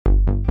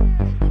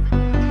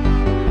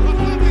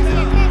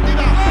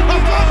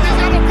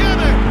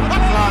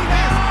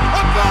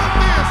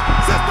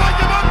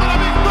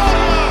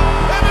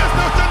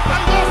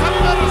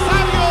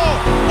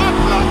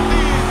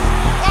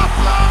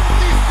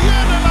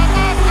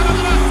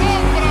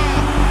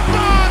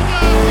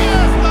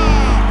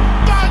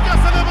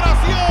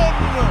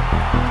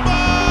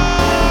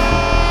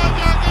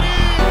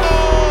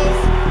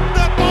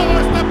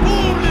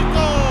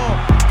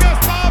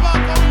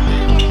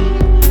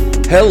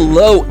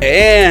Hello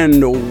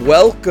and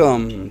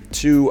welcome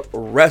to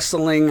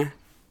Wrestling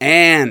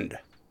and.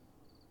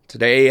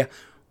 Today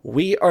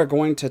we are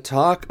going to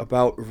talk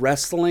about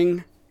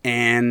wrestling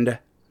and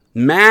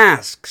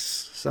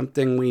masks.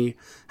 Something we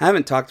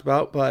haven't talked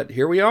about, but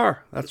here we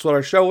are. That's what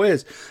our show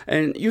is.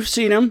 And you've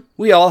seen them.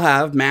 We all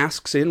have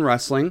masks in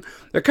wrestling.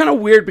 They're kind of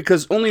weird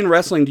because only in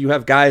wrestling do you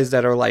have guys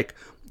that are like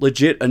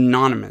legit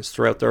anonymous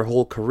throughout their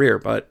whole career,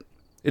 but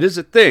it is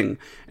a thing,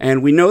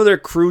 and we know they're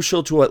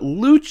crucial to what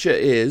lucha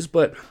is,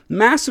 but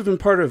massive and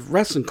part of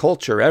wrestling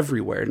culture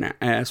everywhere, now,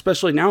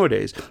 especially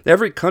nowadays.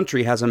 Every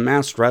country has a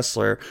masked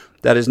wrestler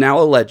that is now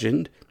a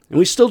legend, and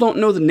we still don't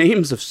know the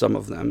names of some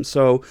of them.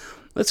 So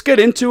let's get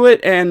into it,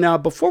 and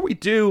before we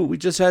do, we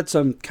just had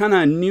some kind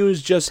of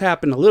news just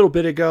happen a little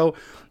bit ago,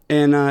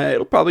 and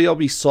it'll probably all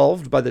be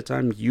solved by the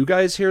time you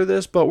guys hear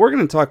this, but we're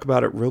going to talk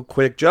about it real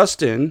quick.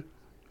 Justin,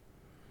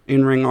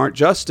 in Ring Art,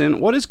 Justin,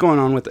 what is going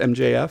on with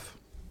MJF?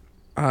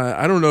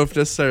 I don't know if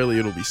necessarily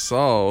it'll be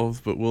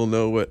solved, but we'll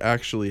know what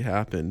actually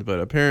happened.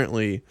 But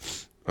apparently,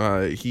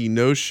 he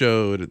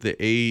no-showed the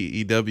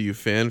AEW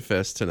Fan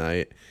Fest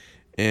tonight,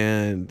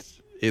 and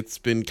it's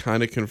been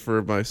kind of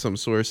confirmed by some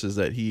sources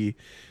that he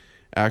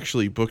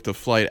actually booked a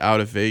flight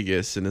out of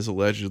Vegas and is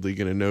allegedly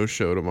going to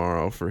no-show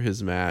tomorrow for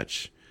his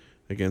match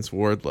against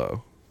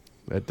Wardlow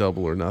at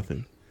Double or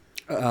Nothing.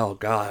 Oh,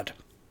 God.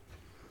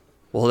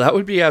 Well, that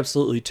would be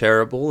absolutely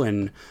terrible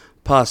and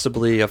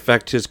possibly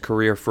affect his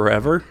career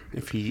forever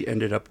if he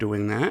ended up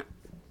doing that.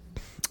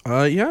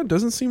 Yeah, it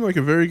doesn't seem like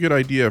a very good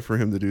idea for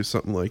him to do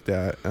something like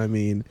that. I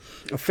mean,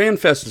 a fan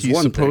fest is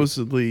one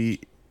supposedly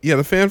thing. Yeah,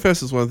 the fan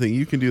fest is one thing.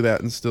 You can do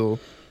that and still,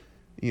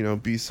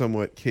 be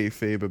somewhat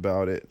kayfabe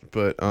about it.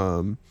 But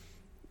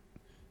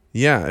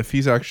yeah, if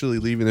he's actually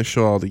leaving the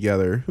show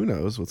altogether, who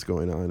knows what's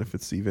going on, if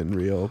it's even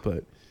real.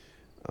 But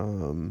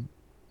we'll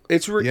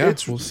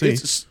see.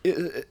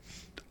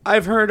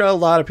 I've heard a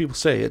lot of people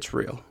say it's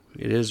real.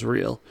 It is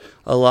real.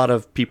 A lot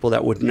of people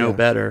that would know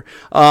better.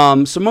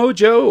 Samoa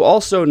Joe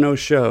also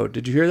no-show.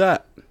 Did you hear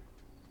that?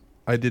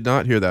 I did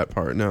not hear that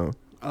part, no.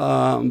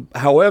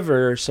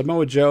 However,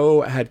 Samoa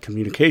Joe had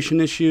communication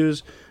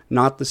issues,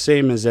 not the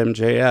same as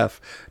MJF.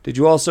 Did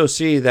you also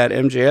see that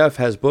MJF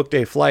has booked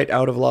a flight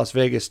out of Las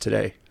Vegas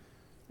today?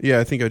 Yeah,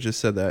 I think I just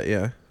said that,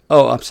 yeah.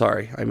 Oh, I'm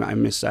sorry. I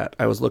missed that.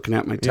 I was looking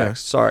at my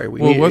text. Yeah. Sorry.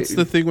 What's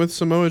the thing with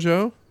Samoa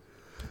Joe?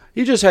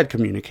 He just had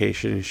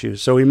communication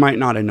issues, so he might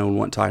not have known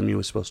what time he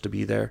was supposed to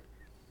be there.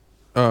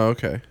 Oh,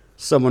 okay.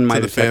 Someone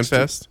might have texted. To the Fan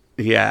Fest?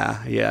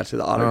 Yeah, to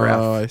the autograph.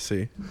 Oh, I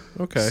see.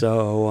 Okay.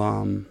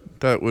 So,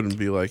 that wouldn't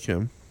be like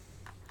him.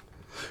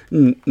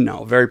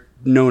 No, very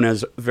known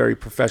as very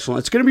professional.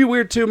 It's going to be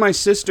weird, too. My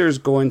sister's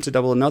going to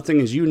Double or Nothing,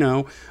 as you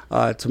know,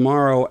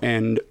 tomorrow,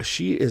 and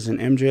she is an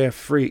MJF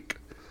freak.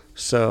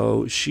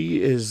 So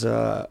she is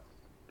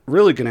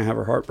really going to have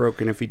her heart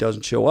broken if he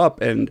doesn't show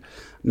up. And,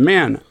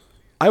 man,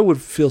 I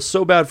would feel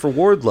so bad for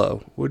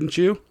Wardlow, wouldn't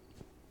you?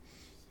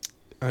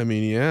 I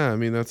mean, yeah. I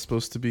mean, that's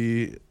supposed to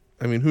be...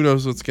 I mean, who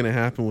knows what's going to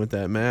happen with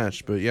that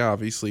match. But, yeah,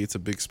 obviously it's a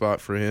big spot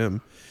for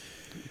him.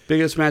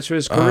 Biggest match of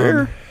his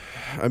career?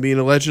 I mean,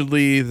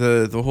 allegedly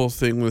the whole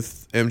thing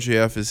with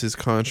MJF is his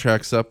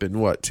contract's up in,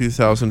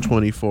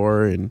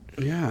 2024? And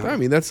yeah. I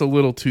mean, that's a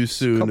little too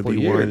soon to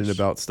be whining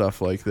about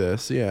stuff like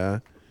this. Yeah.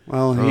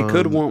 Well, he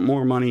could want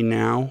more money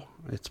now.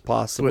 It's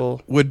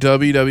possible. Would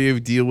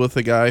WWE deal with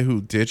a guy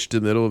who ditched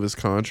the middle of his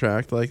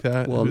contract like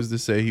that? Well, who's to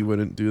say he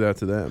wouldn't do that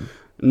to them?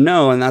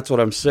 No, and that's what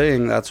I'm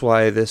saying. That's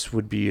why this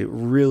would be a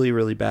really,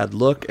 really bad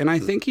look. And I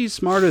think he's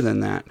smarter than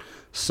that.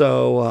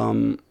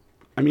 So,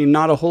 I mean,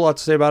 not a whole lot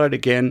to say about it.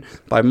 Again,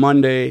 by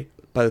Monday,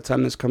 by the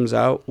time this comes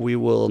out, we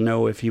will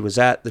know if he was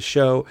at the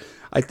show.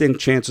 I think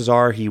chances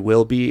are he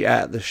will be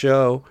at the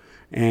show.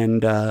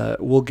 And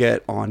we'll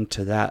get on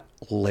to that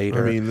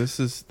later. I mean,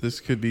 this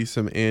could be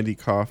some Andy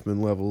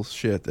Kaufman level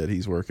shit that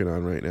he's working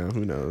on right now.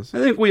 Who knows? I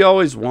think we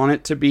always want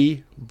it to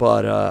be,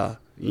 but I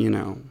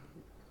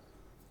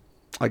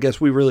guess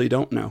we really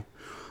don't know.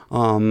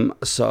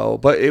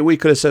 But we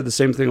could have said the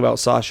same thing about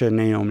Sasha and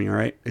Naomi,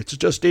 right? It's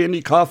just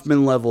Andy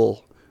Kaufman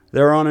level.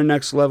 They're on a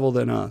next level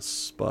than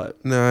us,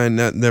 but no,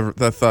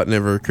 that thought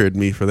never occurred to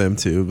me for them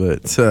too.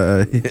 But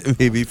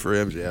maybe for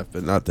MJF,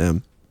 but not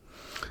them.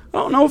 I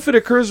don't know if it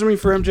occurs to me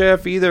for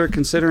MJF either,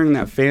 considering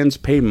that fans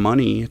pay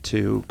money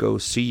to go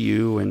see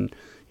you. And,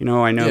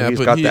 I know he's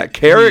got that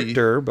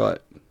character,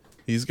 but...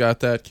 He's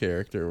got that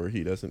character where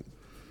he doesn't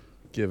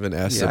give an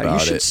S about it. You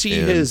should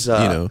see and, his...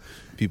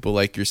 people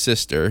like your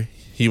sister,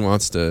 he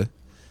wants to...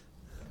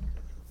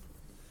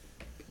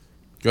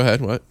 Go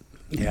ahead, what?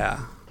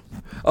 Yeah.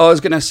 Oh, I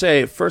was going to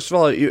say, first of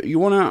all, you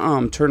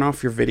want to turn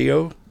off your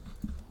video?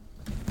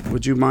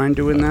 Would you mind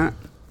doing that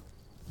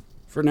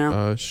for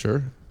now?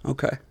 Sure.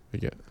 Okay.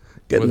 Yeah.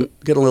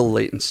 Get a little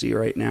latency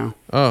right now.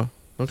 Oh,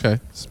 okay.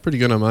 It's pretty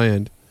good on my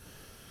end.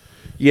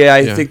 Yeah,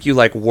 I think you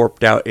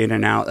warped out in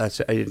and out. I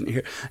didn't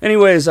hear.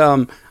 Anyways,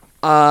 have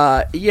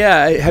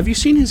you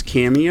seen his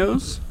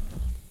cameos?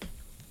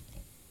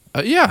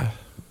 Yeah.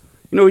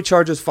 He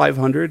charges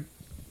 $500.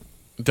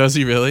 Does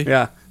he really?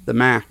 Yeah, the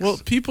max. Well,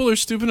 people are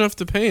stupid enough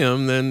to pay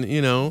him, then,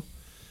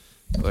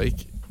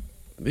 Like,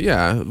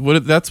 yeah,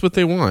 that's what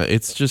they want.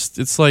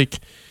 It's like,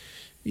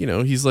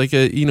 he's like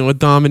a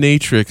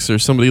dominatrix or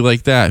somebody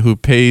like that who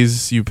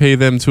you pay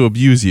them to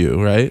abuse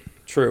you, right?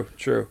 True.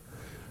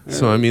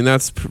 So I mean,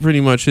 that's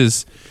pretty much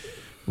his.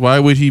 Why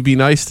would he be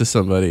nice to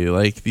somebody?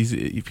 Like, these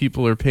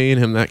people are paying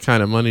him that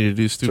kind of money to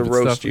do stupid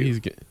roast stuff. you.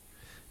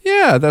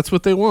 Yeah, that's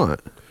what they want.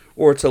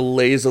 Or to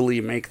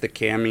lazily make the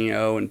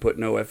cameo and put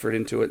no effort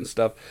into it and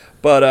stuff.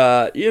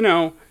 But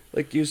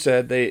like you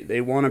said,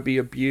 they want to be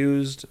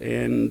abused,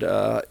 and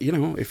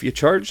if you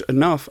charge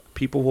enough,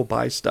 people will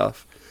buy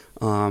stuff.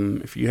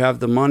 If you have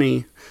the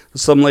money,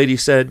 some lady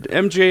said,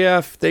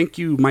 "MJF, thank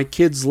you, my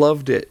kids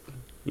loved it,"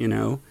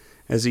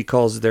 as he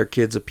calls their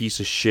kids a piece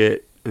of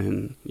shit.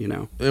 And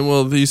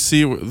well, do you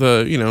see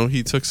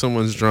he took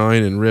someone's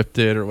drawing and ripped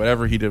it or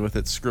whatever he did with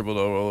it, scribbled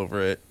all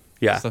over it,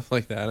 stuff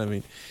like that. I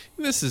mean,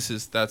 this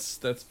is that's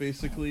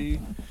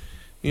basically,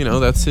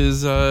 that's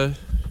his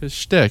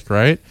shtick,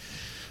 right?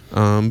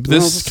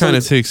 This kind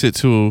of takes it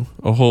to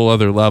a whole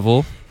other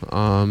level.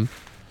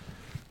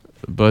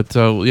 But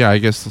I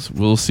guess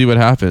we'll see what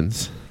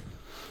happens.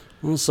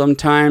 Well,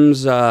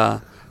 sometimes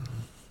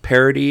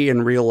parody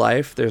in real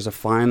life, there's a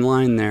fine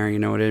line there. You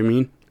know what I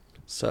mean?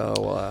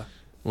 So.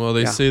 Well,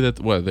 they say that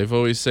they've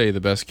always say the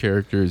best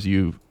character is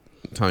you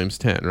times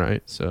 10,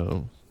 right?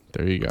 So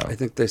there you go. I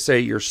think they say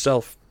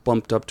yourself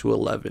bumped up to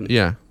 11.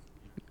 Yeah.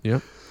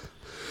 Yep.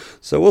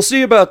 So we'll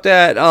see about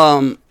that.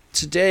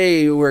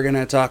 Today we're going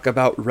to talk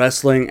about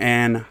wrestling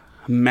and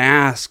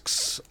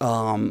masks.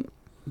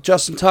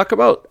 Justin, talk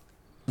about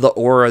the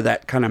aura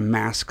that kind of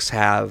masks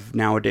have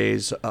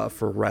nowadays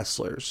for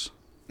wrestlers.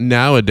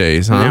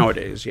 Nowadays, huh?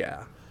 Nowadays,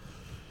 yeah.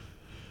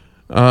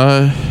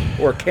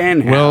 Or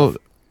can have. Well,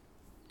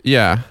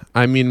 yeah.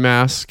 I mean,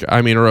 masks,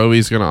 are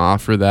always going to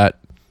offer that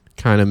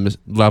kind of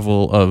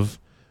level of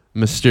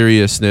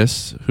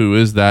mysteriousness. Who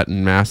is that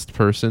masked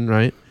person,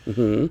 right?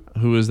 Mm-hmm.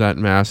 Who is that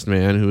masked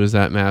man? Who is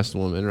that masked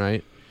woman,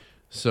 right?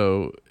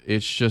 So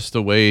it's just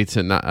a way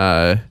to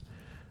not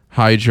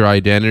hide your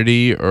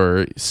identity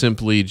or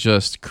simply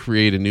just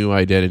create a new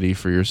identity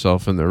for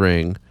yourself in the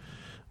ring.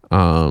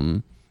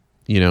 To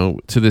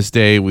this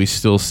day, we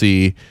still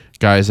see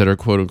guys that are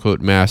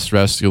quote-unquote masked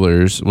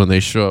wrestlers. When they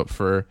show up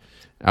for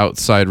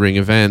outside ring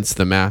events,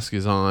 the mask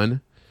is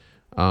on.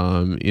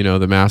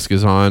 The mask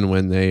is on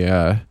when they,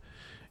 are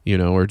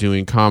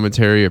doing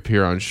commentary,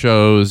 appear on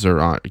shows or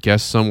on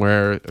guest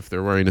somewhere. If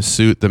they're wearing a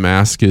suit, the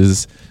mask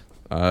is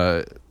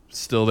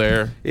still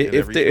there.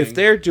 If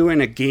they're doing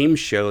a game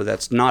show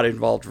that's not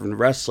involved in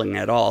wrestling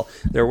at all,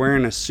 they're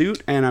wearing a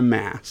suit and a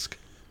mask.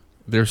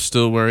 They're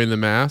still wearing the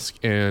mask,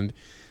 and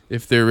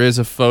if there is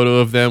a photo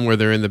of them where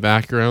they're in the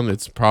background,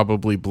 it's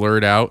probably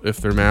blurred out if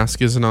their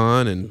mask isn't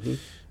on, and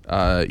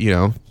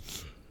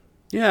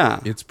yeah,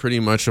 it's pretty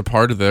much a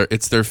part of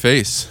their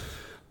face.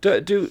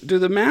 Do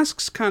the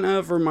masks kind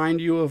of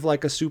remind you of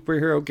like a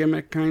superhero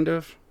gimmick, kind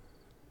of?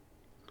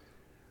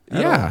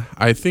 Yeah,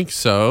 I think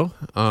so.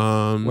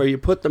 Where you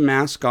put the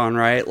mask on,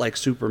 right? Like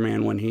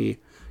Superman when he,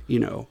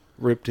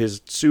 ripped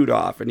his suit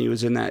off and he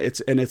was in that.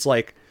 It's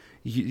like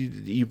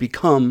you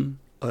become,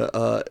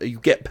 you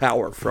get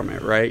power from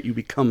it, right? You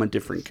become a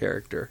different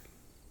character.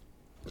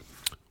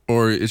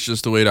 Or it's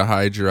just a way to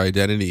hide your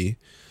identity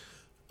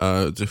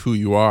to who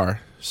you are.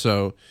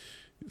 So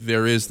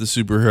there is the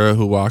superhero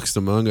who walks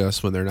among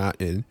us when they're not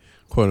in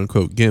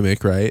quote-unquote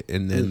gimmick, right?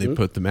 And then they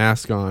put the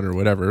mask on or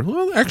whatever.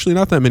 Well, actually,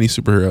 not that many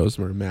superheroes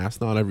wear masks.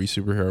 Not every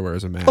superhero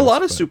wears a mask. A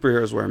lot of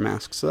superheroes wear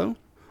masks, though.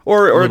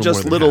 Or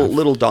just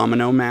little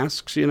domino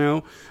masks,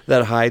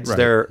 that hides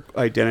their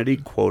identity,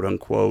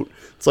 quote-unquote.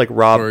 It's like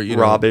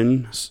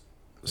Robin.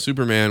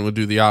 Superman would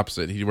do the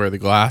opposite. He'd wear the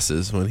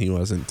glasses when he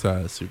wasn't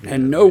Superman.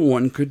 And no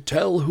one could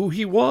tell who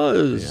he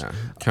was. Yeah,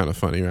 kind of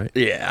funny, right?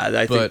 Yeah,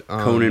 I think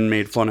Conan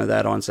made fun of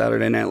that on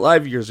Saturday Night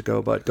Live years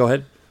ago, but go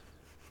ahead.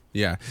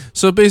 Yeah.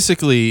 So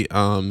basically,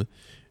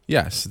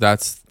 yes,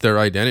 that's their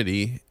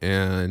identity,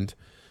 and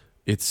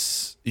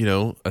it's,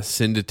 a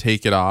sin to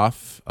take it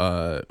off,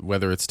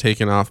 whether it's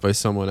taken off by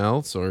someone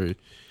else or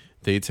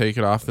they take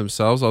it off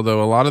themselves.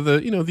 Although a lot of the,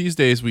 these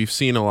days we've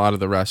seen a lot of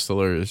the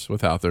wrestlers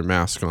without their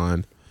mask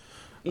on,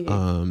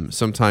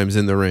 sometimes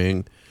in the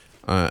ring,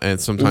 and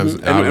sometimes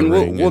out of the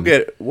ring.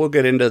 We'll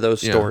get into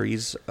those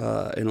stories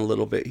in a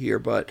little bit here,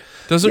 but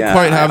doesn't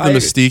quite have the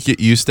mystique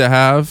it used to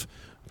have.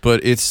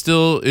 But it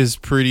still is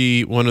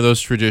pretty one of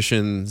those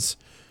traditions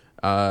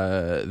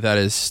that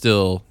is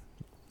still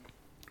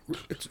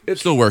it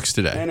still works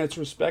today, and it's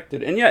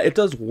respected. And yeah, it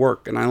does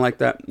work, and I like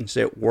that and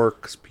say it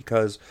works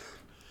because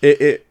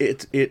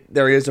it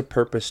there is a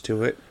purpose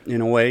to it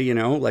in a way.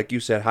 Like you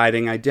said,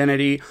 hiding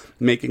identity,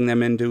 making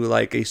them into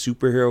like a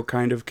superhero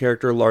kind of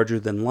character, larger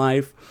than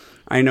life.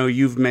 I know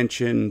you've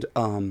mentioned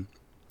Penta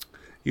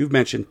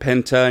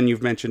and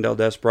you've mentioned El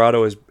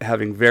Desperado as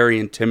having very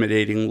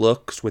intimidating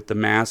looks with the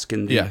mask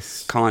and the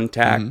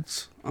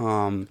contacts.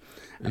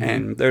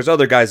 And there's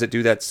other guys that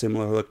do that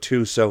similar look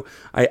too. So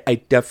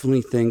I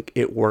definitely think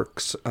it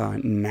works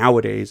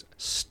nowadays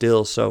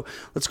still. So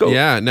let's go.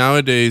 Yeah,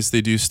 nowadays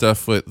they do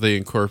stuff they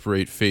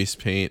incorporate face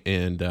paint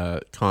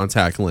and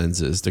contact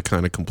lenses to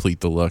kind of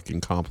complete the look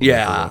and complement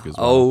the look as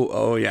well.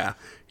 Oh yeah.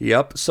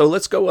 Yep. So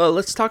let's go.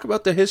 Let's talk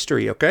about the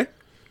history, okay?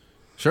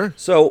 Sure.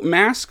 So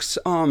masks,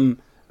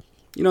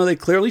 they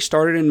clearly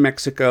started in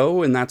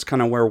Mexico, and that's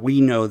kind of where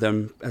we know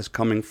them as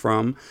coming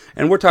from.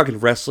 And we're talking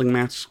wrestling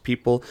masks,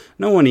 people.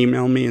 No one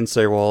email me and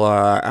say, well,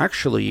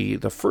 actually,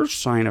 the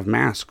first sign of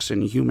masks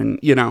in human,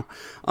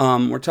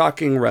 we're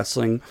talking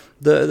wrestling.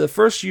 The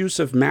first use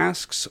of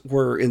masks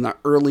were in the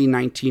early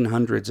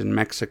 1900s in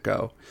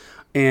Mexico.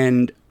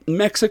 And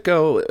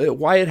Mexico,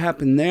 why it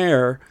happened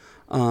there...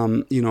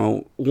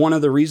 one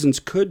of the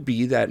reasons could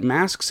be that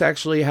masks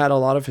actually had a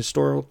lot of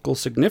historical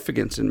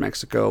significance in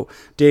Mexico,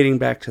 dating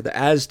back to the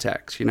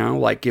Aztecs,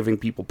 like giving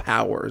people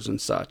powers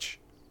and such.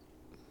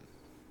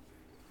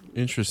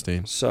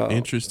 Interesting. So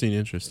interesting.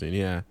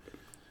 Yeah.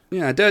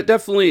 Yeah,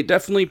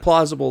 definitely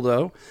plausible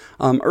though.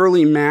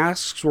 Early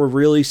masks were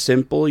really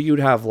simple. You'd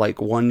have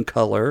like one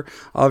color.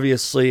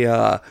 Obviously,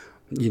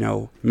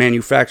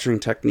 manufacturing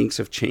techniques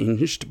have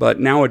changed, but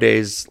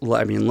nowadays,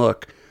 I mean,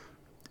 look.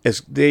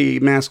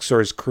 Masks are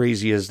as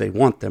crazy as they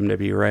want them to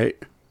be, right?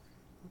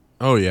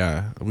 Oh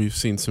yeah, we've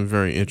seen some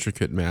very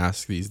intricate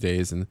masks these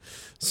days, and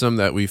some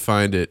that we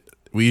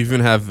even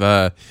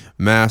have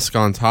mask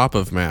on top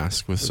of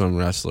mask with some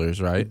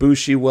wrestlers, right?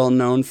 Bushi, well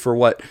known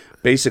for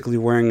basically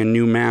wearing a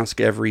new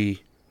mask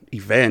every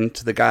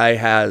event. The guy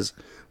has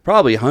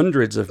probably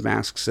hundreds of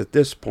masks at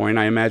this point.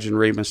 I imagine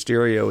Rey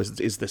Mysterio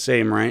is the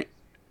same, right?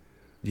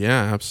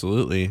 Yeah,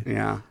 absolutely.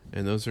 Yeah.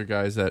 And those are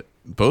guys that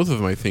both of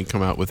them, I think,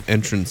 come out with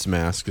entrance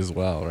mask as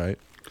well, right?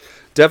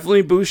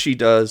 Definitely Bushi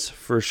does,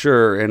 for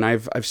sure. And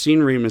I've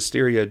seen Rey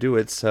Mysterio do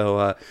it.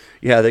 So,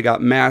 they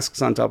got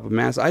masks on top of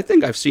masks. I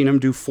think I've seen him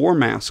do 4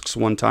 masks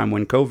one time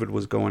when COVID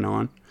was going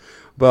on.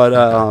 But,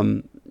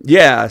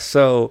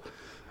 so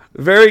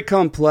very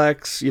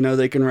complex.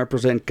 They can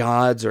represent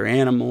gods or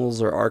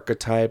animals or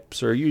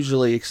archetypes or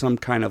usually some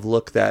kind of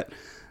look that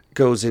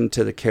goes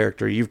into the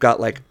character. You've got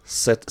like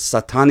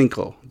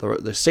Satanico,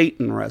 the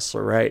Satan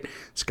wrestler, right?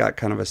 It's got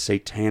kind of a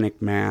satanic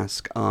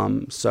mask.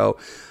 So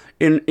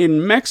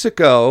in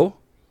Mexico,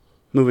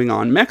 moving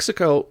on,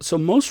 Mexico, so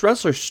most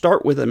wrestlers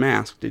start with a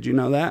mask. Did you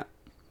know that?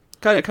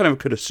 Kind of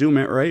could assume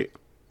it, right?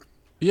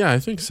 Yeah, I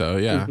think so.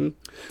 Yeah,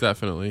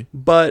 definitely.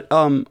 But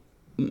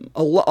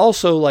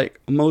also, like,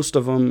 most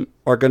of them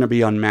are going to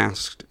be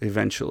unmasked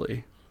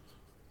eventually.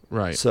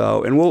 Right.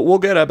 So, and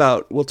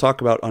we'll talk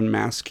about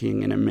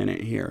unmasking in a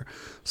minute here.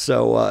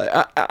 So,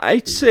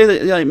 I'd say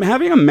that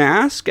having a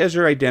mask as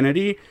your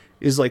identity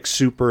is like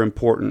super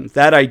important.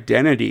 That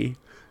identity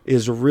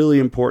is really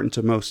important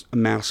to most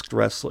masked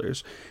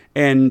wrestlers.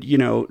 And,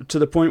 to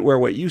the point where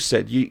what you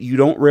said, you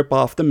don't rip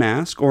off the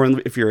mask, or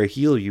if you're a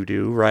heel, you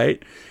do,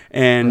 right?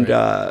 And,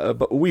 right.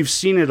 But we've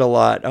seen it a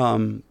lot,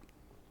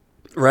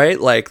 right?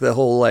 Like the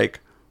whole, like,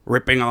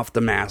 ripping off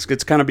the mask.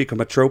 It's kind of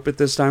become a trope at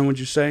this time, would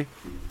you say?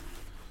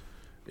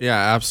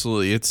 Yeah,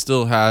 absolutely. It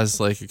still has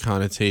like a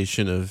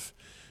connotation of,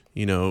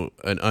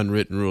 an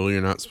unwritten rule.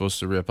 You're not supposed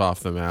to rip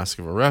off the mask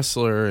of a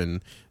wrestler,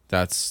 and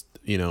that's,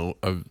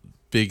 a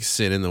big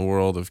sin in the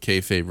world of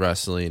kayfabe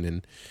wrestling.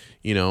 And,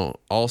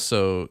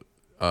 also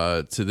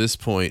to this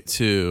point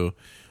too,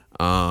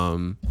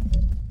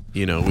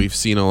 we've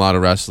seen a lot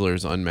of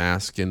wrestlers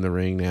unmasked in the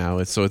ring now.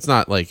 It's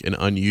not like an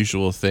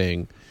unusual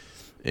thing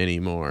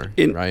anymore,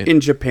 right?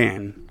 In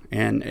Japan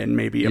and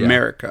maybe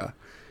America.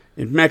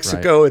 In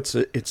Mexico, right.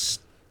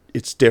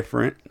 It's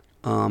different.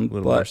 A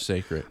little more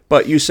sacred.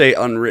 But you say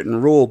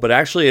unwritten rule, but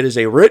actually it is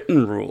a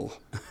written rule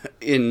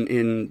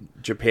in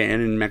Japan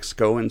and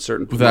Mexico and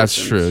certain promotions.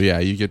 That's true. Yeah,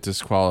 you get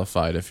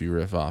disqualified if you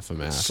rip off a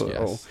mask. So,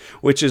 yes.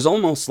 Which is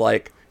almost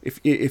like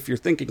if you're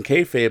thinking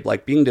kayfabe,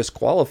 like being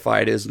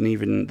disqualified isn't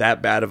even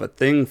that bad of a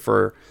thing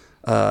for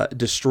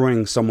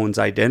destroying someone's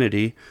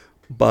identity.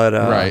 But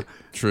right,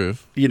 true.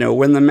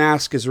 When the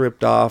mask is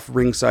ripped off,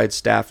 ringside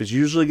staff is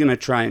usually going to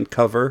try and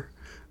cover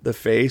the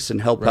face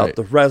and help out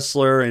the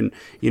wrestler, and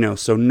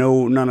so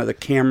none of the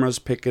cameras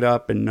pick it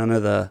up and none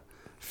of the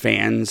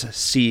fans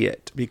see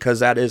it, because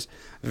that is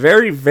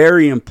very,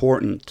 very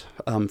important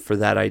for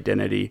that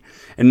identity.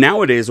 And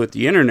nowadays with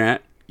the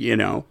internet,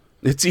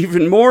 it's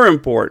even more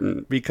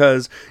important,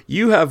 because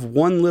you have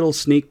one little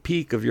sneak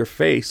peek of your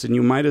face and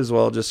you might as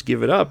well just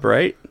give it up,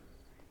 right?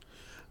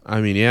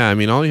 I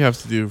mean, all you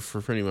have to do for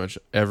pretty much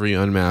every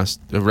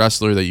unmasked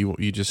wrestler that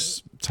you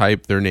just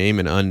type their name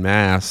and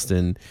unmasked,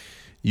 and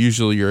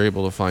usually you're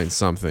able to find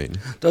something.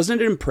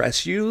 Doesn't it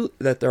impress you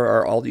that there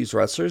are all these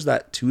wrestlers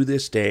that to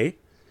this day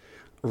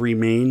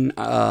remain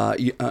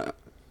anonymous?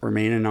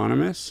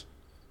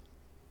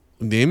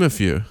 Name a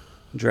few.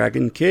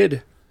 Dragon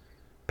Kid,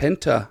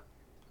 Penta,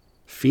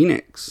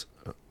 Phoenix.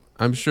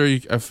 I'm sure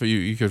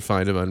you could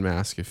find them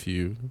unmasked if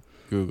you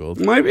Googled.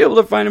 You might be able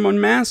to find them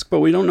unmasked, but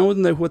we don't know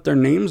what their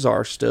names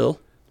are still,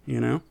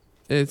 I'm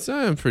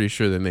pretty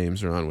sure the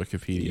names are on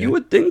Wikipedia. You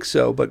would think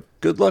so, but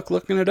good luck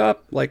looking it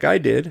up like I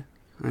did.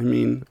 I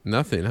mean,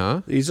 Nothing,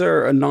 huh? these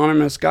are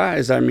anonymous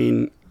guys. I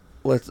mean,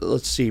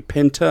 let's see,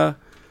 Pentagon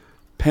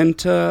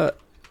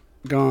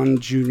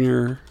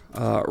Jr.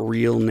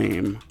 Real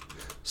name.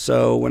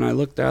 So when I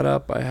look that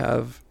up, I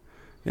have,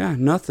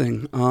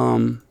 nothing.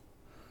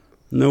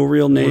 No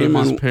real name.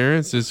 One of his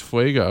parents is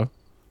Fuego.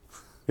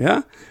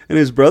 Yeah, and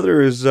his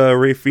brother is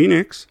Ray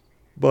Phoenix.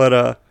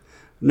 But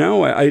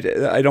no,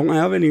 I don't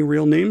have any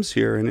real names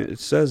here, and it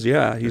says,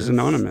 he's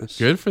anonymous.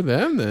 Good for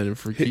them then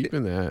for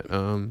keeping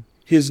that.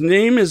 His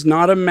name is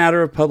not a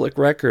matter of public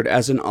record,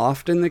 as in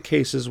often the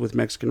cases with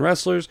Mexican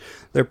wrestlers,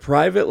 their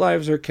private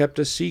lives are kept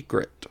a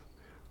secret.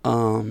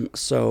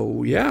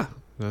 So yeah,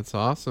 that's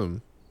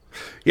awesome.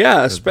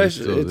 Yeah,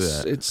 especially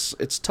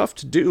it's tough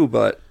to do,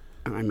 but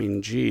I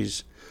mean,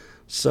 geez.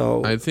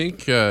 So I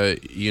think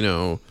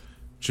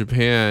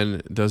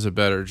Japan does a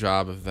better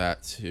job of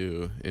that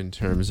too, in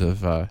terms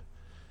of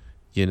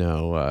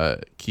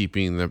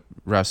keeping the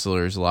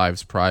wrestlers'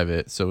 lives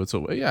private. So it's a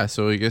way. Yeah,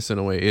 so I guess in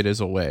a way it is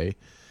a way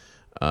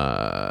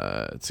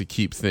to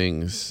keep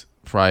things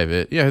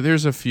private. Yeah,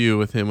 there's a few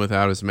with him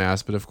without his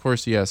mask, but of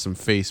course he has some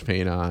face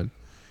paint on.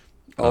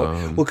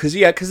 Because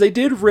they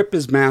did rip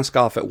his mask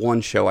off at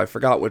one show. I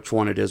forgot which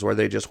one it is, where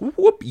they just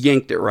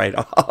yanked it right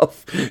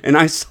off, and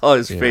I saw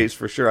his face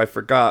for sure. I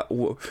forgot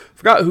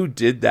who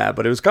did that,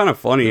 but it was kind of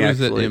funny. It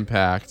was actually. At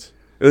Impact.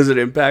 It was at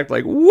Impact,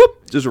 like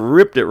just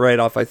ripped it right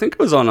off. I think it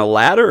was on a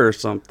ladder or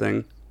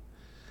something.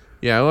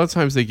 Yeah, a lot of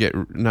times they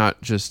get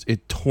not just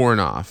it torn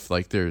off.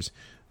 Like the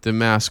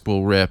mask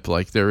will rip,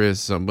 like there is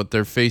some, but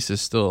their face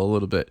is still a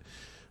little bit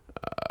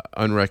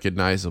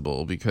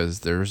unrecognizable because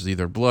there's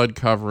either blood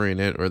covering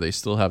it or they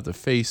still have the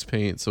face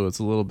paint, so it's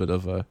a little bit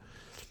of a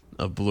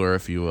blur,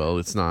 if you will.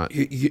 It's not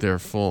their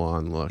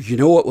full-on look. You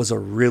know what was a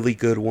really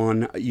good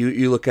one?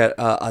 You look at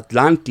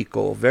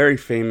Atlántico, very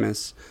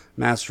famous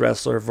masked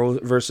wrestler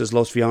versus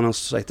Los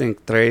Villanos, I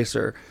think, 3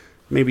 or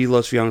maybe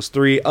Los Villanos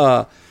 3.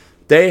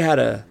 They had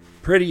a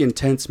pretty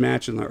intense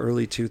match in the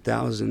early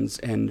 2000s,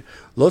 and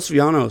Los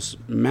Villanos'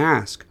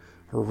 mask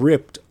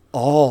ripped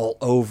all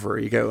over.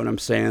 You get what I'm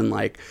saying?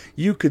 Like,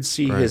 you could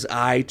see his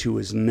eye to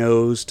his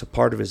nose to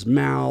part of his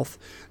mouth.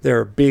 There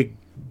are big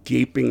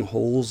gaping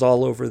holes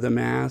all over the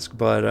mask,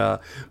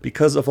 but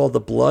because of all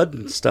the blood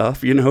and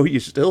stuff, you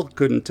still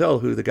couldn't tell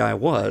who the guy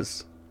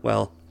was.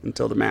 Well,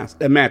 until the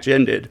match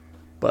ended.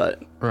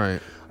 But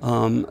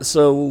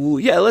so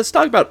yeah, let's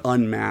talk about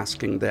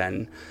unmasking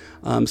then.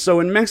 So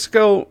in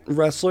Mexico,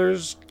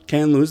 wrestlers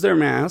can lose their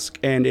mask,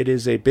 and it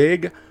is a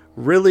big,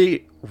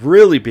 really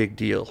big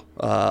deal,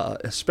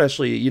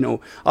 especially,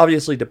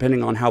 obviously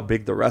depending on how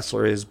big the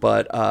wrestler is,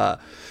 but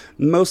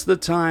most of the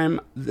time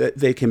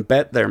they can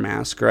bet their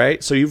mask,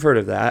 right? So you've heard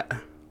of that.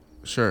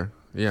 Sure,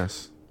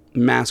 yes.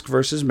 Mask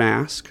versus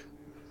mask.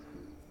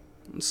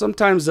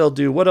 Sometimes they'll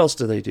do, what else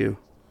do they do?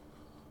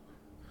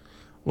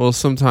 Well,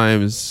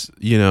 sometimes,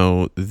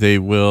 they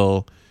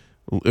will,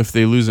 if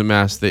they lose a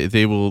mask,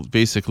 they will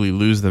basically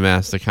lose the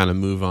mask to kind of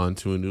move on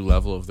to a new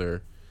level of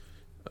their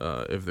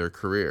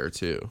career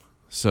too.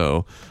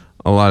 So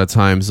a lot of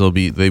times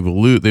they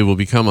will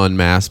become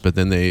unmasked, but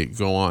then they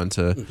go on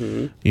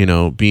to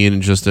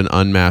being just an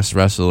unmasked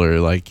wrestler,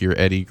 like your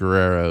Eddie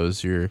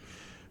Guerreros, your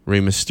Rey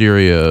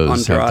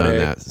Mysterios have done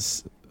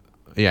that.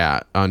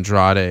 Yeah,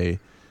 Andrade,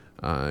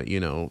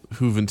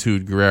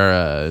 Juventud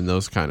Guerrera, and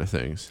those kind of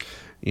things.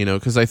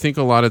 Because I think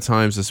a lot of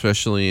times,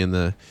 especially in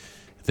the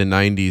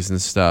 90s and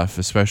stuff,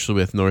 especially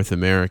with North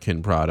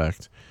American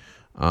product,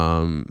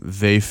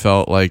 they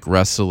felt like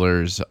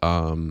wrestlers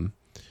aren't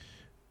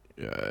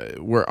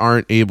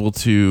able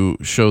to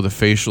show the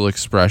facial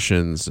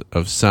expressions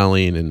of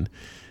selling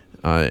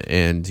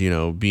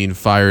and being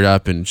fired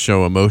up and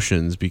show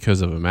emotions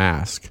because of a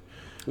mask.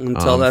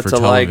 Until that's for a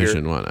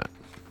television liger.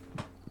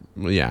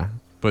 Yeah,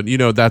 but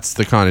that's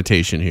the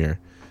connotation here.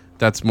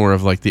 That's more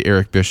of like the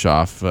Eric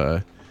Bischoff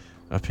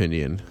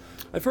opinion.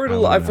 I've heard a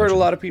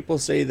lot of people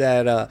say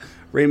that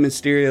Rey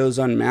Mysterio's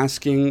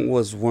unmasking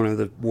was one of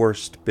the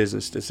worst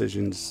business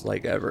decisions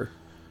ever.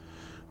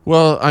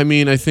 Well, I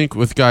mean, I think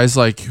with guys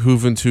like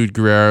Juventud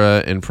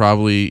Guerrera and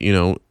probably,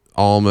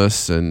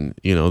 Almas and,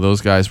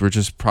 those guys were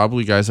just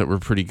probably guys that were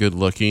pretty good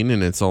looking.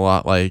 And it's a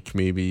lot like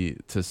maybe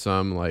to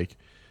some,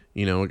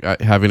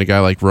 having a guy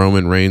like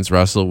Roman Reigns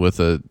wrestle with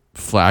a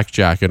flak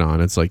jacket on.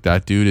 It's like,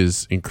 that dude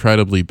is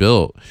incredibly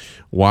built.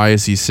 Why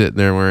is he sitting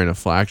there wearing a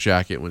flak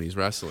jacket when he's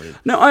wrestling?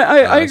 No,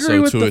 I agree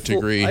with to a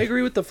degree. I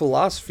agree with the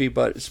philosophy,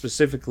 but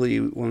specifically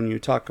when you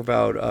talk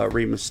about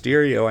Rey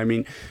Mysterio, I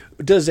mean,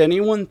 does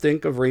anyone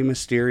think of Rey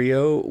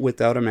Mysterio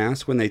without a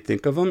mask when they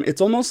think of him?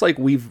 It's almost like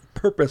we've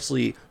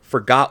purposely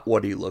forgot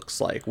what he looks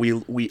like.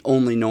 We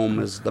only know him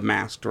as the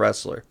masked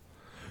wrestler.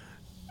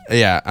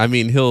 Yeah, I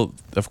mean, he'll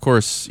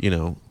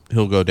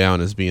go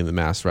down as being the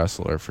masked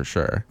wrestler for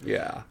sure.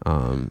 Yeah.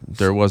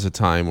 There was a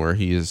time where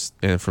he is,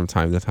 and from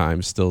time to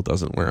time, still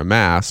doesn't wear a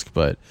mask,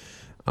 but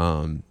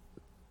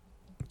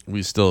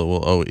we still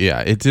will. Oh, yeah.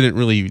 It didn't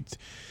really,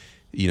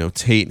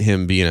 taint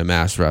him being a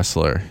masked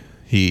wrestler.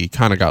 he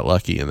kind of got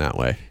lucky in that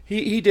way.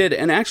 He did,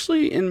 and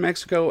actually in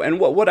Mexico, and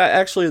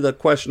the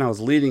question I was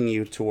leading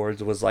you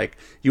towards was like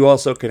you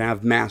also can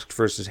have masked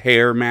versus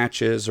hair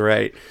matches,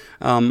 right?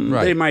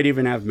 Right. They might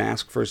even have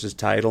masked versus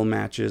title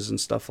matches and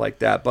stuff like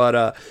that.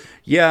 But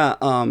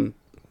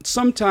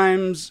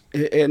sometimes,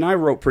 and I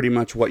wrote pretty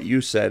much what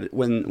you said.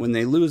 When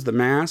they lose the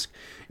mask,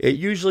 it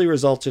usually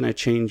results in a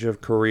change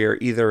of career,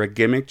 either a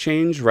gimmick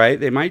change, right?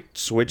 They might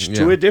switch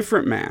to a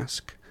different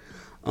mask.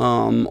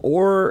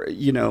 Or,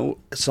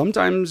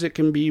 sometimes it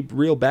can be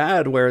real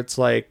bad where it's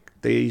like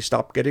they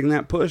stop getting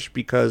that push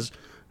because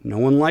no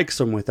one likes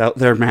them without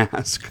their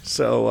mask.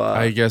 So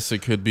I guess it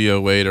could be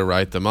a way to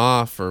write them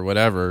off or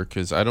whatever,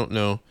 because I don't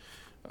know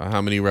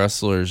how many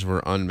wrestlers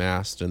were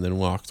unmasked and then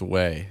walked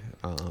away.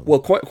 Well,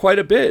 quite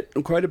a bit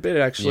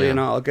actually, and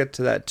I'll get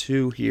to that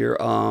too here.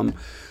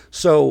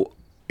 So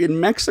in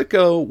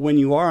Mexico, when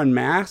you are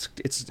unmasked,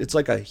 it's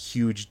like a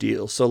huge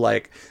deal. So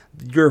like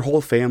your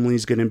whole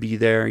family's gonna be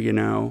there,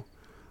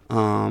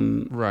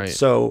 Right.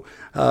 So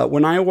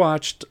when I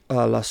watched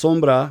La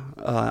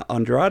Sombra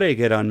Andrade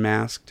get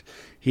unmasked,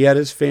 he had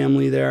his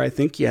family there. I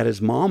think he had his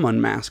mom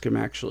unmask him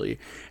actually,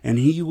 and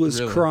he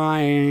was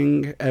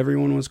crying.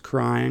 Everyone was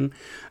crying.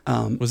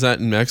 Was that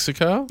in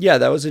Mexico? Yeah,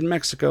 that was in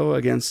Mexico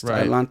against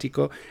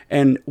Atlántico.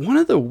 And one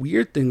of the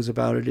weird things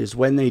about it is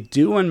when they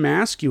do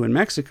unmask you in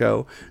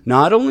Mexico,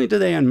 not only do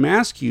they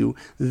unmask you,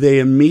 they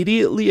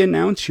immediately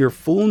announce your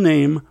full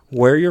name,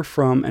 where you're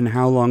from, and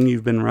how long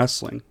you've been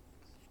wrestling.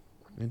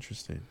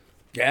 Interesting.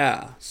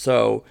 Yeah.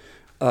 So,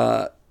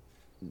 that's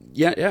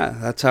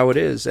how it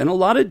is. And a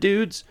lot of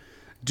dudes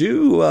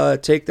do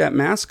take that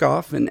mask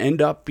off and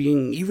end up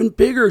being even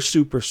bigger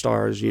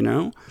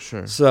superstars,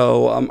 Sure.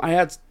 So I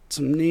had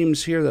some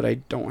names here that I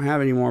don't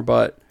have anymore,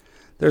 but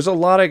there's a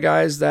lot of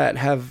guys that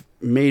have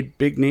made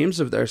big names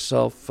of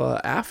themselves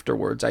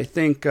afterwards. I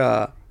think,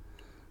 what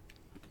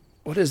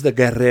is the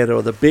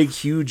Guerrero, the big,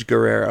 huge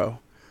Guerrero?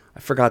 I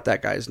forgot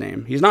that guy's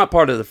name. He's not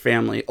part of the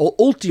family.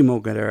 Ultimo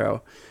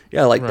Guerrero.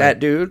 Yeah, that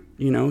dude,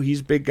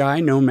 he's big guy,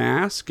 no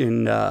mask,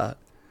 and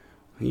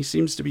he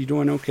seems to be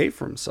doing okay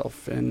for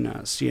himself in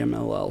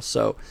CMLL.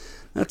 So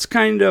that's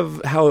kind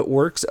of how it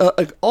works.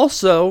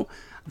 Also,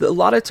 a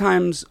lot of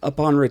times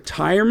upon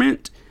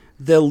retirement,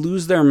 they'll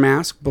lose their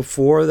mask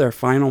before their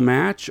final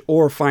match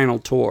or final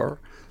tour.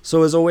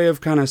 So as a way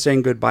of kind of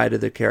saying goodbye to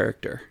the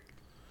character.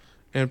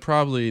 And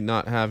probably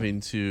not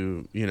having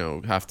to,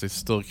 have to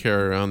still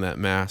carry around that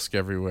mask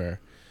everywhere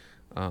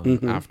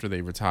after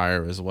they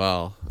retire as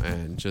well.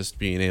 And just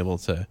being able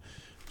to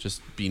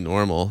just be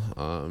normal.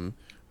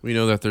 We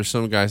know that there's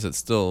some guys that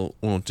still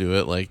won't do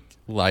it, like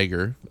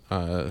Liger.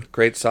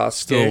 Great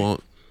Sasuke.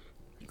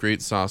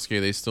 Great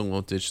Sasuke. They still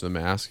won't ditch the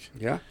mask.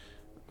 Yeah.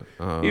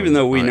 Even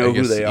though we know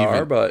who they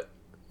are, but...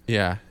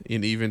 Yeah,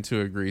 and even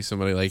to agree,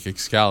 somebody like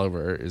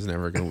Excalibur is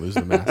never going to lose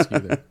the mask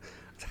either.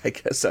 I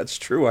guess that's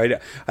true. I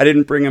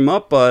didn't bring him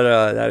up,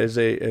 but that is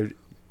a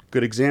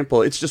good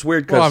example. It's just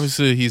weird because... Well,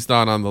 obviously, he's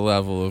not on the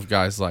level of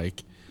guys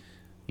like,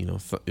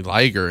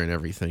 Liger and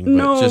everything.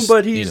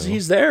 But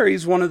he's there.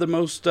 He's one of the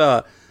most...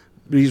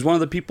 he's one of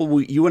the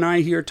people you and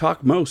I hear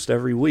talk most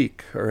every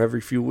week or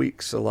every few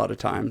weeks a lot of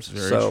times.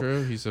 Very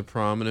true. He's a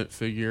prominent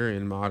figure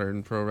in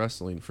modern pro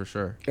wrestling for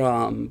sure.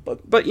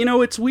 But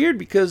it's weird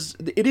because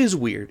it is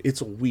weird.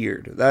 It's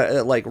weird.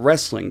 That like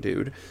wrestling,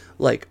 dude.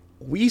 Like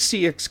we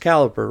see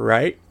Excalibur,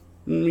 right?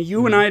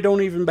 You and I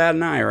don't even bat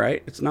an eye,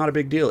 right? It's not a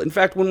big deal. In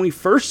fact, when we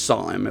first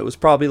saw him, it was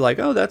probably like,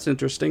 oh, that's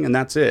interesting, and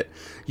that's it.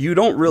 You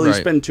don't really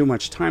spend too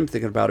much time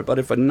thinking about it. But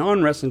if a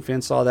non-wrestling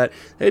fan saw that,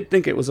 they'd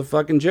think it was a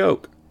fucking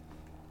joke.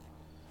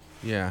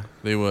 Yeah,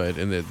 they would,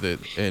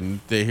 and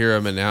they hear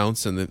him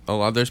announce, and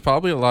there's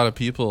probably a lot of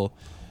people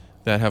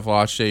that have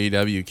watched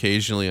AEW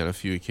occasionally on a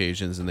few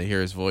occasions, and they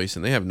hear his voice,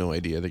 and they have no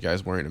idea the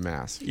guy's wearing a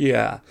mask.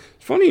 Yeah,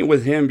 it's funny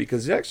with him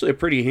because he's actually a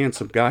pretty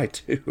handsome guy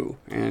too,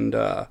 and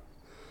I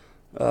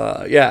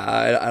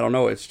don't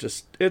know,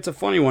 it's a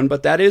funny one,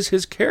 but that is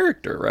his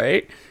character,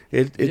 right?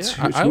 It's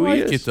I who like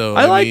he is. It though.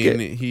 I like mean,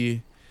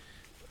 it.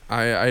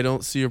 I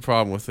don't see a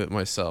problem with it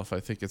myself. I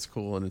think it's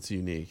cool and it's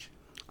unique.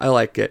 I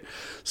like it.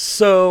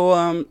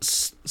 So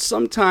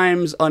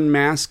sometimes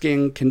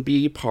unmasking can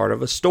be part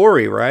of a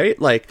story, right?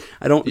 Like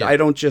I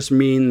don't just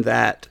mean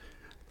that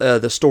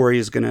the story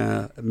is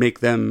gonna make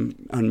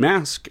them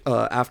unmask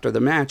after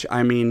the match.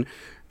 I mean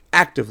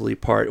actively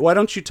part. Why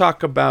don't you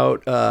talk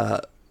about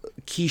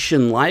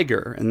Kishin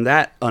Liger and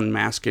that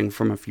unmasking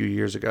from a few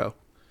years ago?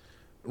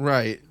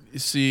 Right.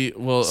 See,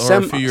 or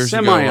a few years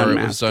ago, or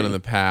it was done in the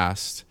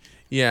past.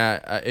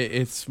 Yeah,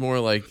 it's more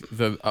like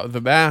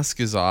the mask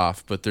is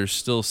off, but there's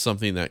still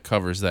something that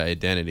covers that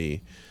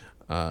identity.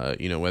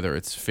 Whether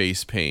it's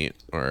face paint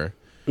or,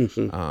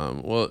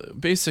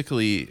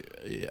 basically,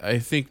 I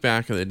think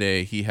back in the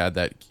day he had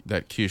that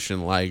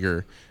Kishin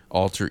Liger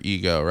alter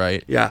ego,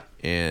 right? Yeah.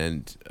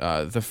 And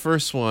the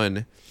first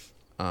one,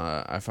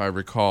 if I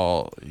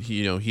recall,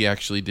 he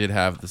actually did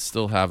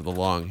still have the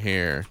long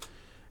hair.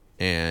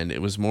 And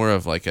it was more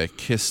of like a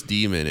Kiss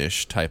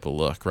Demon-ish type of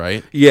look,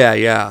 right?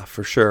 Yeah,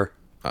 for sure.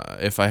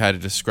 If I had to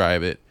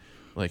describe it.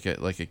 like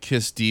a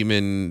Kiss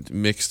Demon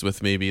mixed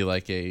with maybe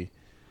like a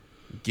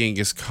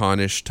Genghis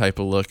Khanish type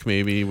of look,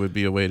 maybe would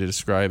be a way to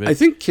describe it. I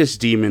think Kiss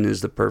Demon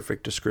is the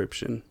perfect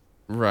description.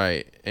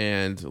 Right,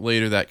 and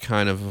later that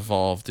kind of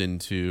evolved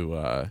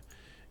into,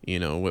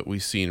 what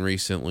we've seen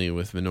recently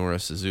with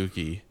Minoru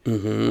Suzuki,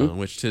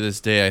 which to this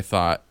day I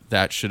thought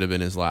that should have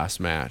been his last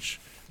match.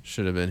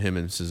 Should have been him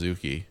and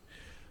Suzuki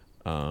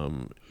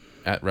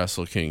at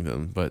Wrestle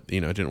Kingdom, but,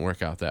 it didn't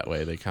work out that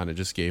way. They kind of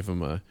just gave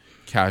him a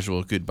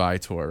casual goodbye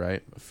tour,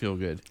 right? A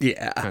feel-good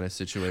kind of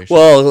situation.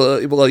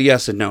 Well,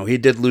 yes and no. He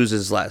did lose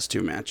his last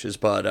 2 matches,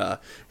 but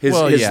his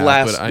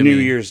last New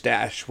Year's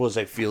Dash was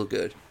a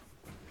feel-good.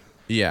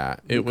 Yeah,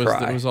 it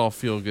was all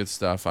feel-good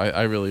stuff.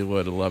 I really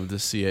would have loved to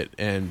see it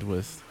end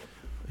with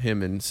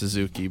him and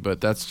Suzuki,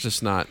 but that's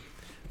just not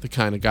the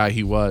kind of guy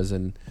he was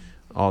and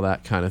all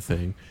that kind of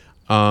thing.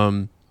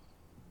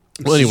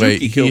 Well, anyway,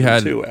 Suzuki killed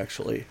him too,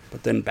 actually,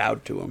 but then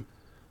bowed to him.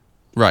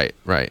 Right.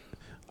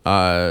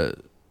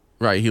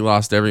 He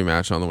lost every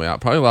match on the way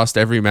out. Probably lost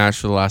every match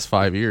for the last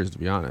 5 years, to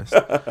be honest,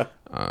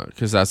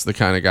 because that's the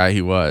kind of guy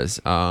he was.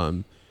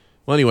 Well,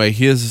 anyway,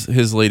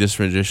 his latest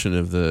rendition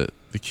of the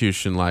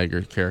Kyushin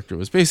Liger character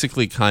was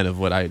basically kind of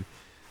what I,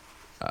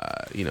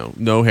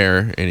 no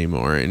hair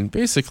anymore, and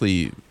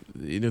basically,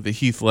 the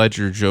Heath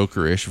Ledger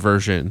Joker-ish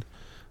version.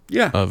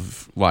 Yeah.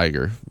 Of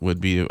Liger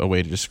would be a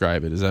way to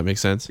describe it. Does that make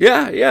sense?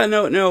 Yeah,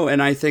 no,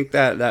 and I think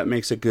that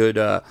makes a good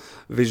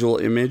visual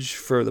image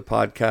for the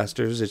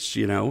podcasters. It's,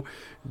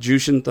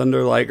 Jushin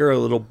Thunder Liger, a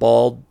little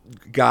bald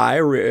guy,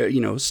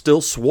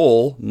 still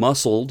swole,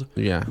 muscled,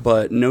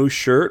 but no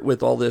shirt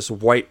with all this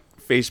white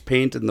face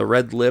paint and the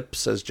red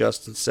lips, as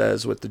Justin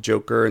says, with the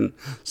Joker and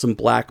some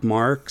black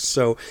marks.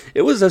 So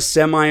it was a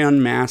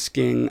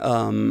semi-unmasking.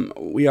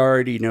 We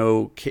already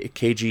know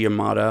Keiji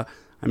Yamada.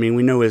 I mean,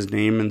 we know his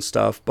name and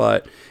stuff,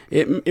 but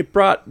it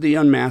brought the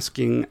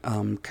unmasking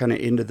kind of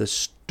into the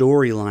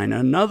storyline.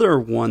 Another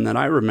one that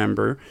I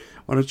remember,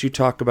 why don't you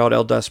talk about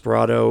El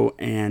Desperado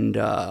and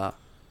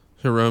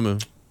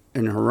Hiromu.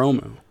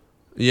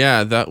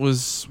 Yeah, that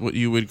was what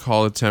you would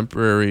call a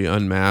temporary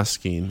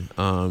unmasking.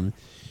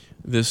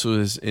 This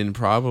was in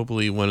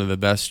probably one of the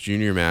best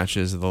junior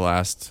matches of the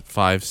last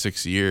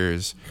 5-6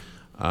 years.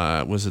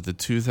 Was it the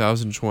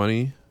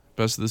 2020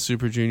 Best of the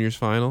Super Juniors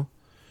final?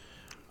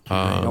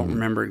 I don't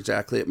remember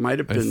exactly. It might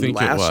have been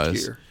last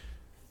year.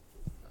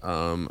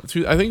 I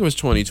think it was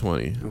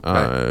 2020.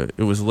 Okay.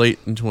 It was late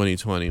in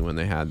 2020 when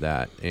they had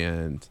that.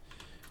 And,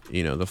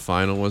 the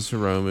final was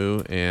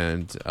Hiromu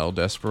and El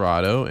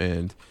Desperado.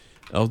 And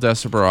El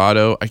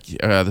Desperado,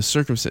 the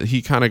circumstance,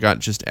 he kind of got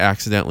just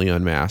accidentally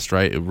unmasked,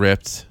 right? It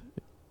ripped.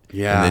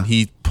 Yeah. And then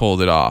he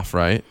pulled it off,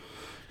 right?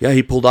 Yeah,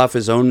 he pulled off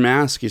his own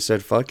mask. He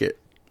said, fuck it.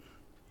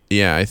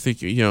 Yeah, I think,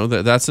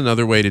 that's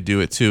another way to do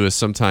it, too, is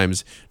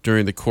sometimes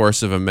during the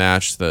course of a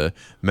match, the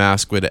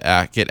mask would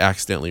get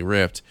accidentally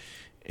ripped,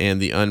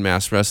 and the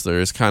unmasked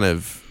wrestler is kind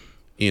of,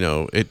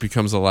 it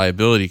becomes a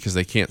liability because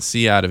they can't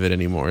see out of it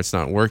anymore. It's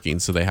not working,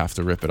 so they have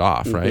to rip it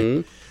off,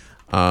 right?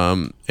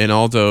 And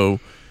although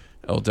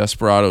El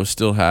Desperado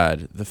still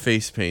had the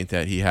face paint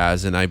that he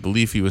has, and I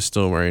believe he was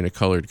still wearing a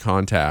colored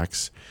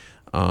contacts,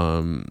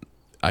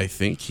 I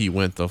think he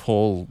went the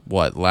whole,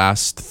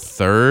 last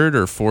third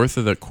or fourth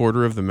of the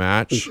quarter of the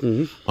match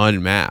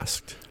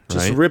unmasked.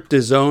 Just ripped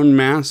his own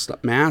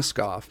mask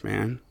off,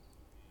 man.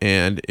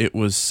 And it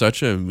was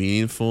such a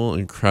meaningful,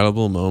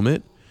 incredible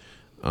moment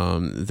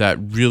that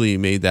really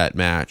made that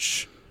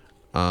match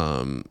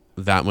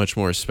that much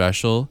more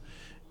special.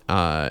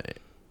 And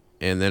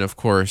then, of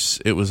course,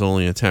 it was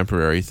only a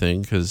temporary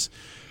thing because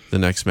the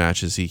next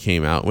matches he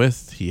came out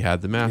with, he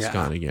had the mask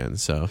on again.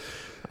 So,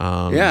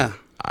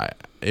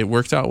 it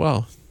worked out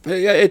well.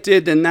 Yeah, it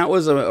did, and that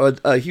was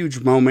a huge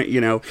moment.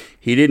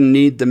 He didn't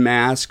need the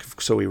mask,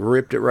 so he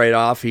ripped it right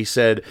off. He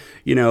said,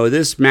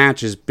 this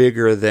match is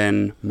bigger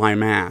than my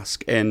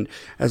mask. And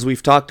as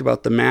we've talked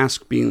about the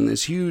mask being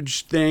this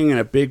huge thing and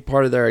a big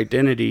part of their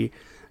identity,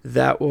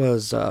 that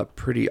was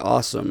pretty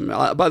awesome.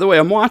 By the way,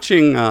 I'm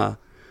watching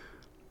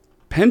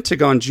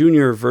Pentagon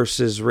Jr.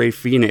 versus Rey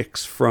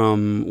Fenix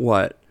from,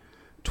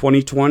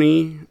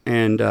 2020?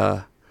 And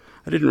I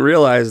didn't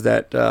realize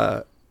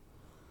that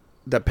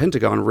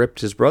Pentagon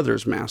ripped his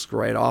brother's mask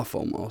right off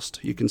almost.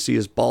 You can see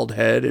his bald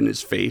head and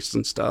his face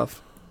and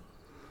stuff.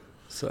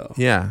 So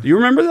yeah. Do you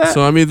remember that?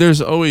 So, I mean,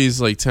 there's always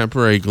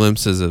temporary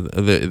glimpses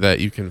that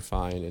you can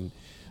find. And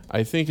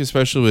I think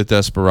especially with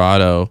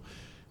Desperado,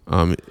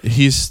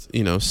 he's,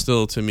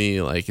 still to me,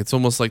 it's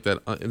almost like that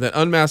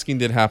unmasking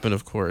did happen,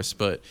 of course,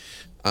 but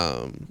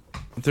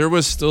there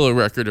was still a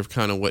record of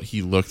kind of what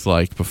he looked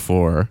like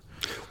before.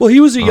 Well, he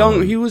was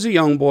a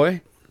young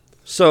boy.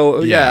 So,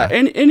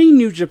 any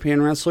New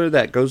Japan wrestler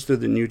that goes through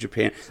the New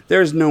Japan,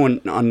 there's no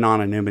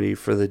anonymity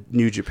for the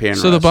New Japan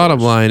wrestlers. So the bottom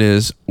line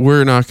is,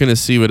 we're not going to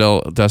see what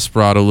El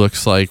Desperado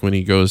looks like when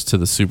he goes to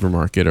the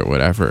supermarket or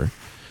whatever.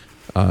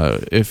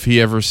 If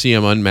he ever see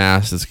him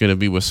unmasked, it's going to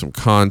be with some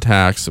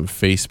contacts, some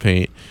face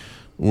paint.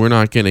 We're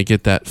not going to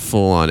get that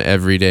full-on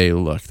everyday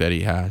look that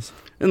he has.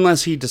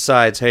 Unless he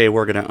decides, hey,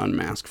 we're going to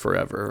unmask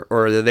forever.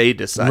 Or they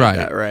decide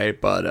that,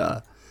 right?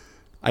 But...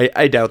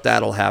 I doubt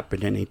that'll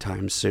happen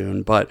anytime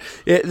soon. But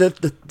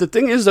the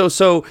thing is, though,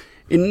 so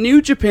in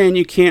New Japan,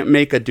 you can't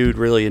make a dude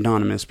really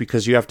anonymous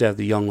because you have to have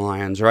the Young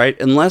Lions, right?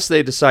 Unless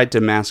they decide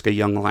to mask a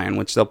Young Lion,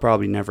 which they'll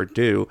probably never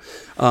do.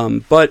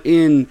 But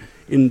in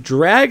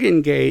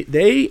Dragon Gate,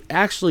 they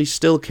actually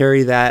still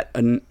carry that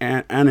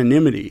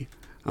anonymity.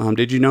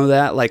 Did you know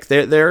that? Like,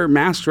 their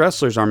masked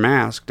wrestlers are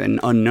masked and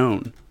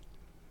unknown.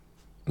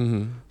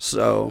 Mm-hmm.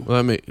 So well,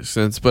 that makes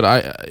sense.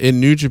 But in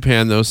New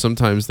Japan, though,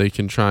 sometimes they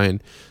can try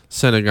and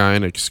send a guy on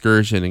an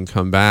excursion and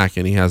come back,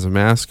 and he has a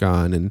mask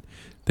on, and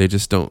they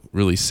just don't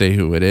really say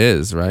who it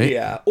is, right?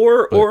 Yeah,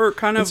 or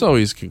kind of. It's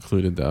always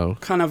concluded, though.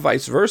 Kind of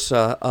vice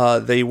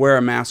versa. They wear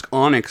a mask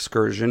on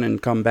excursion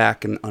and come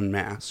back and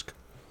unmask.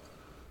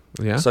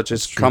 Yeah, such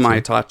as Kama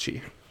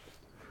Itachi.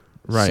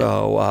 Right.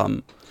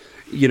 So,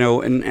 you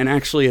know, and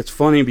actually it's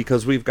funny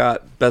because we've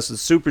got Best of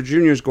Super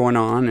Juniors going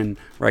on and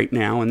right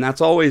now, and that's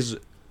always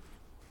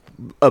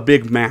a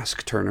big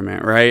mask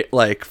tournament, right?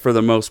 Like, for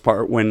the most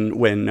part, when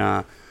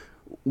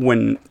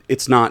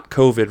it's not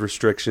COVID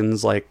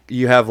restrictions, like,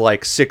 you have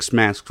like 6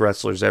 masked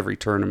wrestlers every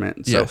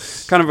tournament. So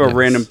kind of a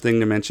random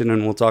thing to mention,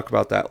 and we'll talk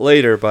about that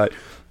later, but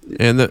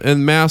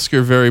and masks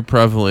are very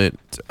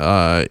prevalent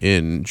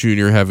in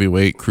junior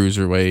heavyweight,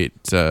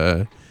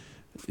 cruiserweight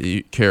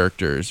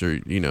characters,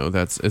 or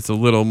it's a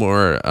little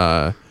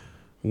more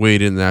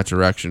weight in that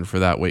direction for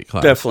that weight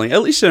class. Definitely,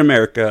 at least in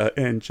America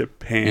and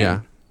Japan. Yeah.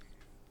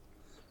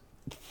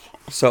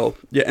 So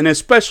yeah, and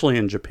especially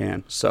in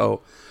Japan.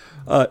 So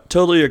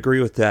totally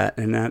agree with that,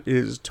 and that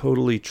is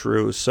totally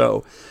true.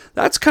 So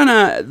that's kind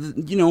of,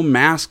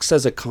 masks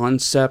as a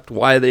concept,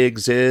 why they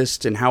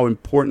exist and how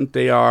important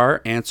they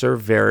are. Answer: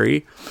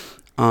 vary.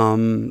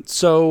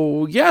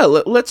 So yeah,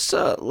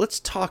 let's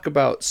talk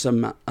about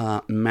some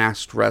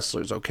masked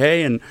wrestlers,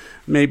 okay? And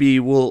maybe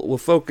we'll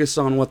focus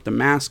on what the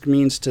mask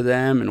means to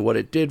them and what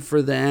it did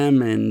for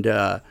them, and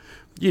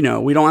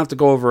we don't have to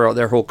go over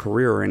their whole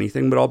career or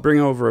anything, but I'll bring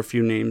over a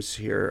few names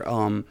here.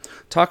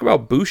 Talk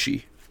about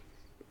Bushi.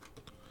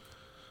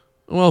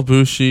 Well,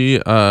 Bushi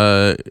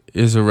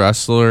is a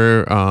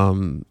wrestler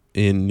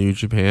in New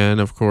Japan,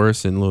 of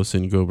course, in Los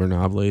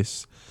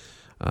Ingobernables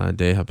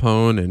de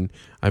Japón, and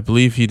I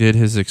believe he did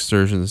his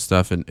excursion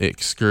stuff in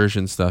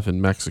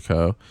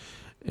Mexico,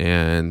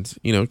 and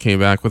came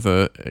back with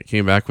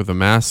a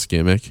mask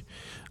gimmick.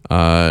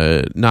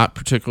 Not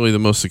particularly the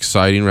most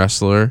exciting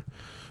wrestler,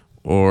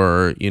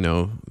 or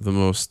the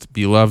most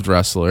beloved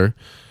wrestler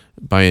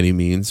by any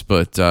means,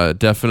 but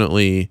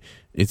definitely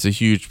it's a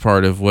huge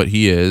part of what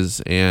he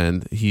is,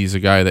 and he's a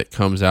guy that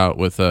comes out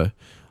with a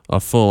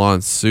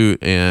full-on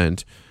suit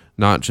and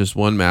not just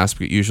one mask,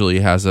 but usually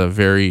has a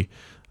very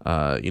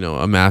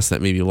a mask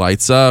that maybe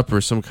lights up or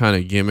some kind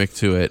of gimmick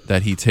to it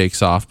that he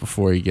takes off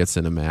before he gets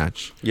in a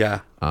match.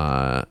 Yeah.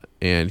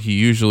 And he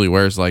usually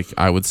wears, like,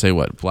 I would say,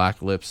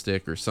 black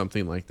lipstick or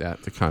something like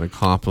that to kind of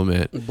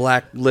complement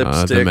black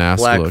lipstick, the mask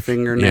black look.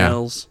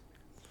 fingernails.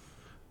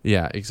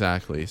 Yeah,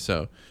 exactly.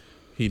 So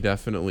he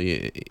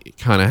definitely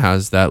kind of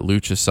has that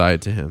lucha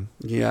side to him.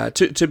 Yeah.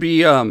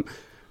 To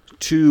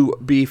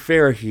be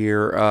fair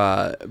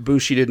here,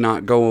 Bushi did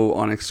not go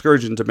on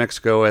excursion to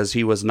Mexico, as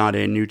he was not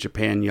a New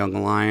Japan Young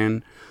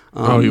Lion.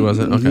 He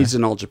wasn't? Okay. He's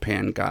an All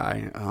Japan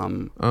guy.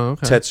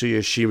 Okay.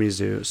 Tetsuya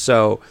Shimizu.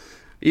 So,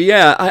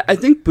 yeah, I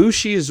think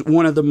Bushi is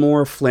one of the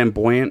more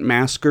flamboyant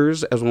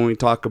maskers, as when we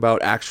talk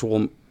about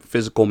actual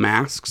physical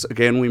masks.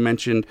 Again, we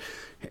mentioned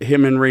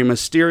him and Rey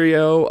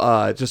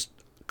Mysterio, just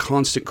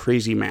constant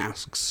crazy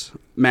masks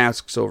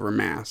over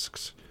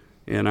masks.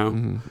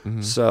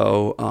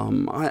 So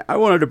I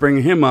wanted to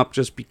bring him up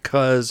just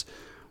because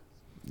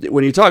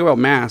when you talk about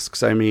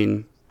masks, I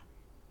mean,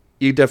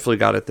 you definitely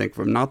got to think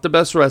of him. Not the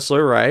best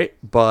wrestler, right?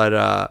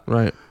 But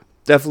right.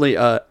 Definitely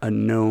a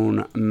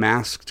known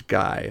masked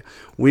guy.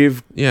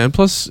 And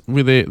plus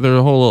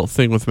their whole little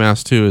thing with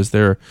masks too is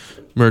their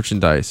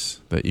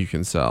merchandise that you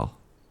can sell.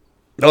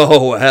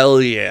 Oh,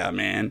 hell yeah,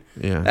 man.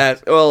 Yeah.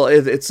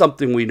 It's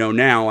something we know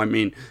now. I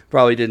mean,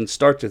 probably didn't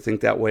start to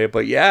think that way,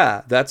 but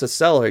yeah, that's a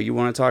seller. You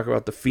want to talk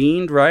about the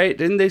Fiend, right?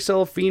 Didn't they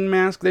sell a Fiend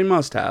mask? They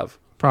must have.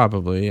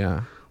 Probably,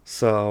 yeah.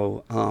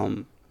 So,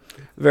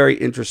 very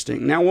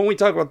interesting. Now, when we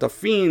talk about the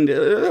Fiend,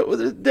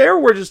 there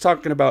we're just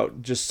talking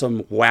about just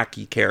some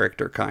wacky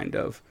character, kind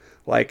of.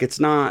 Like, it's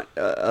not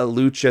a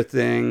lucha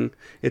thing.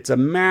 It's a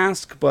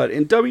mask, but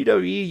in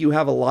WWE, you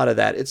have a lot of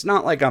that. It's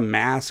not like a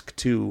mask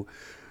to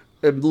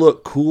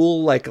look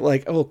cool, like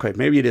okay,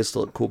 maybe it is to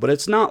look cool, but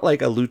it's not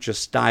like a lucha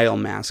style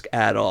mask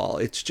at all.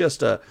 It's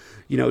just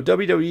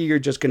WWE, you're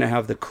just gonna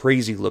have the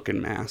crazy looking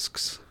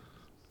masks.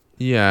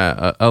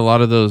 Yeah, a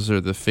lot of those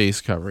are the face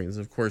coverings.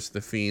 Of course,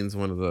 the Fiend's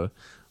one of the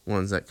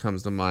ones that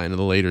comes to mind at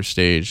a later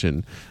stage,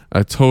 and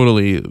a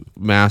totally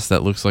mask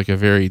that looks like a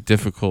very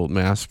difficult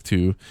mask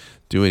to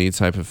do any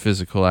type of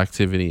physical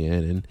activity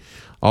in. And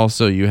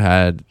also you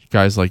had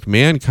guys like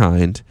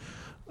Mankind,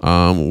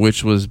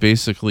 which was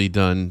basically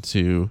done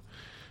to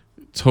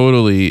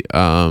totally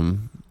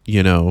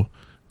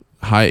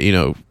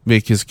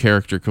make his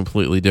character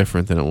completely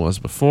different than it was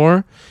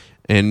before,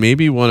 and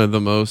maybe one of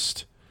the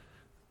most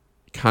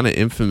kind of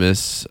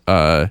infamous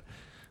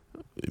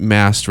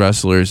masked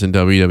wrestlers in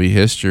WWE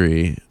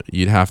history,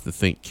 you'd have to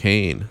think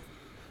Kane.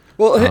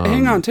 Well,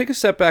 hang on. Take a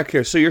step back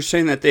here. So you're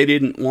saying that they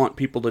didn't want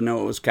people to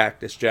know it was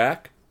Cactus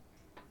Jack?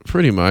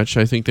 Pretty much.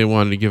 I think they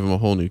wanted to give him a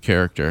whole new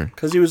character.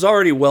 Because he was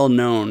already well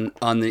known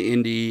on the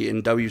indie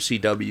and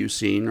WCW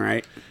scene,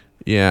 right?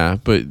 Yeah,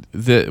 but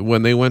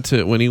when he went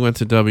to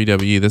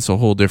WWE, that's a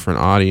whole different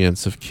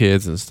audience of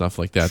kids and stuff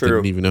like that. True. They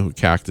didn't even know who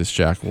Cactus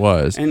Jack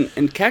was.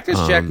 And Cactus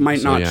Jack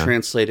might not yeah.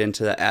 translate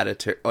into the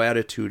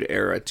Attitude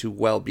Era too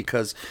well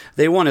because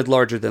they wanted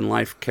larger than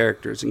life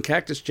characters. And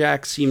Cactus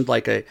Jack seemed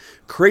like a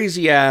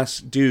crazy ass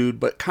dude,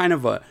 but kind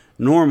of a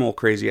normal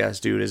crazy ass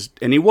dude.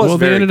 And he was well,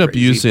 very they ended up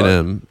crazy, using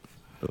him.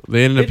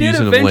 They ended up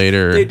using him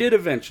later. They did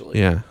eventually.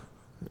 Yeah,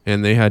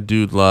 and they had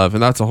Dude Love,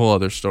 and that's a whole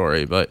other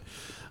story. But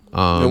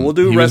we'll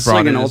do he was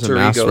brought wrestling in and as a alter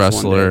masked egos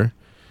wrestler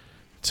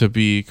to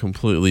be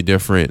completely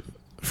different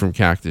from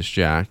Cactus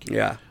Jack.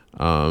 Yeah.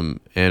 And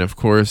of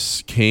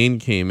course, Kane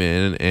came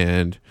in,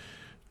 and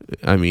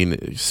I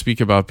mean,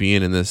 speak about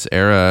being in this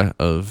era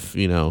of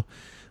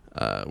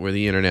where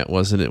the internet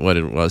wasn't what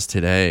it was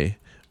today.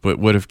 But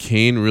would have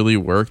Kane really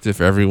worked if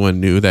everyone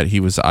knew that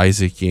he was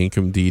Isaac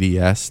Yankem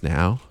DDS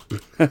now?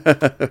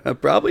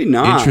 Probably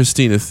not.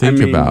 Interesting to think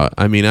about.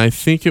 I mean, I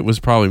think it was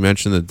probably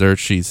mentioned in the dirt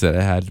sheets that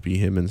it had to be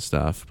him and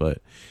stuff, but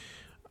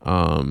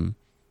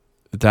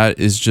that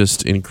is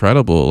just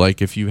incredible. Like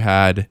if you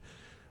had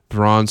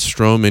Braun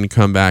Strowman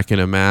come back in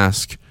a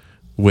mask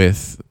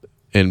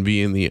and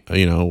be in the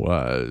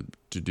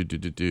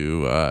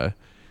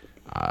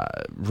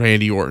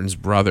Randy Orton's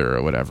brother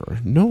or whatever,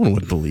 no one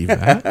would believe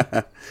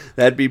that.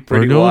 That'd be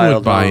pretty no wild. one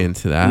would buy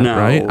into that, No,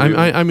 right?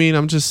 I mean,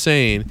 I'm just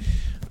saying,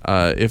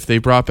 if they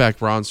brought back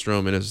Braun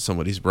Strowman as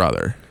somebody's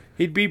brother,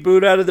 he'd be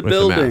booed out of the with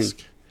building. a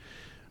mask.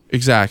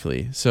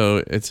 Exactly.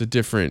 So it's a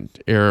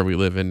different era we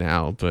live in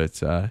now,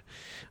 but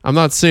I'm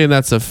not saying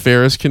that's a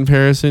fairest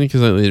comparison because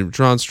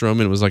Braun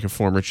Strowman was like a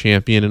former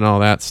champion and all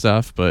that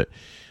stuff, but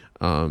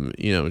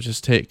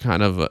just take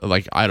kind of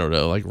like, I don't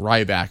know, like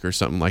Ryback or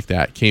something like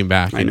that came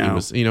back and he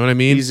was, you know what I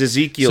mean? He's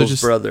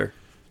Ezekiel's brother.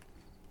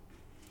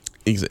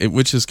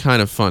 Which is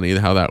kind of funny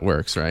how that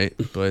works, right?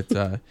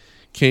 But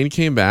Kane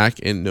came back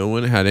and no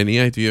one had any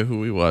idea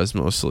who he was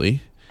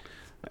mostly.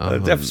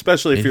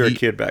 Especially if you're a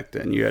kid back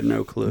then. You had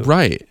no clue.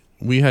 Right.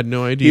 We had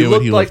no idea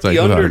what he looked like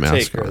without a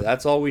mask on.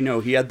 That's all we know.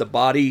 He had the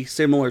body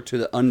similar to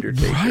the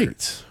Undertaker.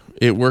 Right.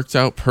 It worked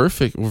out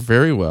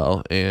very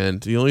well, and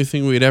the only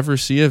thing we'd ever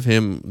see of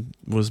him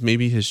was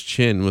maybe his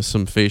chin with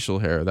some facial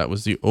hair. That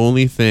was the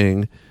only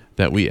thing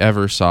that we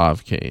ever saw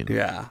of Kane.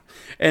 Yeah.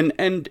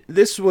 And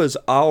this was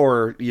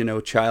our,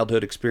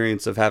 childhood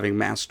experience of having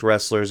masked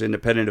wrestlers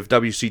independent of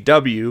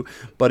WCW,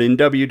 but in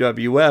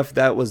WWF,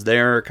 that was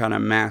their kind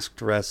of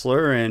masked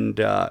wrestler, and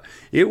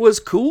it was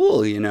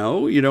cool, you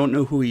don't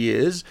know who he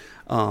is.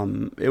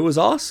 It was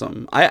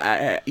awesome.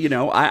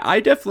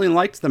 I definitely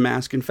liked the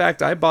mask. In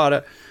fact, I bought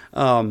a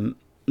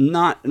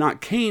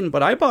not Kane,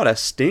 but I bought a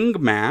Sting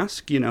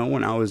mask,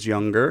 when I was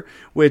younger,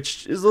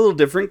 which is a little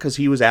different because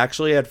he was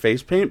actually had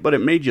face paint, but it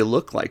made you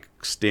look like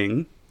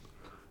Sting.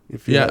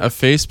 A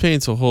face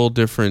paint's a whole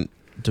different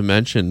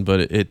dimension,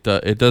 but it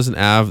doesn't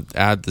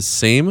add the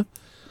same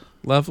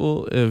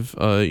level of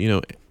what's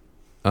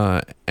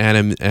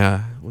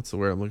the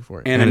word I'm looking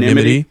for?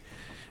 Anonymity.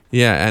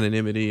 Yeah,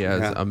 anonymity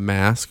as a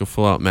mask, a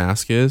full-out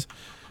mask is,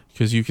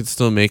 because you can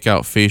still make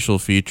out facial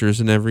features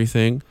and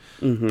everything.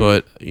 Mm-hmm.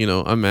 But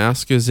a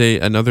mask is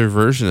another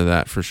version of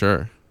that for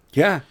sure.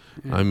 Yeah.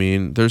 I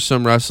mean, there's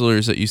some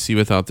wrestlers that you see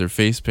without their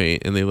face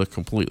paint and they look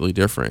completely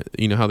different.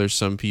 You know how there's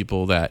some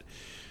people that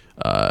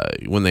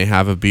when they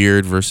have a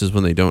beard versus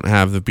when they don't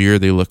have the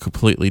beard, they look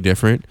completely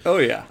different. Oh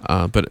yeah.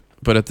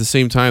 But at the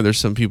same time, there's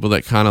some people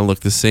that kind of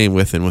look the same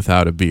with and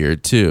without a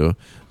beard too.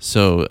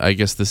 So I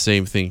guess the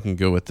same thing can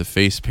go with the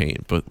face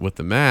paint, but with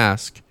the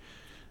mask,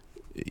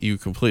 you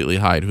completely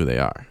hide who they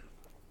are.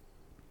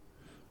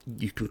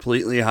 You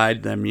completely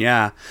hide them,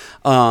 yeah.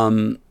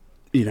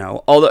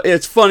 Although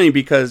it's funny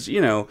because,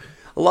 a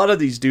lot of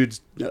these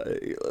dudes,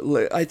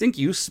 I think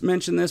you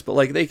mentioned this, but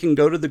like they can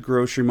go to the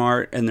grocery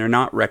mart and they're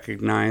not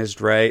recognized,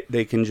 right?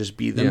 They can just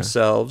be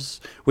themselves,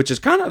 which is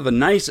kind of a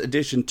nice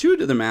addition to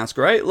the mask,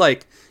 right?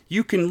 Like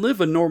you can live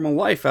a normal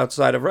life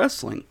outside of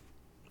wrestling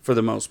for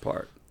the most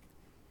part.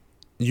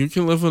 You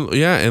can live,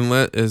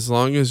 as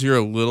long as you're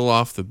a little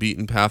off the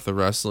beaten path of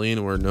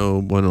wrestling, where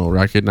no one will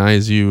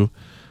recognize you,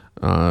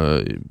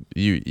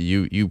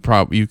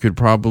 you could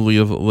probably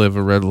live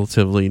a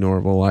relatively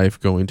normal life,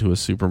 going to a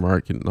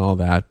supermarket and all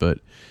that. But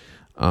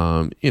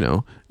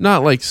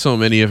not like so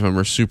many of them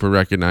are super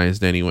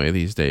recognized anyway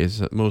these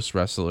days. Most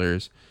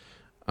wrestlers,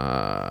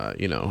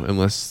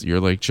 unless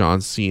you're like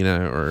John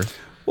Cena or.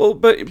 Well,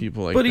 but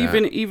people like but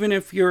that. even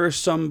if you're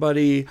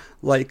somebody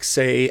like,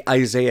 say,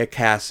 Isaiah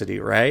Cassidy,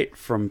 right,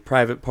 from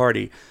Private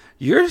Party,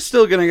 you're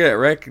still going to get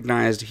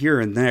recognized here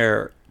and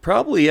there,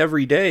 probably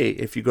every day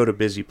if you go to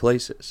busy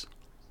places.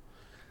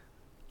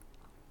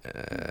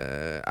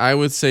 I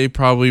would say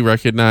probably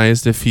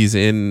recognized if he's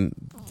in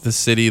the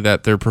city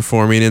that they're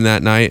performing in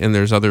that night and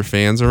there's other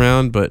fans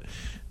around, but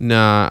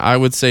Nah, I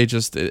would say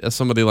just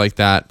somebody like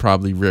that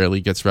probably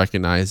rarely gets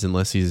recognized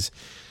unless he's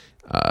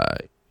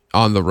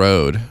on the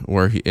road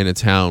in a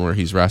town where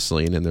he's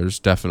wrestling, and there's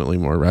definitely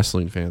more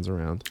wrestling fans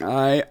around.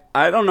 I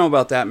don't know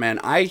about that, man.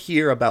 I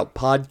hear about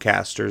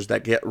podcasters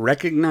that get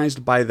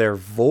recognized by their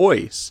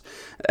voice,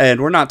 and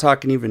we're not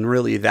talking even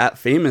really that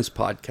famous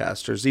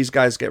podcasters. These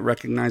guys get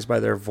recognized by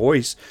their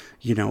voice,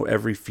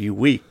 every few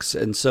weeks.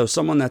 And so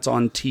someone that's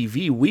on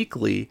TV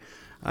weekly,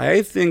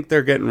 I think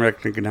they're getting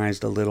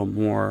recognized a little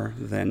more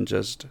than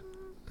just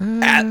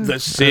at the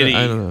city.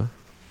 I don't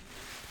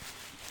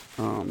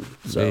know.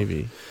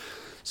 Maybe.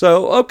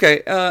 So,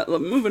 okay,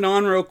 moving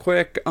on real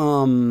quick.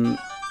 El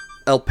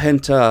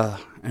Penta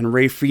and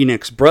Ray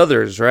Phoenix,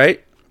 brothers,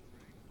 right?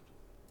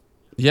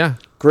 Yeah.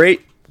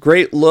 Great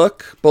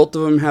look. Both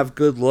of them have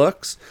good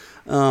looks.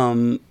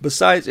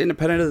 Besides,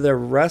 independent of their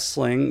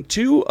wrestling,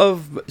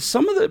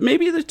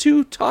 maybe the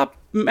two top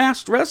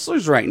masked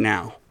wrestlers right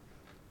now.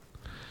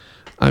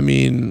 I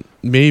mean,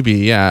 maybe,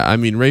 yeah. I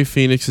mean, Ray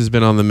Phoenix has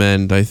been on the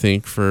mend, I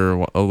think,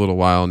 for a little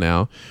while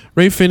now.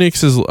 Ray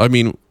Phoenix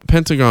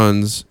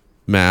Pentagon's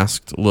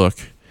masked look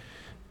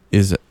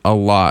is a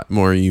lot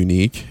more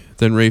unique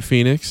than Ray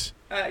Phoenix.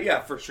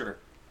 Yeah, for sure.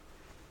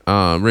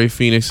 Ray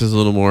Phoenix is a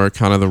little more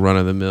kind of the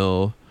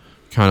run-of-the-mill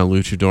kind of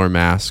luchador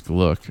mask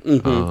look.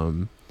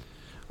 Mm-hmm.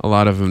 A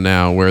lot of them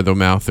now wear the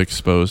mouth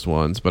exposed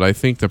ones, but I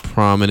think the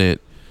prominent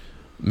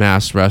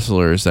masked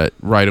wrestlers that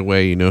right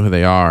away you know who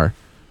they are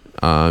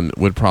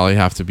would probably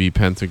have to be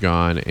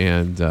Pentagon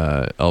and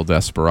El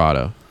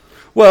Desperado.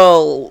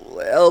 Well,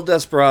 El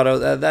Desperado,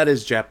 that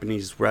is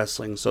Japanese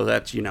wrestling, so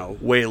that's,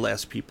 way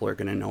less people are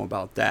going to know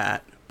about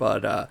that.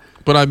 But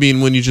I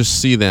mean, when you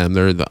just see them,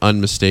 they're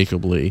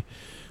unmistakably.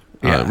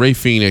 Yeah. Ray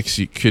Phoenix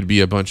could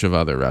be a bunch of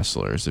other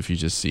wrestlers if you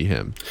just see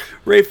him.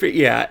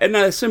 Yeah,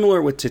 and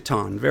similar with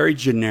Titan, very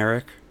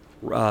generic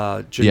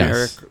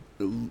Yes.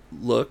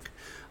 look.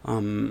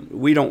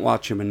 We don't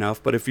watch him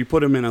enough, but if you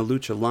put him in a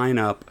lucha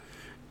lineup,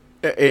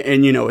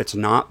 and it's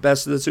not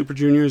Best of the Super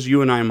Juniors,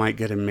 you and I might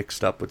get him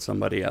mixed up with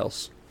somebody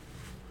else.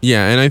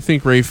 Yeah, and I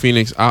think Ray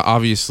Phoenix,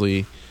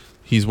 obviously,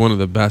 he's one of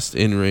the best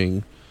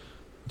in-ring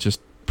just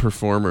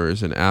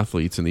performers and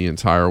athletes in the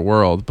entire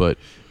world, but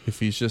if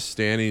he's just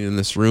standing in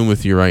this room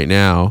with you right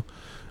now,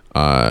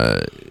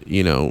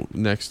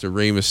 next to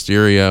Rey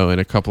Mysterio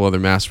and a couple other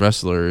masked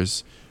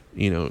wrestlers,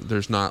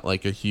 there's not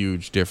like a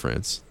huge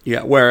difference.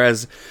 Yeah,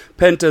 whereas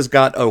Penta's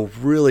got a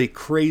really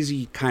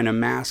crazy kind of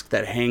mask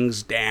that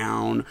hangs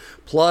down.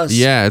 Plus,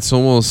 yeah, it's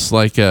almost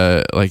like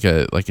a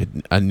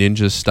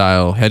ninja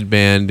style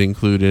headband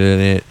included in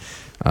it.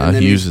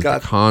 He uses the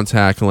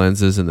contact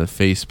lenses and the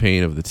face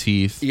paint of the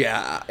teeth.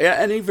 Yeah,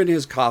 and even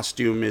his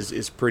costume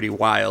is pretty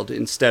wild.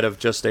 Instead of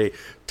just a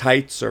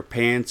tights or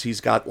pants,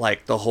 he's got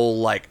like the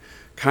whole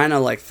kind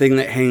of thing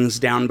that hangs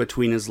down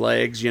between his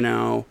legs,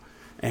 And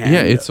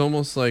yeah, it's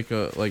almost like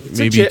maybe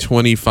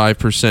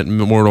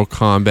 25% Mortal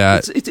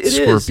Kombat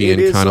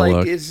Scorpion kind of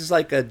look. It's just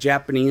like a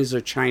Japanese or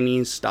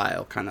Chinese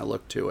style kind of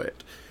look to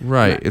it.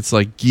 Right. It's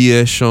like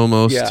gi-ish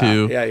almost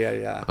too.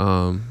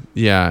 Yeah.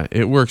 Yeah,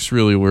 it works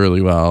really,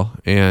 really well.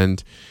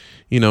 And,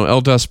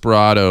 El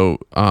Desperado,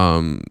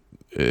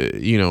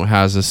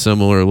 has a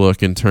similar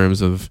look in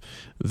terms of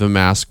the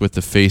mask with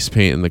the face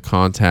paint and the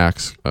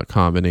contacts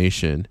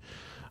combination.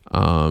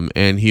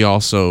 And he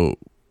also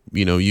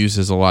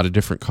uses a lot of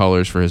different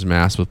colors for his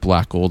mask with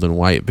black, gold, and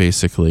white,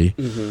 basically.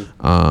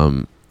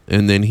 Mm-hmm.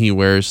 And then he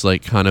wears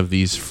kind of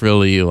these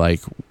frilly,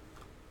 like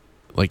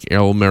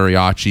El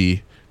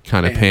Mariachi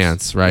kind of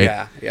pants,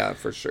 right? Yeah,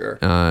 for sure.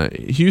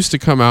 He used to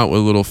come out with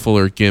a little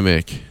fuller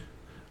gimmick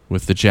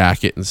with the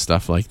jacket and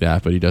stuff like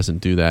that, but he doesn't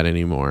do that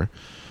anymore.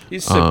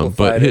 He's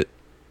simplified it.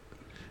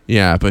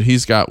 But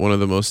he's got one of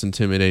the most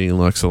intimidating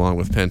looks along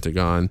with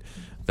Pentagon.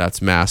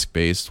 That's mask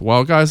based.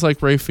 While guys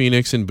like Ray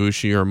Phoenix and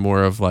Bushi are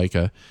more of like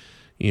a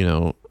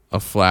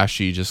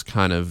flashy, just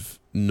kind of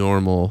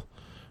normal,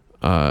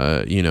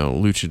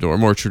 luchador,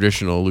 more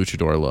traditional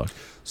luchador look.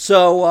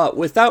 So,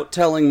 without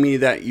telling me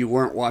that you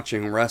weren't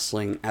watching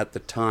wrestling at the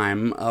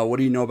time, what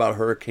do you know about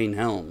Hurricane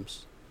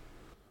Helms?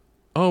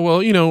 Oh,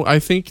 well, I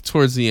think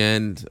towards the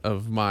end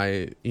of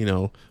my,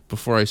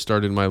 before I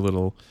started my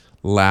little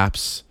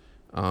lapse,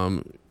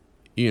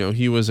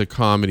 he was a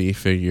comedy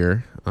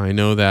figure. I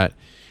know that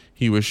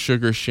he was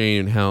Sugar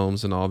Shane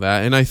Helms and all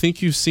that. And I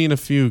think you've seen a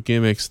few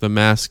gimmicks, the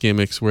mask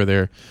gimmicks, where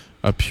they're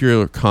a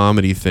pure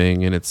comedy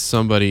thing, and it's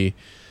somebody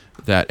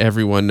that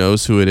everyone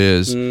knows who it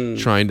is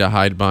trying to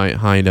hide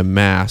behind a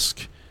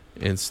mask,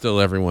 and still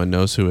everyone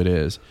knows who it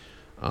is.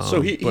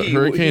 So he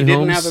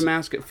didn't have a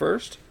mask at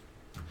first?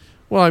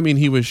 Well, I mean,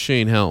 he was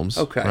Shane Helms,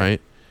 okay,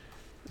 right?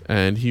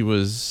 And he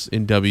was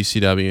in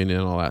WCW and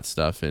all that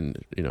stuff,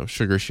 and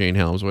Sugar Shane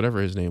Helms,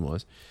 whatever his name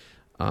was.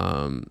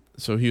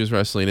 So he was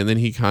wrestling, and then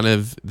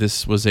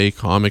this was a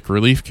comic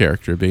relief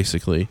character,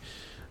 basically.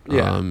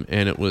 Yeah.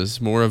 And it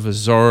was more of a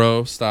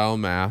Zorro style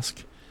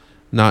mask,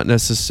 not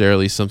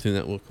necessarily something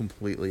that will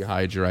completely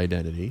hide your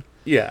identity.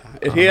 Yeah,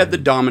 he had the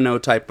domino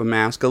type of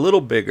mask, a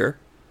little bigger,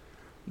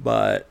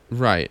 but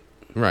right.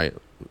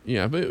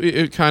 Yeah, but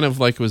it kind of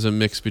like was a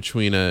mix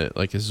between a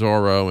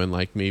Zorro and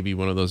like maybe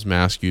one of those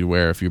masks you'd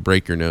wear if you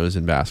break your nose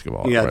in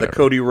basketball. Yeah, or the whatever.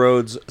 Cody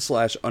Rhodes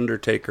 /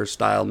 Undertaker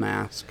style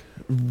mask.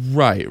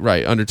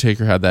 Right.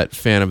 Undertaker had that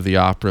Fan of the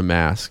Opera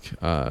mask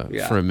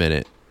for a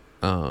minute.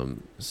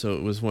 So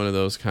it was one of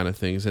those kind of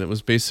things, and it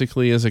was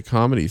basically as a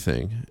comedy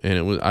thing. And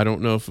it was, I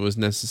don't know if it was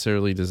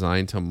necessarily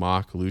designed to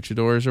mock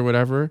luchadors or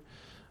whatever,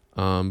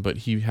 but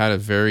he had a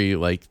very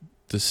like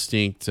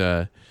distinct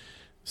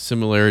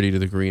similarity to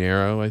the Green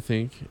Arrow, I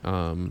think.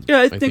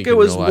 I think it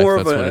was more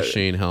of a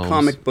Shane Helms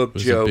comic book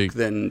joke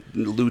than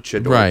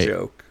luchador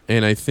joke.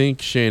 And I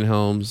think Shane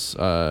Helms,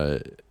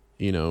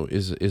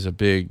 is a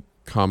big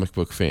comic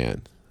book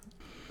fan,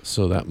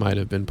 so that might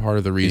have been part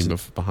of the reason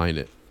behind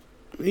it.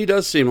 He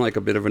does seem like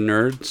a bit of a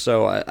nerd,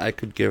 so I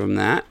could give him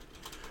that.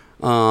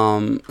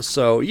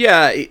 So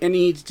yeah, and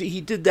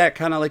he did that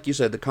kind of like you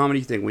said, the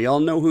comedy thing. We all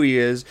know who he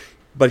is,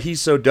 but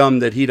he's so dumb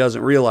that he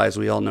doesn't realize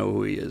we all know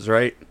who he is,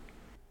 right?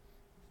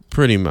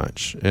 Pretty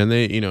much. And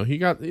they, he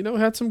got,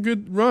 had some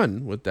good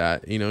run with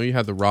that. You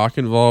had The Rock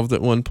involved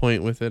at one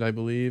point with it, I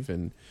believe,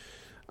 and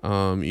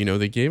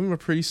they gave him a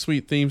pretty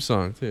sweet theme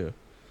song too.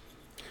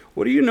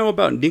 What do you know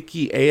about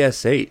Nikki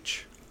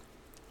ASH?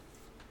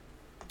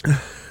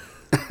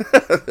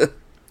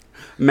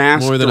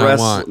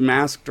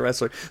 Masked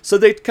wrestler. So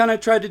they kind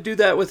of tried to do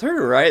that with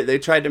her, right? They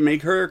tried to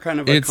make her kind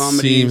of a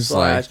comedy. Seems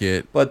like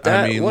it. But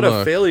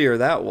a failure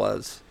that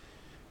was.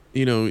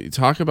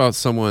 Talk about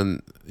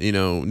someone,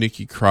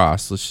 Nikki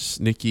Cross.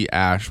 Nikki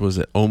Ash was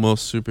it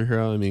almost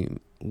superhero? I mean,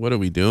 what are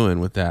we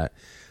doing with that?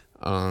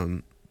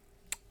 It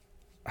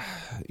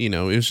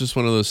was just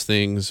one of those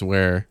things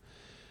where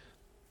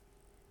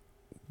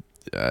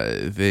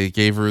they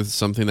gave her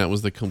something that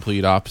was the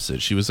complete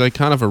opposite. She was like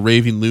kind of a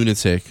raving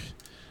lunatic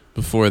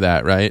before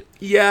that, right?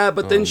 Yeah,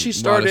 but then she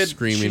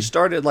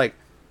started like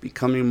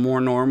becoming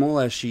more normal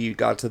as she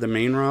got to the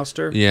main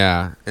roster.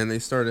 Yeah, and they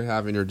started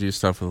having her do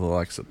stuff with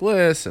Alexa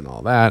Bliss and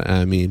all that.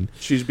 I mean,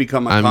 she's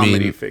become a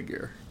comedy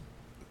figure.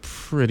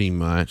 Pretty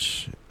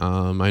much.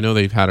 I know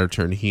they've had her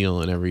turn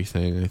heel and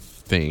everything, I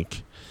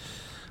think.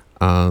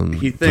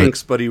 He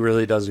thinks, but he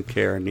really doesn't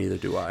care, and neither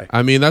do I.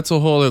 I mean, that's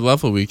a whole other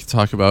level. We could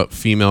talk about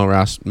female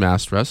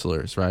masked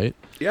wrestlers, right?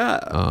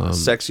 Yeah,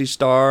 Sexy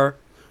Star,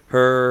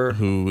 her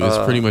who is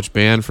pretty much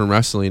banned from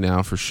wrestling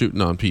now for shooting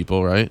on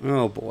people, right?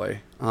 Oh boy.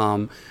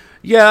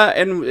 Yeah,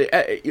 and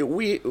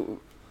we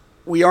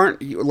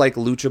aren't like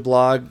Lucha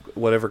Blog,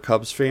 whatever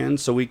Cubs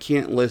fans, so we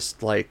can't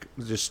list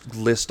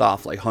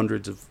off like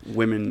hundreds of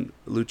women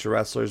lucha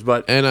wrestlers.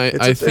 But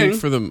I think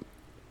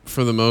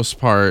for the most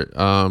part,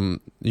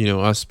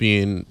 us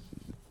being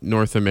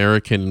North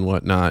American and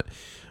whatnot,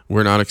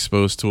 we're not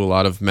exposed to a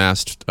lot of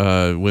masked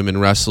women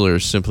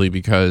wrestlers simply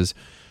because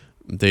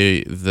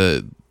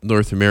the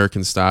North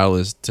American style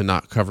is to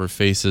not cover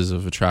faces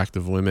of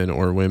attractive women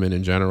or women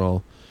in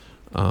general,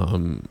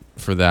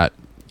 for that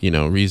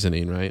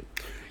reasoning, right?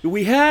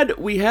 We had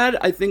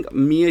I think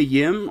Mia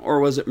Yim,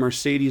 or was it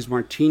Mercedes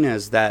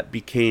Martinez, that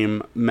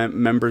became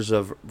members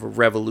of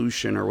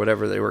Revolution or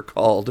whatever they were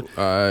called.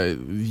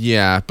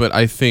 Yeah, but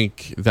I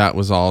think that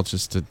was all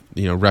just a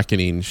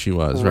Reckoning. She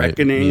was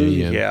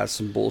Reckoning, right? Yeah,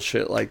 some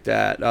bullshit like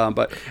that.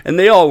 And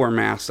they all wear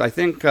masks. I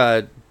think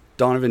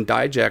Donovan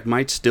Dijak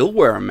might still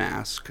wear a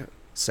mask,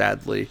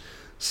 sadly.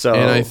 So,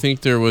 and I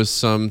think there was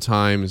some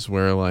times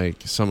where like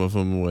some of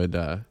them would.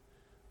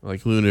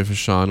 Like Luna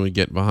Vachon would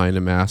get behind a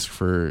mask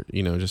for,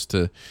 just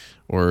to,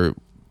 or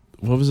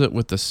what was it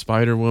with the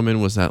Spider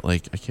Woman? Was that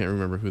like, I can't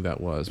remember who that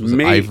was. Was it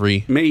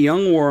Ivory? Mae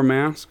Young wore a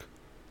mask.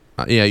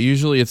 Yeah,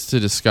 usually it's to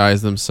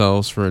disguise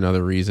themselves for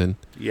another reason.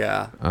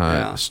 Yeah.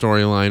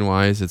 Storyline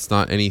wise, it's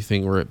not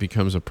anything where it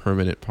becomes a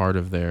permanent part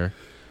of their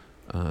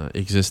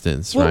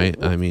existence, right?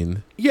 I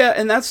mean, yeah,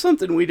 and that's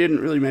something we didn't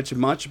really mention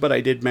much, but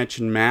I did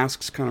mention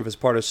masks kind of as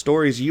part of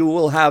stories. You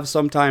will have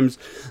sometimes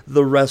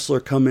the wrestler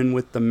come in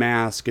with the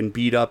mask and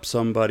beat up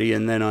somebody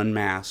and then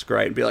unmask,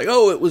 right? And be like,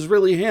 oh, it was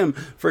really him.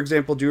 For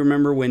example, do you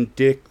remember when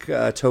Dick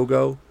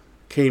Togo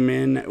came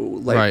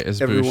in? Like, right,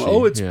 as everyone, Bushi.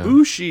 oh, it's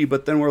Bushi,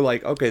 but then we're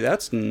like, okay,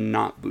 that's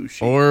not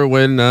Bushi. Or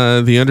when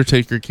The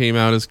Undertaker came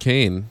out as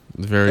Kane,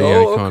 the very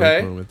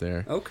iconic moment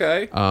there.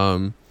 Okay.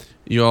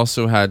 You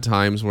also had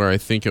times where I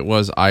think it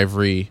was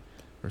Ivory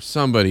or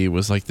somebody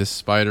was like this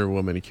Spider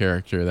Woman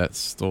character that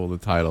stole the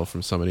title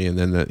from somebody, and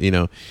then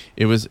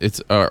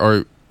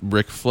or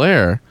Ric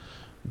Flair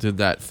did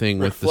that thing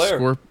with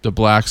the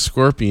Black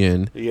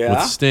Scorpion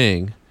with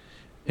Sting,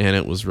 and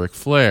it was Ric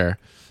Flair.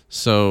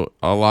 So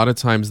a lot of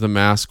times the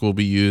mask will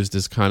be used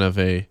as kind of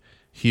a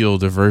heel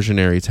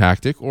diversionary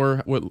tactic,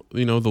 or what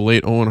the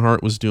late Owen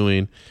Hart was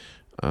doing,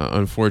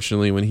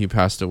 unfortunately, when he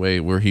passed away,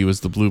 where he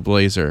was the Blue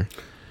Blazer.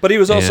 But he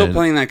was also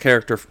playing that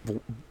character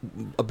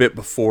a bit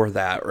before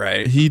that,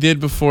 right? He did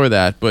before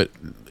that, but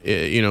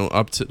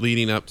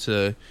leading up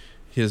to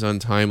his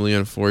untimely,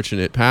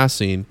 unfortunate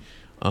passing,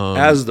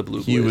 as the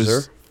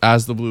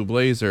Blue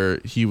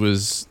Blazer, he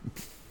was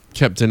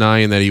kept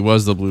denying that he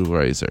was the Blue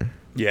Blazer.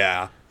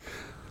 Yeah.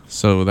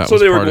 So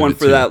they were going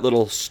for that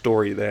little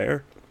story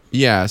there.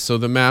 Yeah. So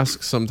the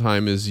mask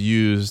sometimes is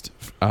used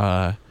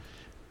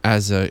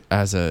as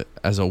a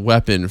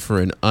weapon for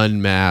an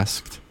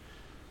unmasked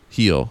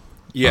heel.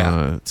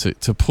 Yeah.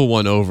 To pull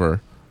one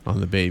over on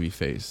the baby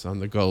face, on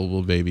the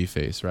gullible baby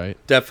face, right?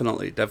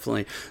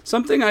 Definitely.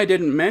 Something I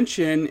didn't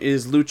mention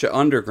is Lucha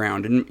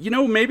Underground. And,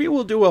 maybe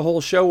we'll do a whole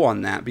show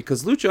on that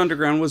because Lucha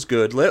Underground was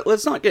good.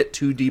 Let's not get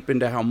too deep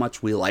into how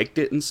much we liked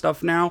it and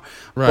stuff now.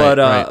 Right,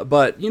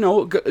 But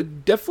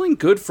definitely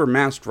good for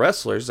masked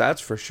wrestlers, that's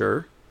for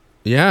sure.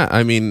 Yeah,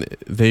 I mean,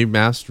 they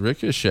masked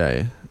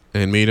Ricochet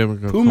and made him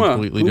a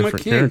completely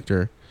different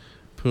character.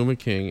 Puma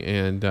King.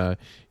 And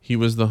he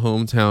was the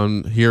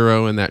hometown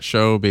hero in that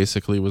show,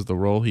 basically was the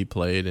role he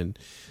played, and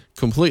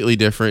completely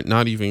different,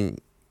 not even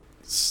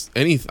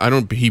I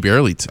don't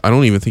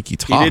even think he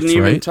talked. He didn't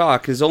even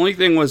talk. His only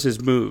thing was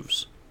his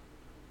moves.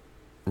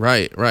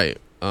 Right.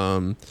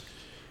 And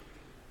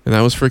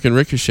that was freaking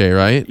Ricochet,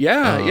 right?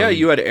 Yeah.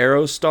 You had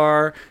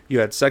Aerostar, you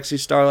had Sexy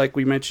Star, like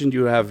we mentioned.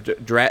 You have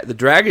the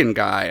Dragon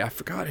guy. I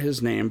forgot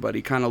his name, but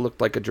he kind of looked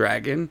like a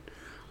dragon.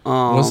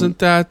 Wasn't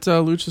that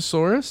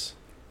Luchasaurus?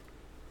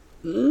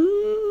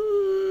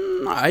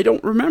 I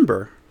don't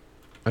remember.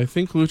 I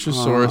think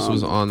Luchasaurus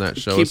was on that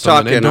show. Keep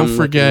talking. And don't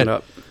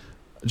forget,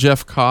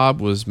 Jeff Cobb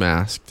was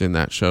masked in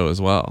that show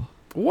as well.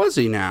 Was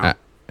he now?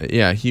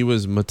 Yeah, he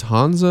was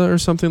Matanza or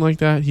something like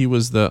that. He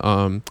was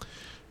the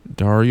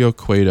Dario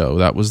Cueto.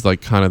 That was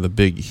like kind of the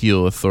big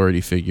heel authority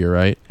figure,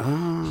 right?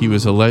 Oh. He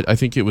was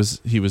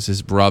he was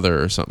his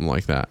brother or something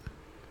like that.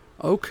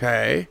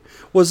 Okay.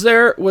 Was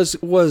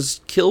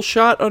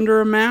Killshot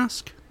under a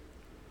mask?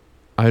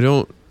 I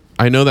know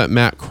that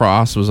Matt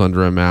Cross was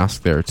under a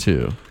mask there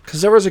too.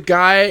 Because there was a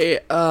guy.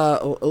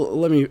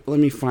 Let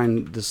me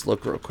find this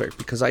look real quick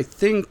because I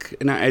think,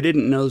 and I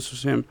didn't know this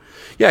was him.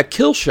 Yeah,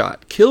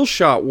 Killshot.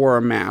 Killshot wore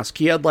a mask.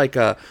 He had like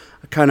a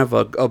kind of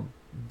a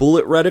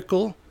bullet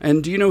reticle.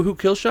 And do you know who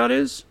Killshot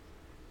is?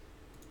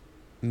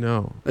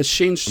 No. It's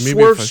Shane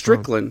Swerve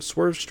Strickland.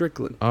 Swerve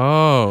Strickland.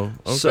 Oh,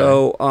 okay.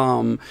 So,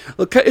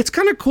 look, it's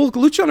kind of cool.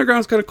 Lucha Underground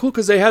is kind of cool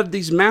because they had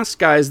these masked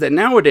guys that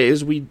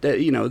nowadays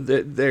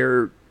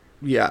they're.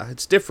 Yeah,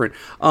 it's different.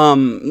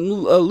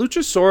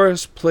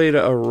 Luchasaurus played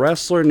a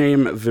wrestler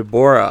named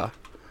Vibora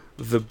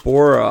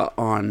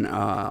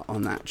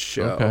on that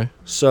show. Okay.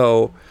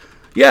 So,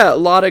 yeah, a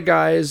lot of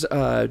guys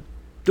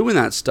doing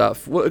that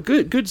stuff. Well,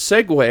 good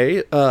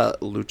segue.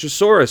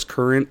 Luchasaurus,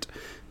 current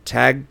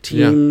tag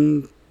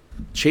team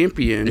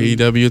champion.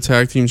 AEW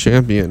tag team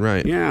champion,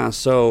 right? Yeah,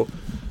 so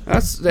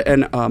that's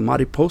and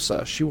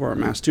Mariposa, she wore a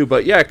mask too.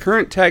 But yeah,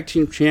 current tag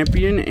team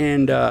champion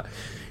and.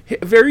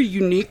 A very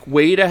unique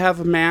way to have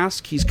a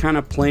mask. He's kind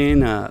of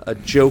playing a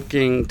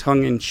joking,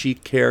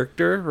 tongue-in-cheek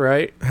character,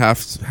 right?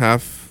 Half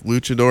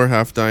luchador,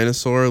 half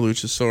dinosaur,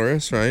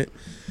 Luchasaurus, right?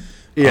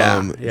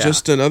 Yeah,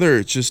 Just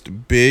another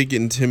big,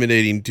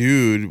 intimidating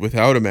dude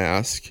without a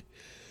mask.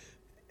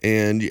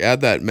 And you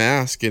add that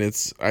mask,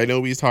 and I know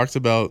we talked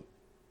about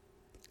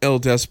El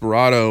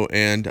Desperado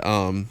and,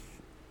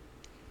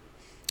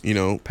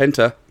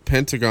 Penta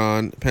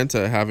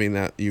having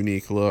that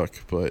unique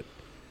look, but...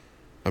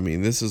 I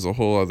mean, this is a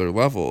whole other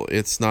level.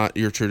 It's not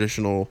your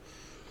traditional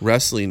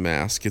wrestling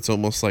mask. It's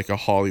almost like a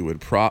Hollywood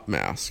prop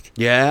mask.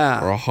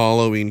 Yeah. Or a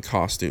Halloween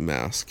costume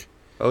mask.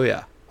 Oh,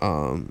 yeah.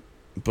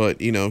 But,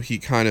 he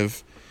kind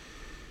of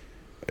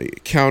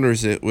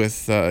counters it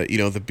with,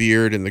 the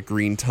beard and the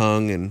green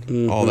tongue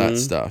and all that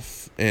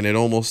stuff. And it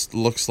almost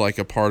looks like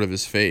a part of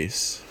his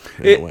face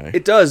in a way.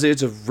 It does.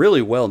 It's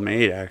really well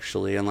made,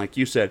 actually. And like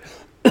you said...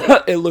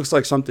 it looks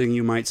like something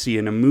you might see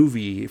in a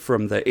movie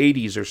from the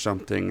 80s or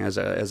something as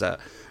a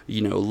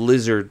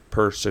lizard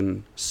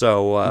person.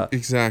 So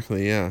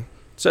exactly, yeah.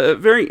 So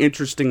very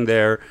interesting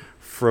there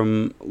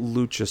from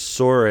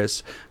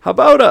Luchasaurus. How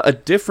about a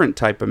different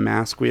type of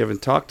mask we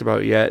haven't talked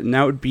about yet, and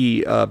that would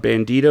be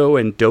Bandito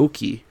and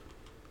Doki.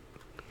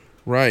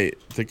 Right,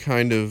 the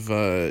kind of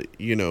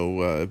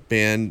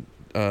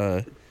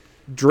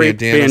draped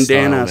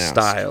bandana style,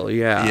 style,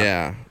 yeah.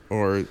 Yeah,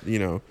 or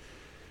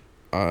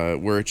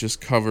where it just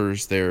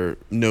covers their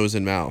nose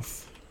and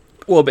mouth.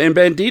 Well, and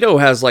Bandito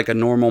has like a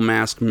normal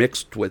mask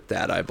mixed with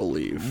that, I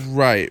believe.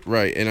 Right.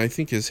 And I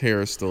think his hair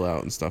is still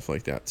out and stuff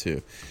like that,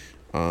 too.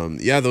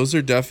 Those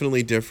are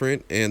definitely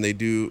different, and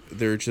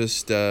they're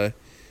just a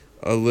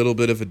little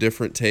bit of a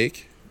different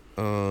take.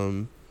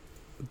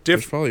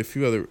 There's probably a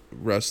few other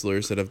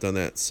wrestlers that have done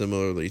that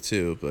similarly,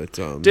 too.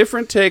 But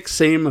different take,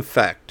 same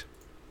effect.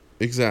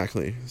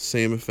 Exactly.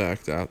 Same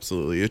effect,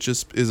 absolutely. It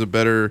just is a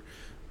better...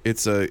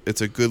 It's a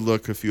good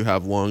look if you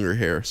have longer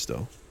hair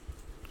still.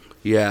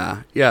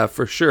 Yeah,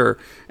 for sure.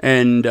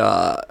 And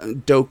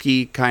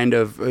Doki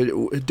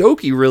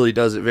Doki really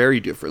does it very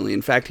differently.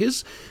 In fact,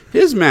 his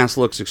mask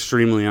looks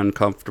extremely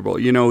uncomfortable.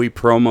 He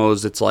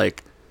promos, it's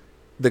like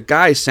the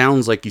guy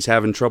sounds like he's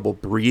having trouble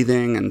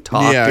breathing and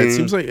talking. Yeah, it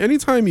seems like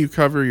anytime you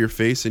cover your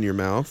face and your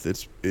mouth,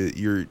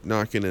 you're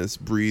not going to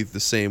breathe the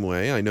same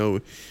way. I know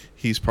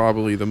he's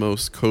probably the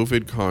most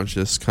COVID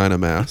conscious kind of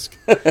mask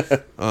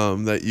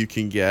that you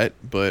can get,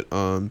 but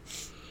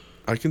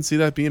I can see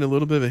that being a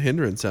little bit of a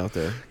hindrance out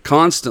there.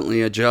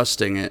 Constantly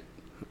adjusting it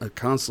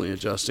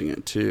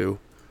too.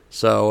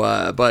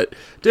 So, but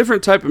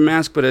different type of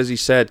mask, but as he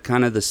said,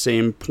 kind of the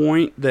same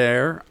point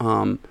there,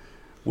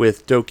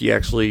 with Doki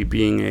actually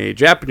being a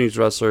Japanese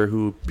wrestler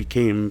who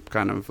became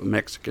kind of a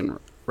Mexican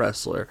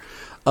wrestler.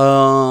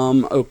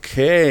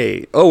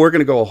 Okay. Oh, we're going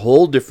to go a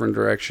whole different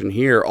direction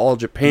here. All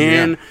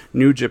Japan,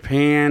 New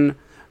Japan,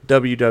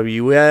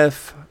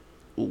 WWF,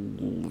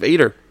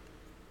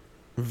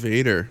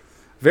 Vader.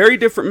 Very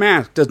different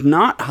mask. Does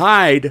not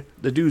hide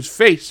the dude's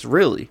face,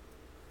 really.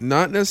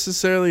 Not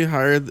necessarily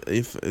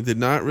did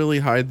not really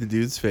hide the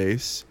dude's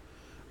face.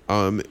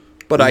 But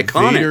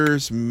iconic.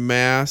 Vader's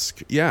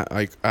mask,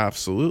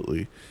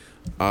 absolutely.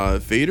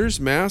 Vader's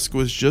mask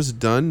was just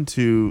done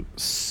to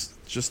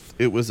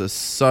it was a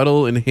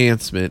subtle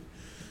enhancement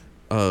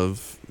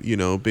of,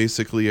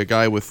 basically a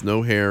guy with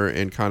no hair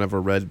and kind of a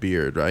red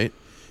beard, right?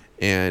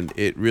 And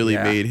it really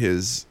made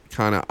his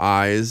kind of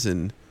eyes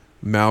and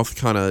mouth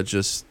kind of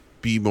just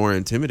be more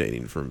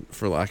intimidating,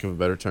 for lack of a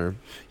better term.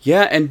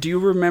 Yeah, and do you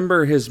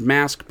remember his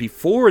mask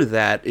before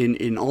that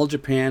in All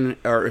Japan,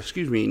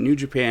 New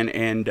Japan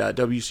and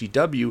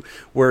WCW,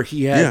 where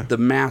he had the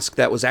mask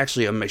that was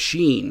actually a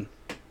machine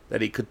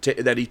that he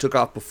that he took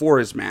off before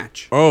his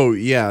match? Oh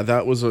yeah,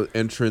 that was an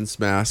entrance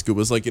mask. It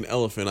was like an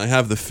elephant. I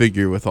have the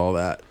figure with all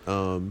that.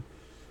 And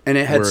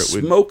it had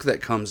smoke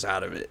that comes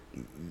out of it.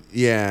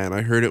 Yeah, and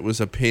I heard it was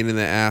a pain in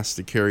the ass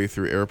to carry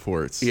through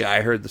airports. Yeah,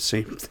 I heard the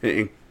same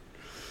thing.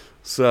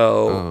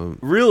 So,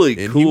 really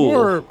and cool. He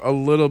wore a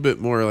little bit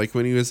more, like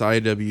when he was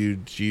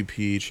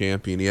IWGP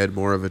champion, he had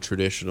more of a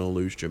traditional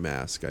lucha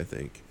mask, I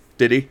think.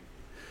 Did he?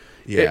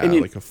 Yeah,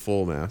 like a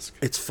full mask.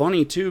 It's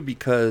funny, too,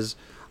 because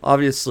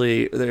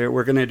obviously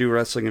we're going to do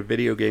wrestling and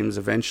video games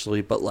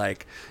eventually, but,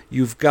 like,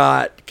 you've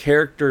got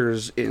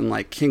characters in,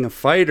 like, King of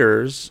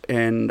Fighters,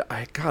 and,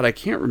 I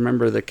can't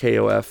remember the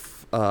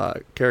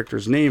KOF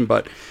character's name,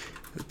 but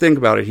think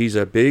about it. He's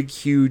a big,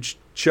 huge,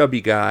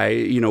 chubby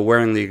guy,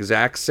 wearing the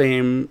exact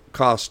same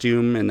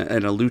costume and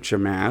a lucha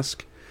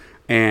mask,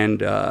 and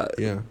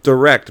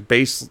directly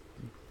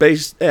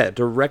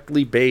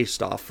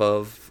based off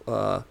of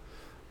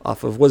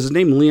was his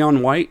name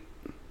Leon White?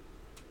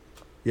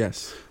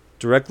 Yes,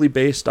 directly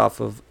based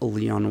off of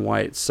Leon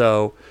White.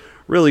 So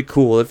really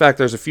cool. In fact,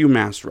 there's a few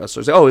masked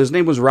wrestlers. Oh, his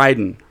name was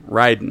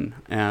Raiden.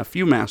 A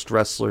few masked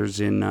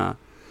wrestlers in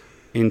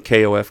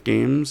KOF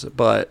games,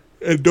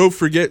 and don't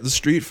forget the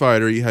Street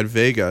Fighter. You had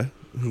Vega,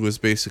 who was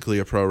basically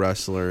a pro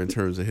wrestler in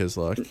terms of his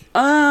look.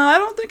 I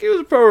don't think he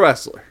was a pro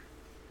wrestler.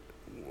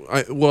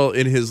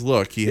 In his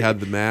look, he had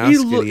the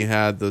mask and he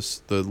had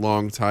the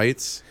long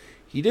tights.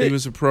 He did. He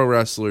was a pro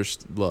wrestler's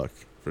look,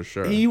 for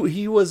sure.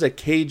 He was a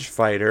cage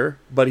fighter,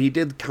 but he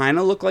did kind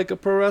of look like a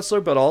pro wrestler,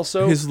 but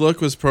also... His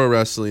look was pro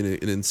wrestling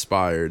and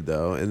inspired,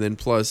 though. And then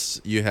plus,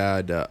 you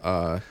had...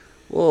 not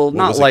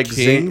like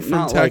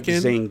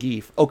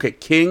Zangief. Okay,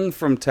 King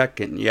from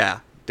Tekken, yeah.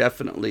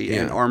 Definitely,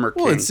 and Armor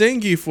King. Well, and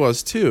Zangief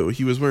was too.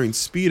 He was wearing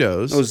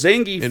Speedos. Oh,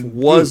 Zangief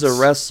was a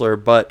wrestler,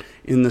 but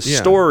in the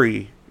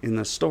story,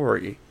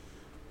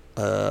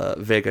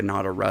 Vega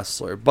not a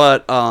wrestler,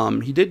 but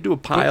he did do a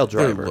pile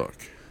driver.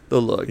 The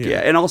look,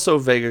 yeah. And also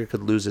Vega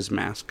could lose his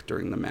mask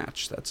during the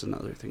match. That's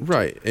another thing,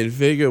 right? And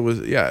Vega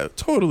was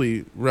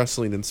totally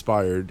wrestling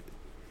inspired,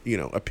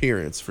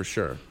 appearance for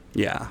sure.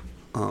 Yeah.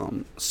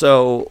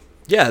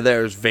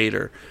 There's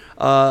Vader.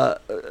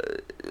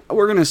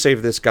 We're gonna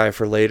save this guy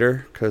for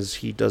later because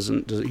he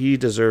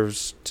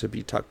deserves to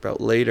be talked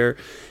about later.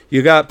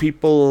 You got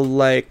people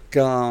like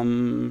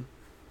Hayabusa,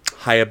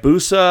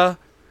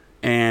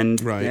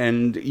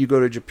 and you go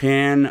to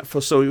Japan.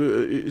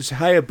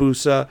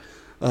 Hayabusa,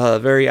 a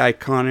very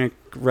iconic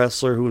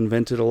wrestler who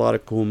invented a lot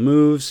of cool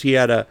moves. He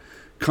had a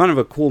kind of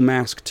a cool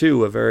mask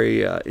too, a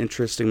very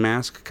interesting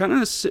mask. Kind of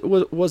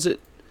was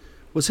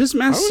his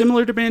mask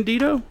similar to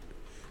Bandito?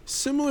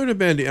 Similar to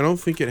Bandito. I don't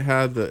think it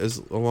had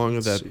along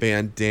with that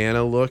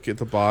bandana look at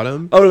the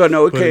bottom. Oh,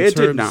 no, okay, it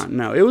did not.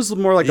 No, it was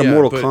more like a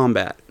Mortal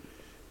Kombat.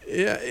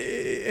 Yeah,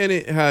 and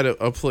it had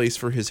a place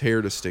for his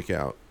hair to stick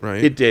out,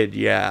 right? It did,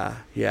 yeah.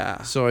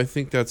 So I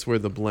think that's where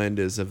the blend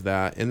is of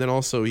that. And then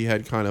also he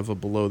had kind of a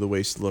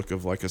below-the-waist look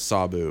of like a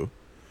Sabu,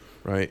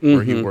 right? Mm-hmm.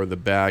 Where he wore the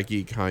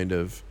baggy kind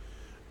of,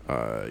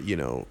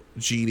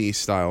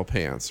 genie-style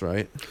pants,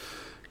 right?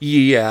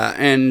 Yeah,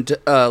 and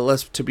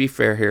to be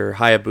fair here,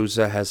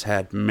 Hayabusa has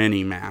had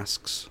many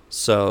masks,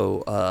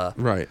 so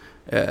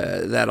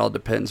that all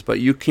depends. But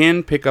you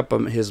can pick up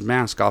his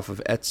mask off of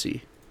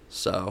Etsy,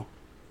 so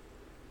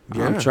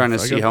I'm trying to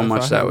see how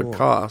much that would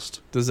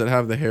cost. Does it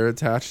have the hair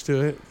attached to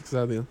it?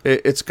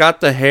 It's got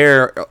the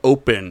hair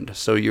opened,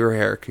 so your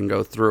hair can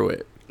go through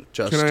it.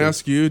 Can I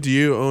ask you, do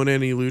you own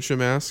any lucha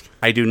mask?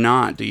 I do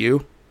not. Do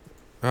you?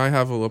 I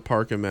have a La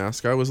Parka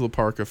mask. I was La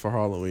Parka for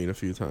Halloween a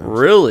few times.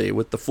 Really?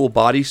 With the full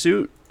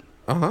bodysuit?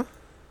 Uh-huh.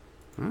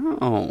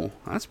 Oh,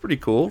 that's pretty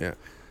cool. Yeah.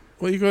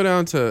 Well, you go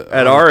down to...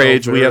 At our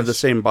age, we have the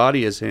same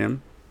body as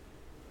him.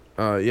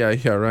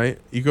 Yeah, right?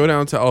 You go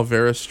down to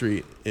Alvera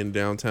Street in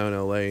downtown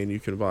L.A. and you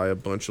can buy a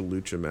bunch of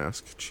lucha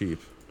masks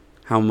cheap.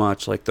 How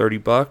much? Like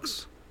 $30?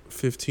 $15,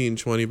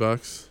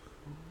 $20.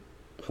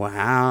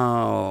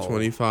 Wow.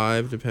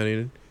 25,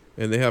 depending.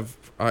 and they have.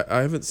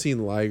 I haven't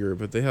seen Liger,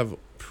 but they have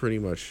pretty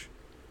much.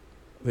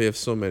 They have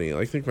so many.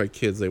 I think my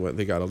kids they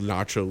got a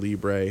Nacho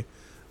Libre.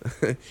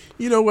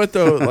 You know what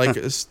though? Like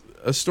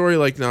a story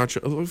like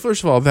Nacho.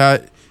 First of all,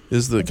 that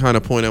is the kind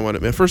of point I want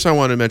to. First, I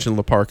want to mention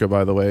La Parka.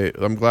 By the way,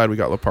 I'm glad we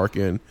got La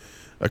Parka in,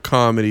 a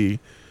comedy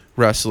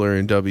wrestler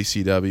in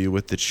WCW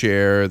with the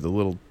chair, the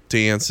little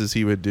dances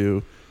he would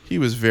do. He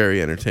was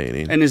very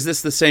entertaining. And is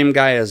this the same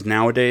guy as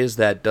nowadays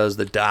that does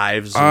the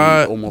dives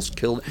and almost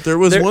killed? There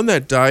was one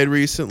that died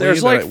recently.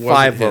 There's like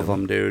 5 of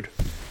them, dude.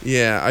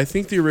 Yeah, I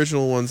think the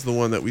original one's the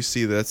one that we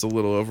see that's a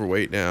little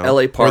overweight now.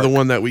 L.A. Park. Or the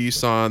one that we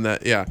saw in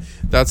that, yeah,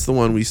 that's the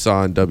one we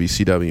saw in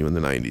WCW in the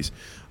 90s.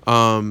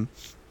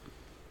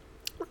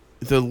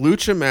 The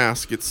Lucha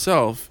mask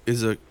itself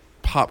is a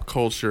pop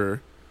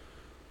culture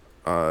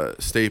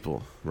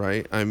staple,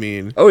 right? I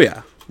mean, oh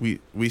yeah,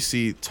 we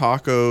see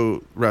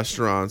taco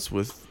restaurants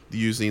with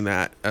using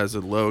that as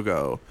a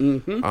logo.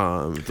 Mm-hmm.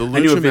 The Lucha I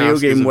knew a video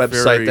mask game is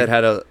website that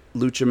had a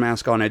Lucha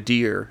mask on a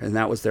deer, and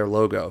that was their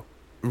logo.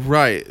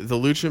 Right. The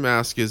Lucha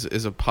mask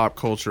is a pop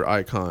culture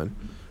icon,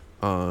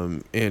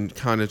 and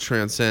kind of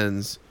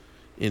transcends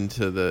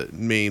into the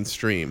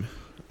mainstream,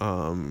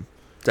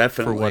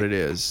 Definitely. for what it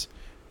is.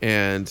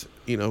 And,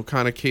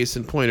 kind of case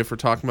in point, if we're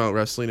talking about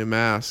wrestling and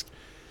mask,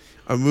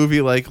 a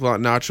movie like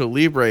Nacho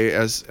Libre,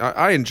 as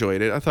I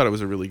enjoyed it. I thought it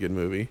was a really good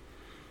movie.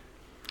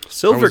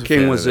 Silver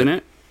King was in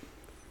it.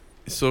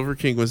 Silver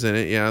King was in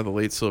it, yeah, the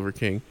late Silver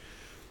King.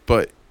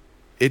 But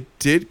it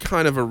did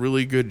kind of a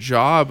really good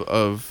job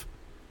of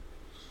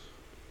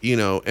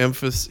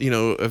emphasis,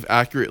 of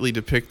accurately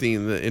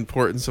depicting the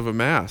importance of a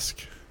mask,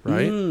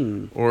 right?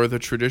 Or the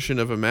tradition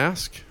of a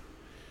mask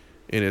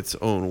in its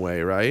own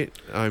way, right?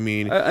 I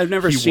mean, I've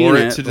never seen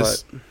it.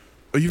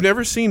 Oh, you've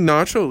never seen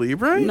Nacho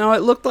Libre? No,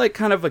 it looked like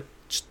kind of a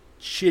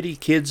shitty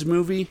kids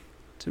movie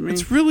to me.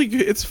 It's really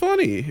good. It's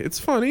funny.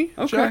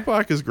 Okay. Jack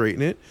Black is great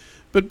in it,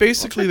 but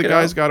basically the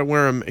guy's got to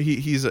wear him.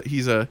 He's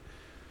a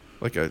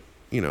like a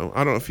I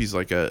don't know if he's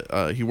like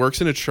he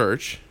works in a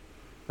church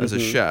as a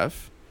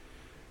chef.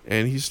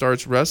 And he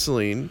starts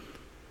wrestling,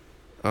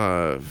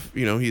 as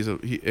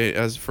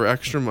for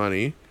extra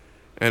money.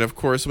 And of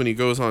course, when he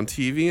goes on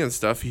TV and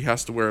stuff, he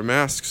has to wear a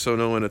mask so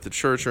no one at the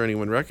church or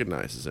anyone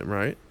recognizes him,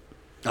 right?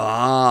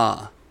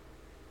 Ah.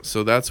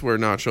 So that's where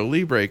Nacho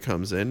Libre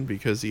comes in,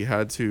 because he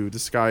had to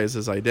disguise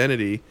his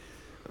identity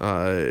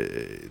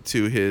to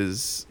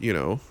his,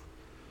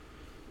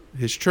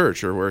 his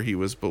church or where he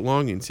was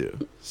belonging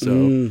to.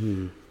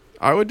 So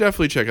I would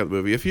definitely check out the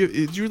movie.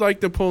 Did you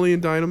like Napoleon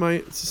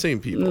Dynamite? It's the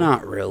same people.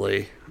 Not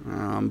really,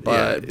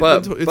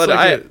 but it's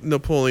like a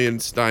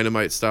Napoleon's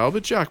Dynamite style.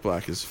 But Jack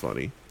Black is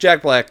funny.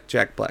 Jack Black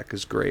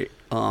is great.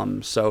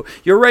 So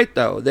you're right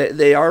though.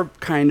 They are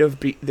kind of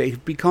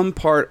they've become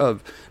part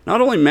of not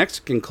only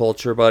Mexican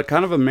culture but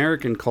kind of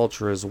American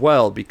culture as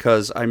well.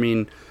 Because I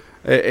mean,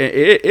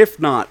 if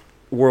not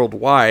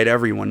worldwide,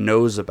 everyone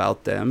knows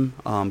about them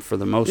for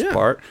the most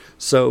part.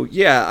 So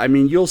yeah, I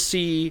mean, you'll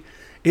see.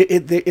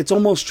 It's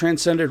almost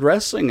transcended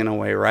wrestling in a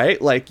way,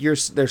 right? Like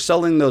they're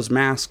selling those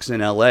masks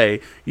in LA.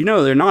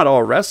 They're not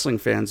all wrestling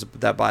fans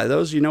that buy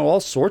those.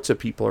 All sorts of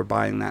people are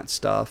buying that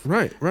stuff.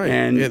 Right.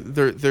 And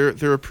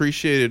they're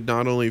appreciated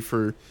not only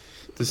for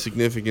the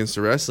significance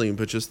of wrestling,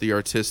 but just the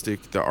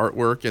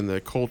artwork and the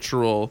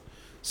cultural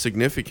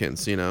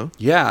significance.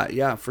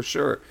 Yeah, for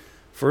sure.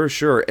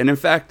 And in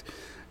fact,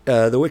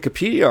 the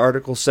Wikipedia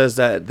article says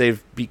that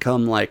they've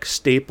become like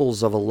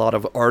staples of a lot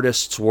of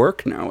artists'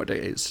 work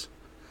nowadays.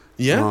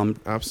 Yeah,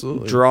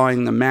 absolutely.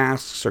 Drawing the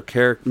masks or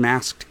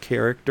masked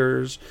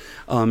characters.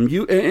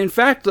 In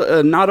fact,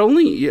 not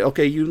only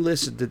you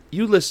listed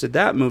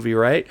that movie,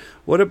 right?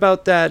 What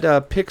about that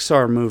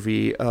Pixar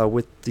movie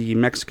with the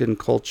Mexican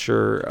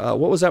culture?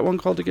 What was that one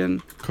called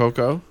again?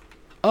 Coco.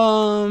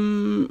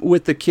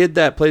 With the kid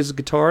that plays the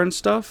guitar and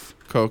stuff.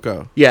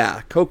 Coco.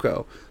 Yeah,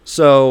 Coco.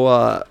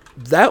 So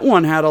that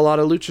one had a lot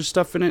of lucha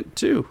stuff in it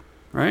too,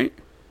 right?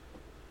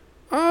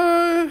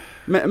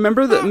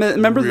 Remember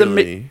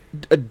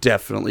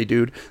definitely,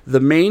 dude. The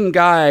main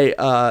guy,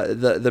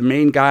 the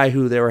main guy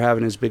who they were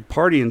having his big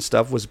party and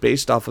stuff was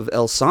based off of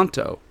El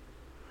Santo,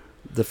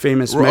 the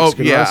famous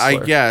Mexican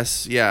wrestler. I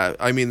guess. Yeah,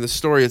 I mean the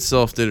story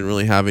itself didn't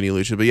really have any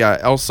lucha, but yeah,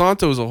 El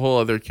Santo is a whole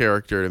other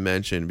character to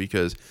mention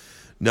because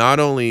not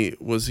only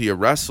was he a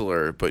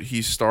wrestler, but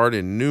he starred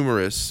in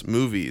numerous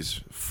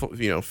movies,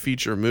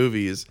 feature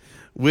movies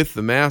with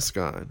the mask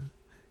on.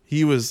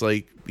 He was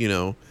like,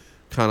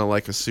 kind of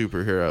like a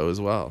superhero as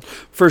well.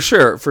 For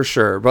sure.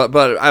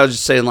 But I was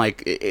just saying,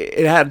 like,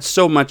 it had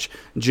so much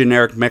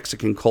generic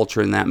Mexican culture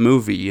in that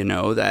movie,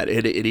 that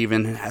it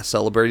even has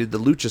celebrated the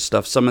lucha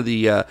stuff. Some of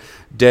the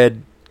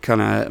dead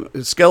kind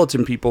of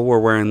skeleton people were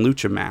wearing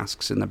lucha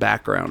masks in the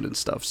background and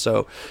stuff.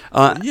 So,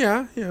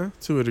 yeah,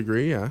 to a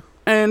degree, yeah.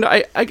 And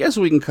I guess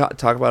we can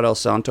talk about El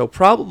Santo,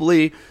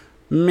 probably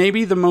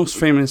maybe the most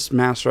famous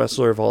masked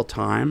wrestler of all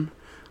time.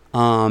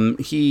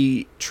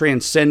 He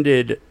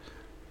transcended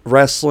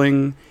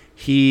wrestling.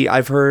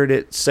 I've heard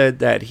it said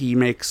that he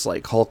makes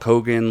like Hulk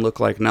Hogan look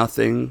like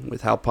nothing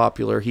with how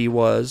popular he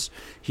was.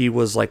 He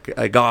was like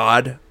a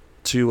god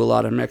to a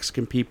lot of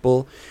Mexican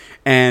people,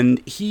 and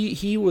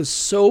he was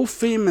so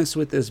famous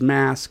with his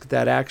mask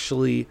that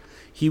actually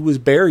he was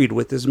buried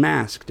with his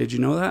mask. Did you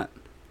know that?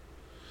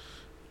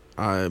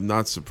 I'm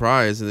not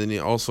surprised. And then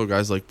also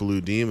guys like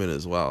Blue Demon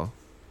as well.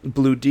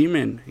 Blue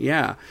Demon,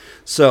 yeah.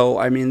 So,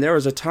 I mean, there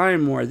was a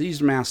time where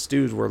these masked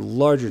dudes were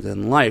larger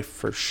than life,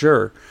 for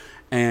sure.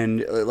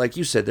 And like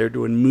you said, they're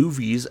doing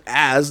movies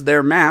as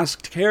their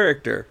masked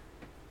character.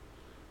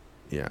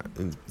 Yeah,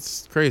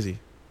 it's crazy.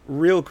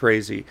 Real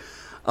crazy.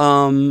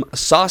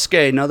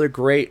 Sasuke, another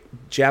great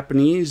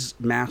Japanese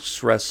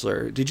masked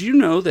wrestler. Did you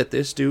know that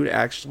this dude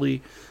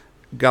actually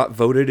got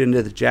voted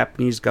into the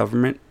Japanese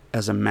government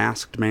as a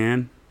masked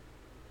man?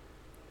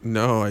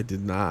 No, I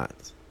did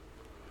not.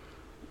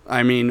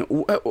 I mean,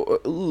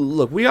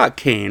 look, we got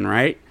Kane,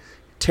 right?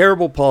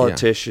 Terrible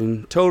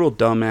politician, total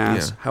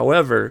dumbass. Yeah.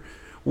 However,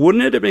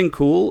 wouldn't it have been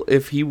cool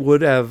if he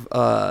would have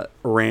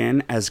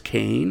ran as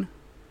Kane?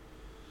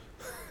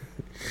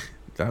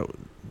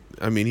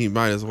 I mean, he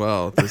might as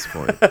well at this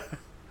point.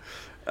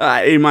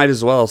 He might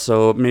as well.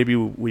 So maybe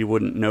we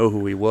wouldn't know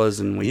who he was,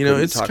 and we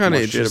it's kind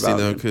of interesting interesting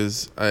though, him.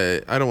 because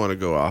I don't want to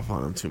go off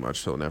on him too much.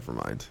 So never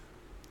mind.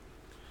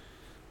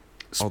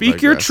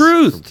 Speak your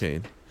truth.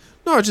 Kane.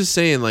 No, I'm just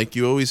saying, like,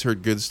 you always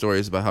heard good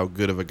stories about how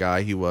good of a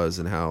guy he was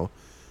and how,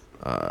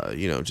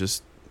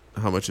 just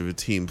how much of a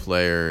team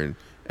player and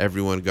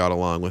everyone got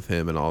along with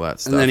him and all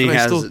that stuff. And then he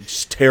has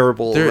just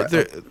terrible...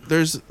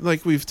 There's,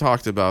 like we've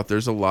talked about,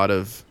 there's a lot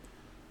of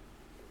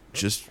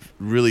just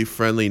really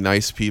friendly,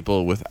 nice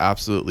people with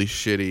absolutely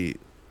shitty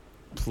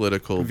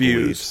political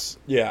beliefs.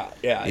 Yeah.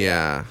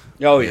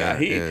 Oh, yeah.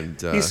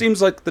 He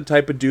seems like the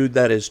type of dude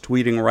that is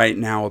tweeting right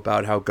now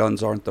about how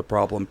guns aren't the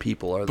problem,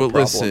 people are the problem. But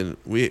listen,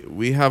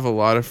 we have a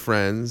lot of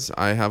friends.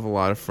 I have a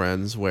lot of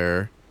friends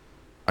where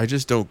I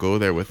just don't go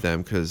there with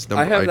them because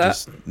I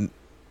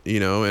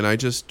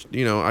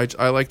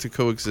like to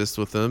coexist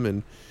with them,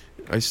 and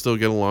I still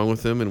get along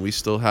with them, and we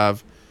still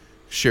have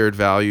shared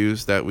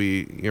values that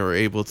we are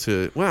able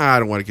to. Well, I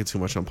don't want to get too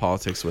much on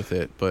politics with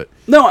it, but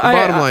the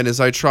bottom line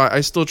is I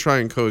still try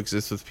and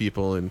coexist with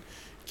people and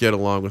get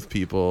along with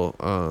people.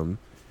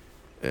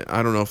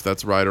 I don't know if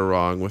that's right or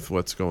wrong with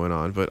what's going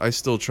on, but I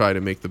still try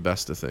to make the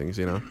best of things,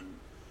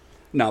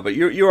 No, but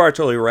you are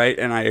totally right,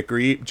 and I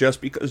agree. Just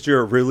because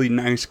you're a really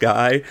nice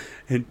guy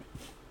and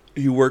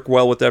you work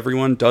well with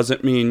everyone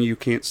doesn't mean you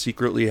can't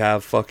secretly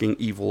have fucking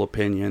evil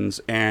opinions.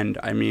 And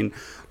I mean,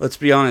 let's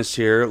be honest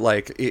here,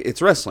 like,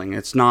 it's wrestling,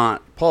 it's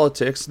not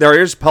politics.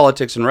 There is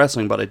politics in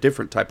wrestling, but a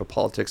different type of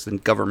politics than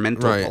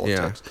governmental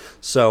politics. Yeah.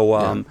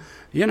 So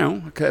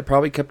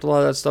probably kept a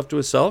lot of that stuff to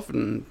himself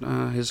and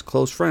his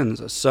close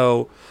friends.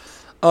 So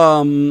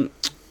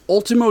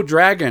Ultimo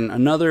Dragon,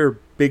 another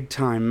big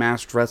time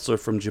masked wrestler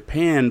from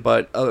Japan,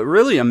 but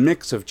really a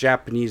mix of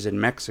Japanese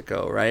and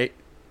Mexico, right?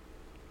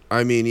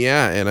 I mean,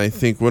 yeah, and I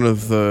think one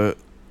of the,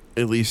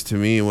 at least to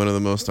me, one of the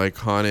most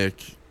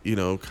iconic,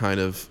 kind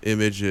of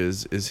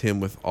images is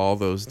him with all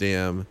those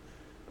damn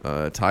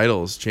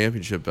titles,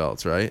 championship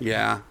belts, right?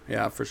 Yeah,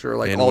 for sure.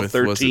 Like, and all with,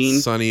 13. Was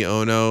it Sonny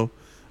Ono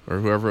or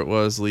whoever it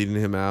was leading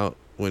him out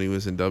when he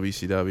was in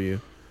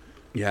WCW?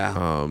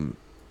 Yeah.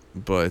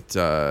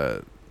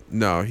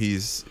 No,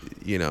 he's,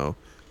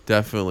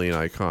 definitely an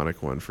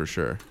iconic one for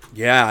sure.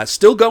 Yeah,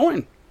 still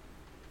going.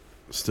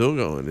 Still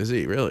going, is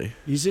he really?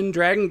 He's in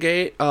Dragon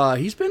Gate.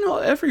 He's been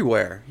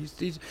everywhere.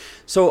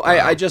 So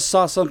I just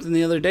saw something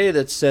the other day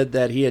that said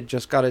that he had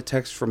just got a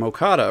text from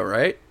Okada,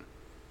 right?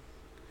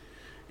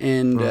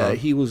 And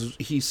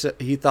he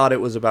thought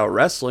it was about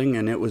wrestling,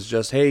 and it was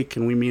just, hey,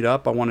 can we meet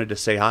up? I wanted to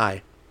say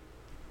hi.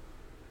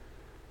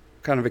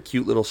 Kind of a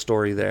cute little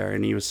story there,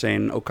 and he was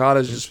saying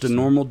Okada's just a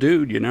normal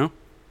dude,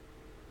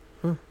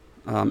 Huh.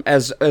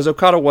 As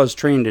Okada was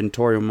trained in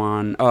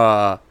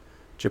Toryumon,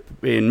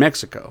 in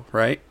Mexico,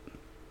 right?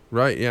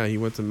 Right, yeah, he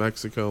went to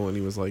Mexico when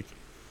he was like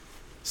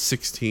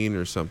 16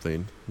 or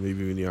something,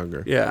 maybe even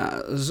younger.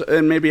 Yeah,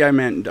 and maybe I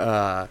meant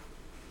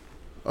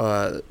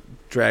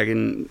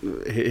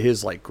Dragon,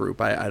 his like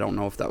group. I don't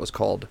know if that was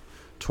called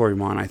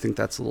Toryumon. I think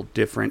that's a little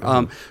different.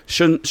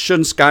 Shun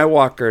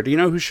Skywalker. Do you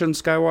know who Shun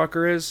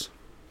Skywalker is?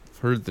 I've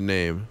heard the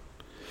name.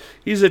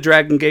 He's a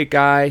Dragon Gate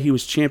guy. He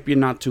was champion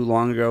not too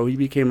long ago. He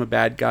became a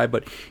bad guy,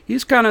 but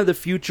he's kind of the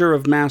future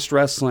of masked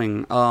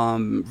wrestling.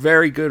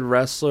 Very good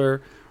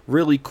wrestler.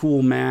 Really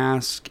cool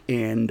mask,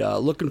 and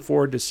looking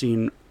forward to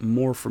seeing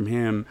more from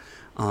him.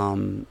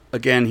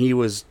 Again, he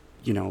was,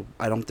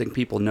 I don't think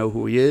people know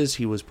who he is.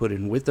 He was put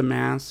in with the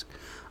mask,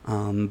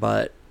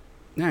 but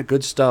yeah,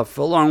 good stuff.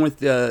 Along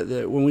with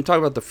when we talk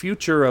about the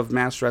future of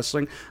masked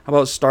wrestling, how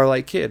about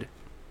Starlight Kid?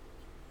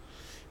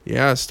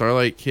 Yeah,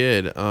 Starlight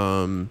Kid.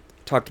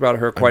 Talked about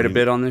her quite a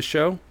bit on this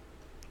show.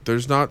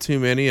 There's not too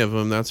many of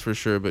them, that's for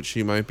sure, but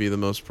she might be the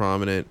most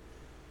prominent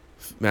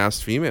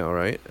masked female,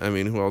 right? I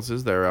mean, who else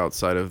is there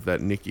outside of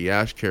that Nikki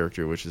Ash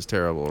character, which is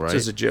terrible, right?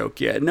 It's just a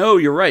joke. Yeah, no,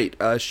 you're right.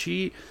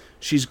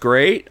 She's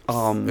great.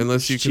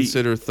 Unless you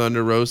consider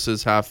Thunder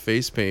Rosa's half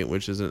face paint,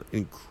 which is an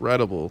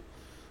incredible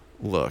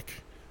look.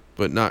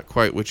 but not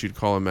quite what you'd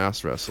call a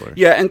masked wrestler.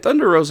 Yeah, and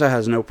Thunder Rosa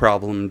has no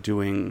problem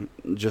doing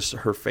just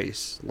her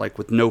face, like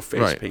with no face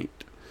Right.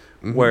 paint,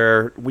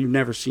 where we've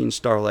never seen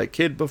Starlight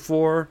Kid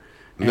before.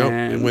 Nope.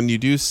 And And when you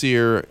do see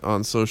her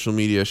on social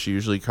media, she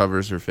usually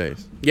covers her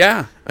face.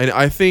 yeah, And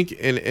I think,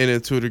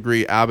 and to a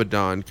degree,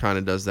 Abaddon kind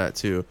of does that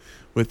too.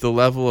 With the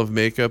level of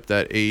makeup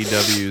that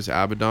AEW's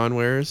Abaddon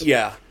wears,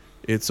 yeah,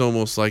 it's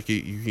almost like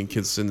you can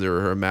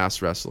consider her a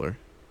masked wrestler.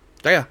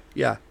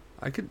 yeah.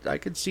 I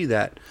could see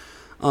that.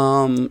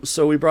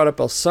 So we brought up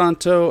El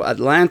Santo,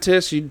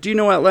 Atlantis. Do you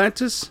know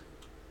Atlantis?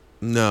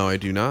 No, I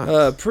do not.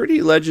 A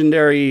pretty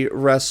legendary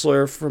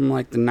wrestler from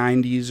like the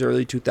 90s,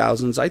 early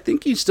 2000s. I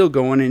think he's still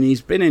going, and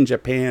he's been in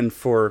Japan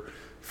for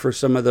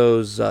some of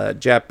those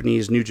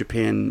Japanese New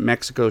Japan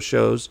Mexico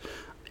shows.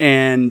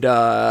 And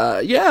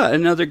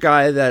another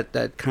guy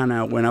that kind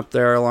of went up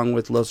there along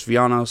with Los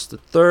Villanos the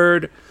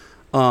Third.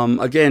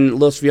 Again,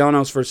 Los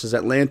Villanos versus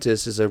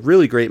Atlantis is a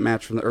really great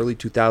match from the early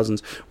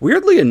 2000s.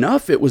 Weirdly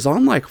enough, it was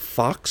on like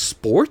Fox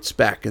Sports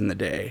back in the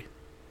day.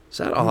 Is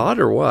that odd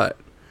or what?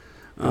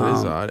 That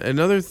is odd.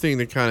 Another thing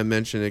to kind of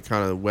mention, it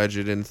kind of wedge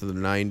it into the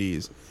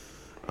 90s,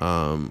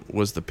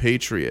 was the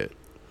Patriot.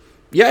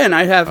 Yeah, and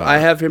I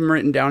have him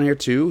written down here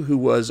too, who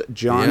was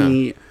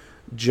Johnny,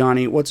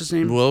 what's his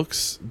name?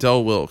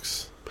 Del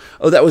Wilkes.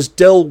 Oh, that was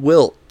Del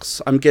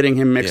Wilkes. I'm getting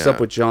him mixed Yeah. up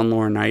with John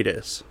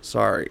Laurinaitis.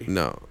 Sorry.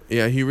 No.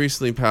 Yeah, he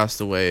recently passed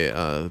away,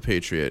 the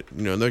Patriot.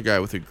 Another guy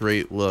with a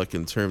great look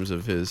in terms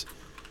of his,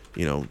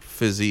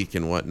 physique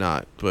and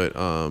whatnot. But,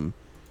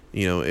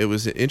 it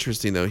was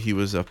interesting, though. He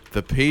was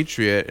the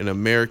Patriot, an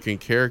American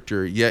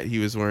character, yet he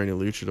was wearing a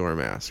luchador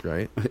mask,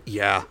 right?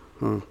 Yeah.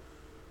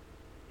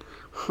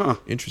 Huh.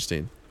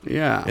 Interesting.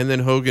 Yeah. And then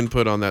Hogan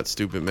put on that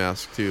stupid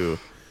mask, too,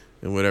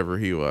 and whatever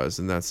he was.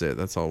 And that's it.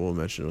 That's all we'll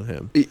mention with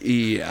him.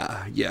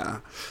 Yeah.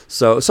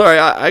 So, sorry,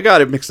 I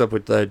got it mixed up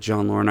with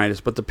John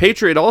Laurinaitis. But the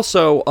Patriot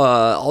also,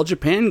 All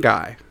Japan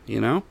guy,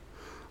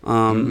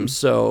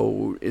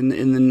 So, in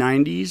the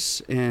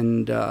 90s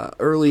and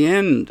early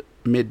and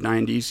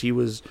mid-90s, he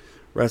was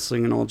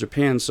wrestling in All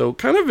Japan. So,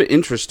 kind of an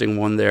interesting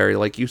one there.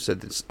 Like you said,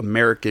 this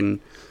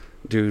American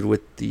dude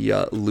with the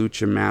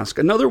lucha mask.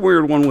 Another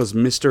weird one was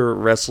Mr.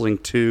 Wrestling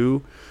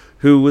 2,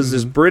 who was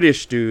this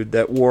British dude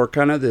that wore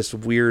kind of this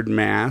weird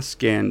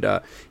mask, and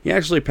he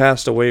actually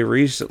passed away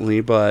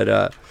recently,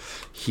 but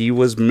he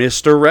was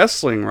Mr.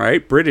 Wrestling,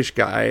 right? British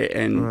guy,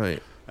 and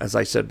Right. as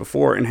I said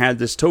before, and had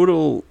this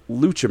total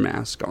lucha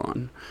mask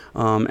on.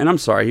 And I'm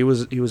sorry, he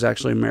was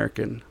actually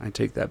American. I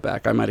take that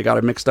back. I might have got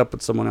it mixed up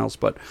with someone else,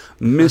 but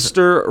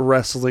Mr.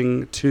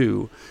 Wrestling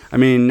 2. I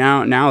mean,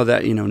 now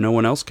that, no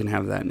one else can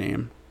have that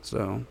name.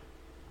 So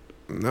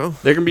No.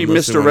 there can be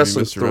Unless they Mr. wanna be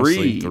Wrestling Mr.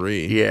 Wrestling 3.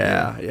 3.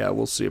 Yeah,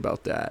 we'll see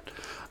about that.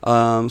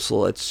 So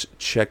let's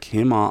check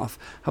him off.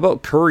 How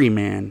about Curry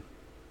Man?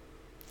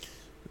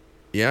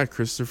 Yeah,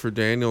 Christopher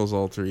Daniels'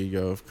 alter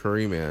ego of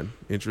Curry Man.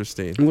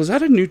 Interesting. Was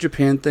that a New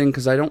Japan thing?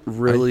 Because I don't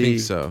really... I think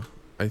so.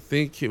 I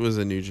think it was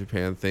a New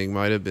Japan thing.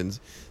 Might have been.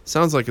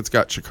 Sounds like it's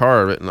got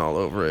Chikara written all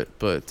over it,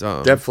 but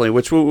Definitely,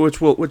 which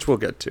we'll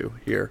get to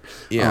here.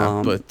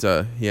 Yeah,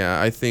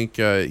 I think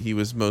he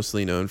was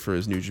mostly known for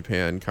his New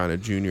Japan kind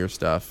of junior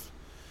stuff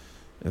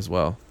as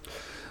well.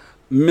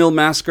 Mil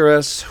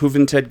Mascaras,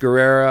 Juventud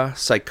Guerrera,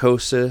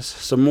 Psychosis,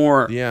 some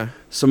more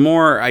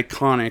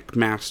iconic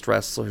masked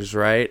wrestlers,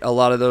 right? A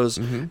lot of those,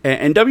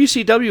 and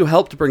WCW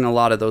helped bring a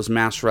lot of those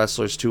masked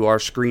wrestlers to our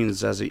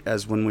screens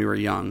as when we were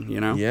young,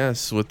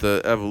 Yes, with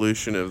the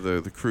evolution of the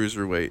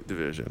cruiserweight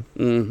division.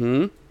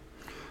 Mm-hmm.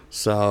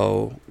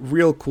 So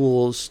real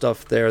cool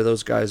stuff there.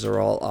 Those guys are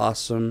all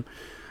awesome.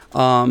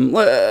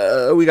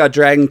 We got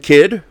Dragon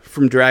Kid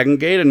from Dragon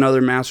Gate,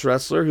 another masked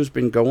wrestler who's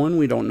been going.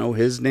 We don't know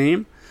his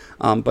name.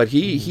 But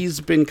he's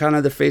been kind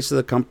of the face of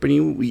the company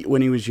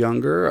when he was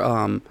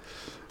younger.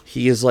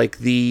 He is like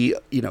the,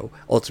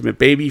 ultimate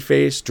baby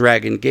face,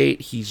 Dragon Gate.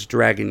 He's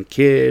Dragon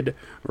Kid,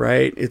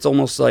 right? It's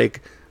almost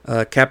like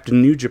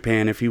Captain New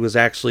Japan if he was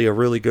actually a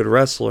really good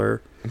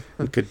wrestler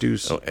and could do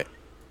so.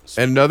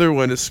 Another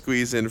one to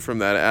squeeze in from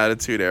that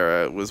Attitude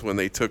Era was when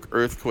they took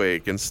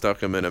Earthquake and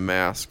stuck him in a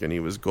mask and he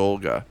was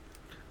Golga.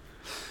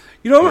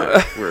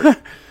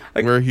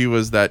 Where he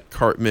was that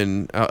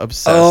Cartman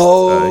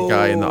obsessed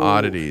guy in the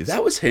oddities.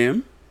 That was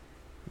him.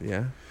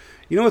 Yeah.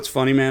 You know what's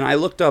funny, man? I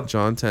looked up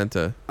John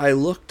Tenta.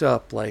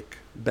 like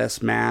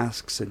best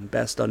masks and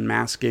best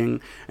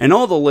unmasking, and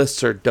all the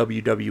lists are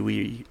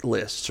WWE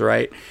lists,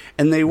 right?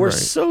 And they were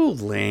so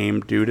lame,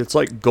 dude. It's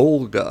like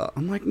Golga.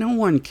 I'm like, no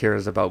one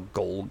cares about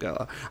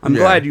Golga. I'm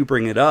glad you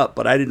bring it up,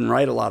 but I didn't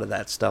write a lot of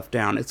that stuff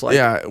down. It's like,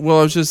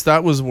 well, it's just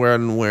that was where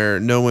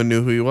no one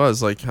knew who he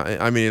was. Like,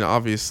 I mean,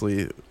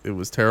 obviously it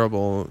was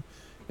terrible,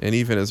 and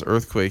even as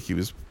Earthquake, he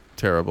was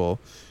terrible.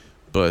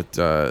 But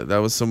that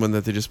was someone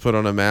that they just put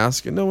on a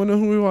mask, and no one knew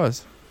who he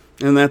was.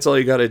 And that's all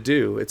you got to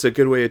do. It's a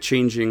good way of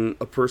changing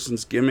a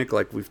person's gimmick,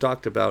 like we've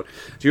talked about.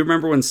 Do you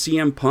remember when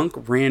CM Punk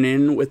ran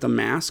in with a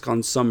mask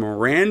on some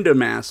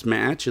random ass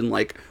match in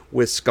like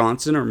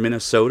Wisconsin or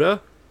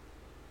Minnesota?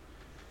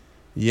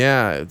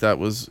 Yeah, that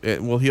was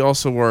it. Well, he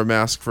also wore a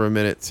mask for a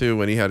minute too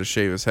when he had to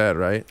shave his head,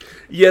 right?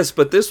 Yes,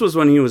 but this was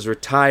when he was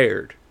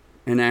retired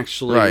and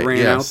actually Right,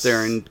 ran out yes.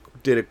 there and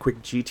did a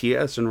quick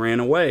GTS and ran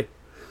away.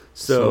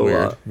 So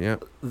weird. So, Yeah.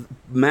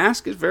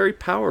 mask is very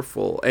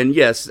powerful. And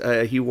yes,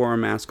 he wore a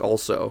mask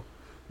also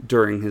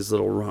during his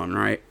little run,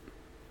 right?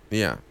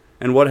 Yeah.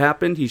 And what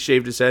happened? He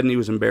shaved his head and he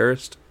was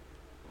embarrassed.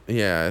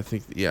 Yeah, I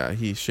think, yeah,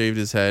 he shaved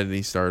his head and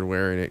he started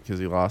wearing it because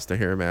he lost a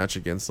hair match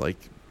against,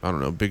 like, I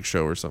don't know, Big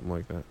Show or something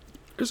like that.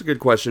 Here's a good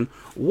question.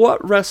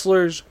 What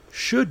wrestlers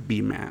should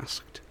be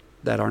masked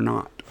that are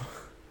not?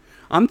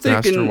 I'm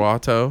thinking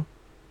Master Wato.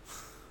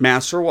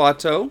 Master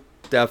Wato,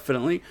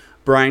 definitely.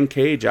 Brian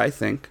Cage, I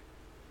think.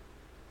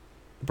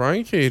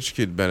 Brian Cage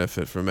could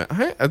benefit from it.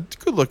 A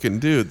good-looking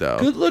dude, though.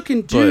 Good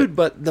looking dude,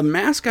 but the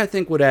mask I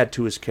think would add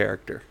to his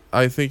character.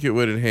 I think it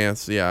would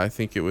enhance. Yeah, I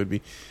think it would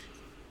be.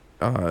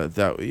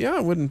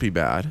 It wouldn't be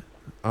bad.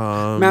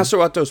 Master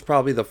Wato's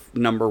probably the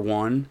number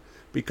one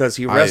because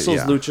he wrestles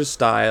yeah. lucha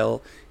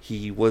style.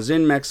 He was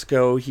in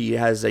Mexico. He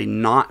has a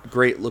not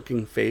great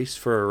looking face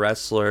for a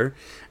wrestler,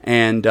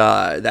 and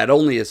that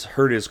only has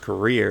hurt his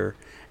career.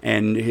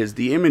 And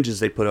the images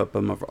they put up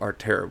him are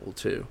terrible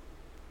too.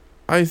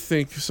 I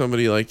think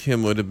somebody like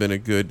him would have been a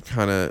good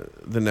kind of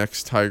the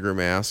next Tiger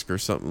Mask or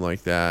something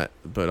like that.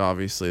 But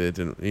obviously they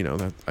didn't.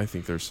 I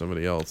think there's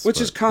somebody else.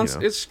 Which is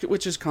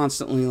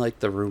constantly like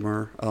the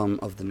rumor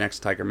of the next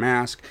Tiger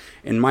Mask.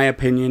 In my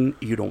opinion,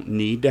 you don't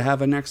need to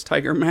have a next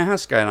Tiger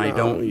Mask, and I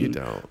don't. You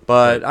don't.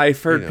 But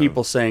I've heard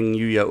people saying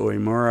Yuya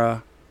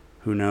Uemura.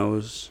 Who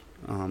knows?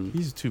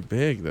 He's too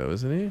big though,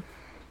 isn't he?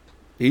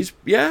 He's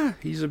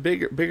a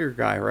bigger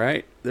guy,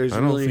 right? I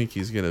don't think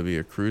he's gonna be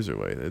a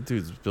cruiserweight. That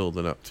dude's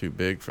building up too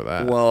big for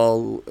that.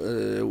 Well,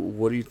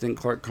 what do you think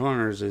Clark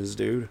Connors is,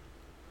 dude?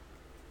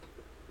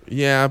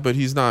 Yeah, but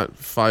he's not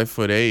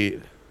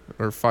 5'8"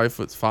 or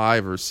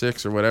 5'5" or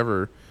 6" or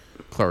whatever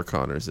Clark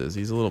Connors is.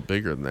 He's a little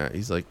bigger than that.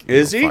 He's like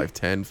is he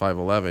 5'10",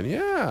 5'11".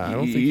 Yeah, I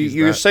don't think he's.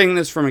 You're saying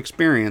this from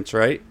experience,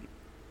 right?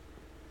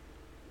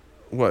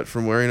 What,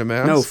 from wearing a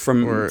mask? No,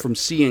 from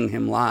seeing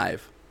him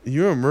live.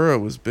 Uemura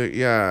was big.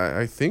 Yeah,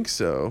 I think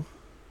so.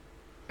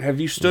 Have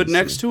you stood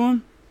next to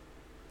him?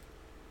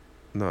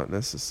 Not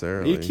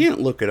necessarily. You can't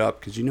look it up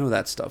because you know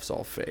that stuff's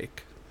all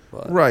fake.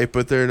 But. Right,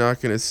 but they're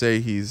not going to say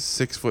he's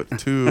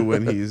 6'2"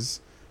 when he's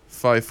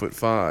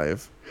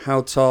 5'5".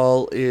 How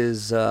tall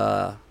is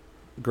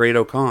Great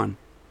O'Khan?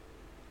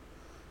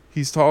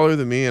 He's taller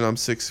than me, and I'm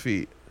 6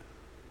 feet.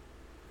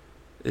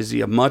 Is he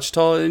a much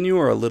taller than you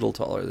or a little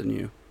taller than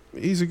you?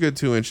 He's a good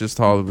 2 inches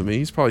taller than me.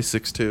 He's probably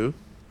 6'2".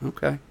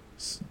 Okay.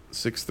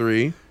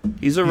 6'3".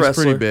 He's a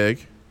wrestler. He's pretty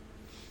big.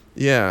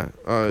 Yeah.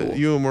 Cool.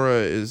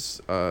 Uemura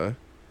is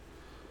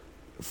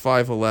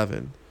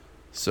 5'11".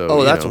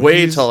 So that's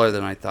way taller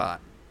than I thought.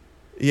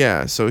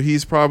 Yeah, so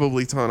he's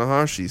probably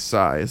Tanahashi's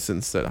size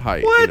instead of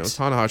height. What?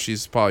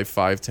 Tanahashi's probably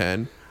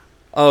 5'10".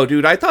 Oh,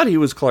 dude, I thought he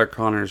was Clark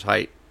Connors'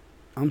 height.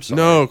 I'm sorry.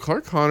 No,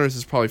 Clark Connors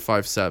is probably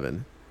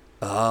 5'7".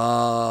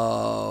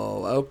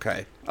 Oh,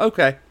 okay.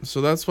 Okay.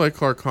 So that's why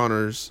Clark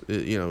Connors,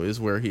 is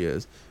where he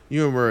is.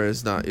 Uemura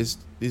is not. Is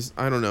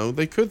I don't know.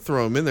 They could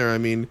throw him in there. I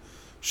mean,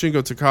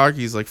 Shingo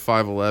Takagi's like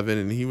 5'11",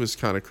 and he was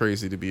kind of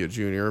crazy to be a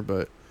junior,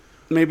 but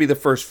maybe the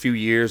first few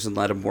years and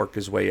let him work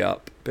his way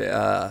up.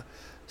 How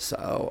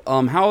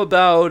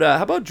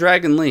about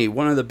Dragon Lee,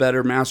 one of the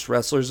better masked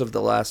wrestlers of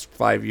the last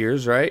 5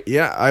 years, right?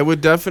 Yeah, I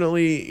would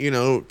definitely,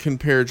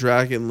 compare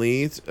Dragon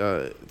Lee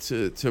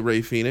to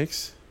Rey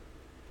Fenix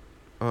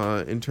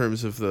in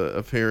terms of the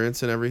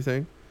appearance and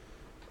everything.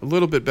 A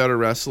little bit better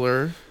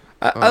wrestler.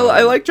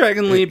 I like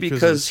Dragon Lee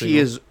because he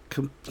is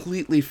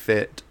completely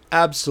fit.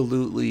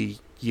 Absolutely,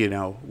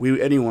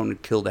 anyone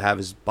would kill to have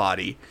his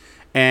body.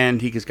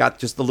 And he's got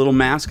just the little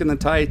mask and the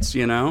tights,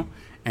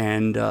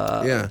 and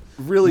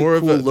really more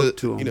cool of look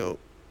to him.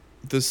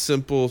 The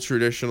simple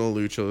traditional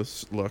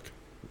lucha look.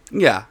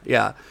 Yeah.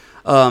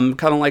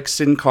 Kind of like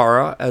Sin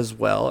Cara as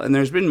well. And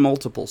there's been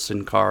multiple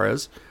Sin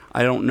Caras.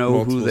 I don't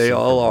know who they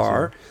all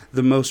are.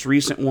 The most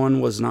recent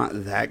one was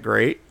not that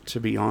great, to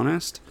be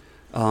honest.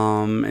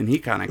 And he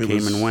kind of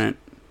came and went.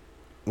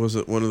 Was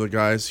it one of the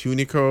guys,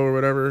 Hunico or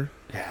whatever?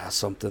 Yeah,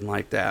 something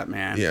like that,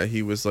 man. Yeah,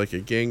 he was like a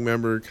gang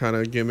member kind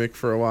of gimmick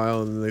for a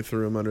while, and then they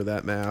threw him under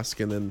that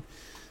mask. And then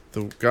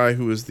the guy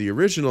who was the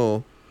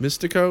original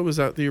Mystico, was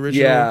that the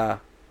original? Yeah.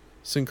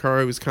 Sin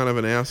Cara was kind of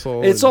an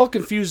asshole. It's all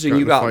confusing.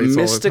 You got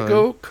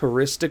Mystico,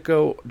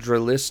 Caristico,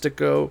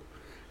 Drilistico,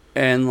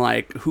 and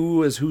like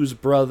who is whose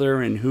brother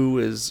and who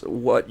is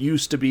what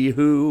used to be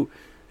who.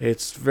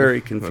 It's very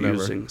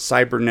confusing.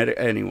 Cybernetic.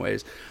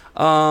 Anyways.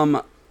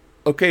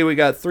 Okay, we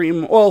got three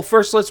more. Well,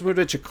 first let's move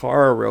to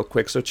Chikara real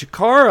quick. So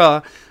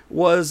Chikara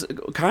was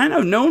kind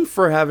of known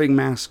for having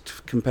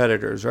masked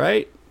competitors,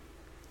 right?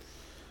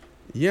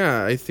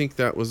 Yeah, I think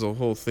that was a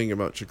whole thing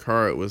about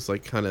Chikara. It was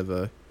like kind of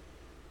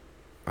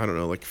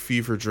like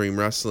fever dream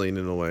wrestling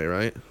in a way,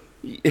 right?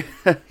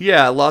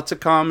 Yeah, lots of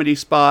comedy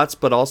spots,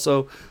 but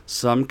also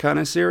some kind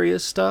of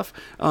serious stuff.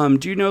 Do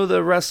you know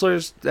the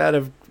wrestlers that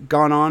have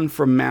gone on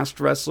from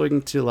masked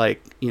wrestling to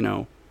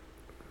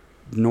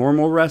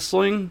normal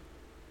wrestling?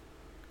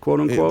 quote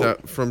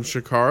unquote, from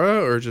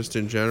Chikara or just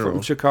in general?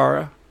 from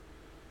Chikara.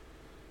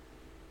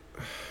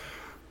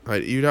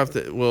 You'd have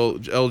to. Well,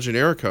 El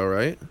Generico,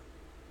 right?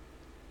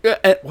 Yeah,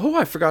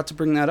 I forgot to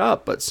bring that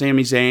up. But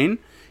Sami Zayn,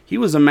 he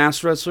was a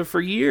masked wrestler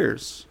for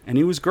years, and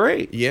he was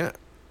great. Yeah,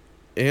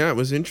 it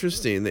was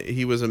interesting that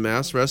he was a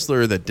masked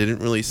wrestler that didn't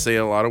really say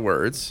a lot of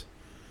words.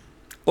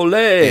 Ole.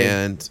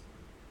 And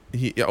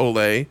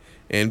Ole.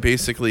 And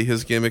basically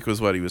his gimmick was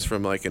he was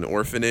from like an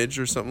orphanage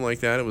or something like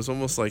that. It was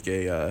almost like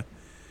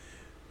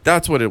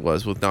that's what it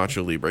was with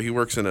Nacho Libre. He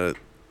works in a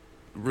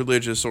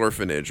religious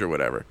orphanage or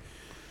whatever.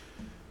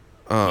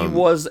 He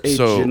was a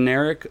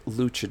generic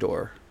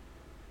luchador.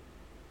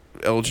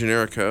 El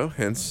Generico,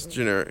 hence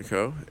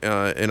Generico.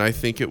 And I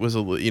think it was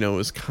it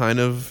was kind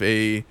of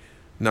a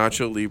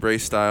Nacho Libre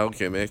style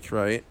gimmick,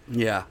 right?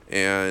 Yeah.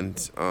 And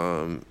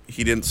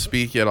he didn't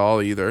speak at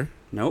all either.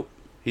 Nope.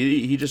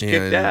 He just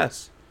kicked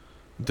ass.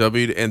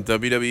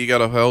 WWE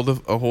got a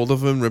hold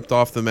of him, ripped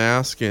off the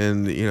mask,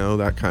 and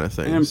that kind of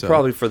thing. And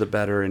probably for the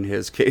better in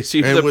his case.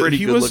 He was a pretty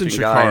good-looking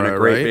guy and a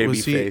great baby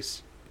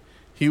face.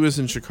 He was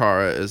in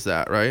Chikara, is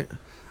that right?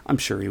 I'm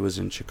sure he was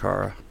in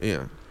Chikara.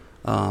 Yeah.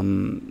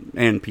 And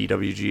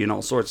PWG and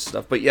all sorts of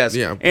stuff. But yes,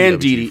 yeah, and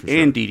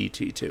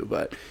DDT too.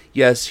 But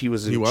yes, he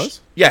was. He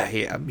was? Yeah,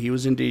 he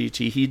was in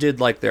DDT. He did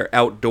like their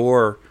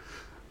outdoor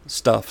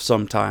stuff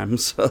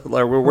sometimes.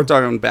 Like we're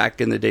talking back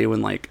in the day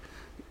when like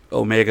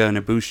Omega and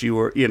Ibushi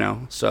were,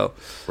 so.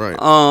 Right.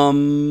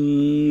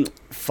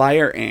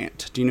 Fire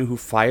Ant. Do you know who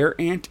Fire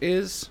Ant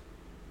is?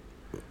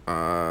 The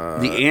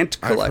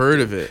Ant Collective. I've heard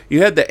of it.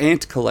 You had the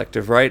Ant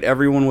Collective, right?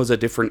 Everyone was a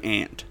different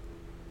ant.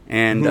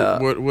 And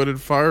what did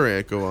Fire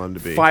Ant go on to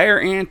be? Fire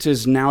Ant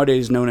is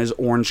nowadays known as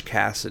Orange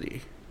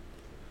Cassidy.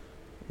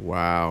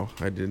 Wow,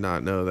 I did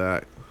not know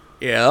that.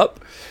 Yep.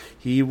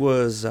 He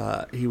was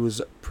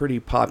pretty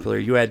popular.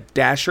 You had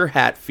Dasher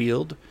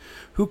Hatfield,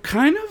 who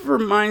kind of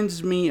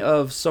reminds me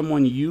of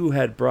someone you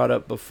had brought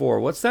up before.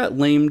 What's that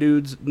lame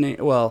dude's name?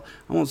 Well,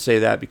 I won't say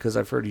that because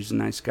I've heard he's a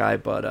nice guy,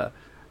 but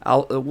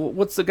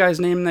what's the guy's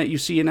name that you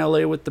see in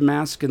LA with the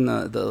mask and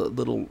the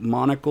little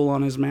monocle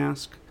on his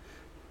mask?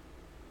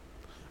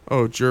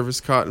 Oh, Jervis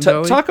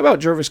Cottonbelly? Talk about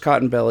Jervis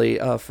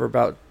Cottonbelly for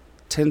about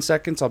 10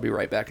 seconds. I'll be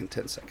right back in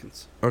 10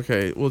 seconds.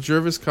 Okay. Well,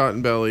 Jervis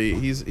Cottonbelly,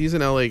 he's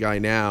an LA guy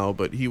now,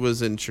 but he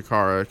was in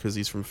Chikara because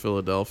he's from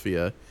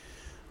Philadelphia.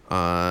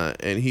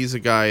 And he's a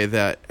guy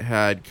that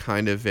had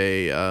kind of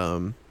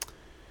a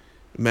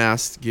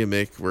masked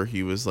gimmick where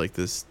he was like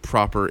this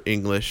proper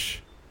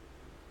English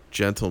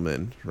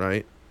gentleman,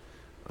 right?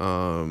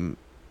 And,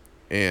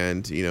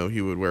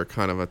 he would wear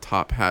kind of a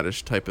top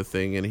hatish type of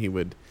thing, and he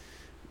would,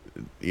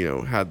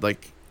 had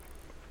like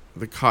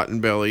the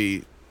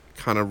Cottonbelly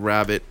kind of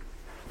rabbit,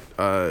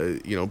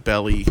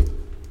 belly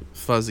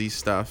fuzzy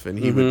stuff, and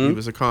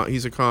he's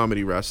a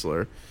comedy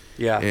wrestler.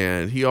 Yeah.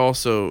 And he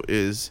also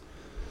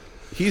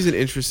he's an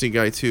interesting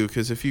guy too,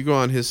 because if you go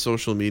on his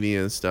social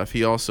media and stuff,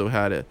 he also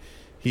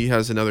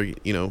has another,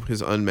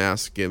 his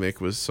unmasked gimmick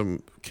was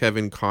some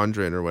Kevin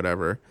Condren or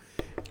whatever.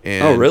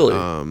 And, oh,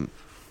 really?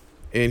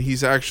 And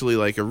he's actually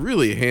like a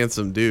really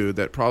handsome dude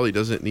that probably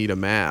doesn't need a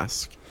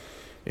mask.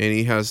 And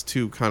he has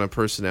two kind of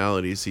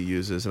personalities he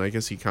uses, and I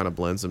guess he kind of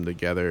blends them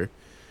together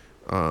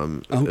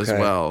as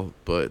well.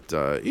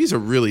 But he's a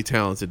really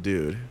talented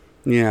dude.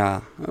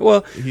 Yeah.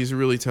 Well, he's a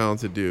really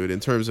talented dude in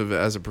terms of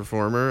as a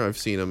performer. I've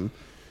seen him,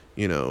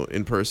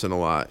 in person a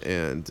lot,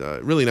 and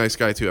really nice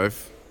guy too.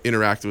 I've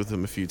interacted with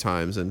him a few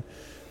times, and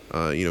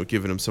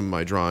given him some of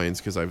my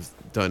drawings because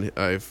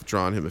I've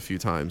drawn him a few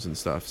times and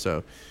stuff.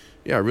 So,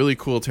 yeah, really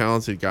cool,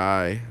 talented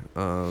guy.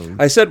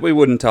 I said we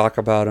wouldn't talk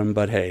about him,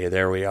 but hey,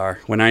 there we are.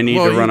 When I need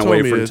to run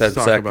away for 10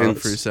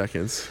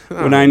 seconds.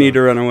 When I need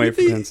to run away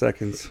for 10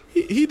 seconds.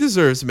 He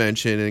deserves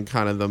mention in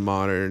kind of the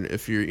modern.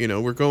 If you're,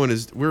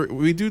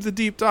 we do the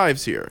deep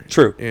dives here.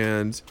 True.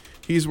 And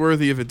he's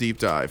worthy of a deep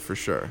dive for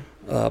sure.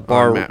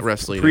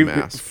 Wrestling and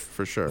mask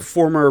for sure.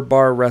 Former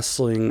bar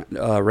wrestling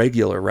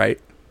regular,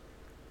 right?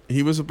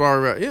 He was a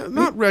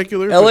not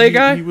regular. LA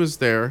guy. He was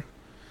there.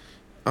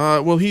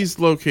 Well, he's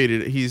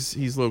located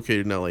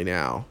in LA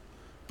now,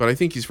 but I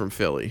think he's from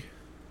Philly.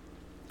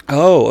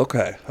 Oh,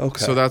 okay.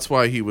 So that's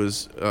why he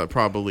was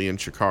probably in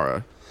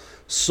Chikara.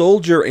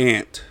 Soldier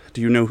Ant. Do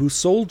you know who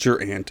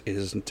Soldier Ant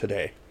is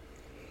today?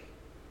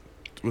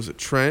 Was it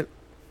Trent?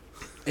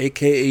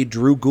 AKA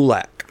Drew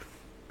Gulak.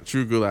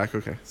 Drew Gulak.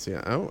 Okay.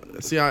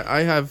 I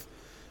have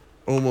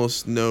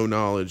almost no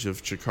knowledge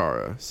of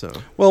Chikara. So.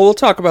 Well, we'll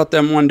talk about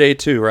them one day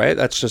too, right?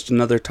 That's just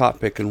another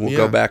topic, and we'll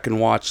go back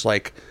and watch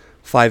like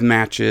 5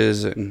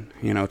 matches and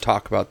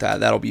talk about that.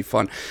 That'll be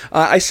fun.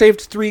 I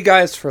saved 3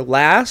 guys for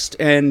last,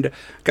 and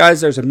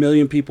guys, there's a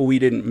million people we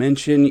didn't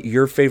mention.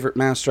 Your favorite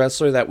masked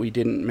wrestler that we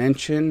didn't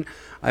mention,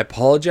 I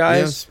apologize.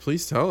 Yes,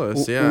 please tell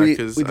us. Yeah,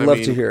 we'd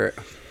love to hear it.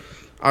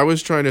 I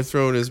was trying to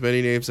throw in as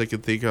many names I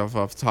could think of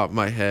off the top of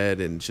my head,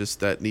 and just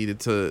that needed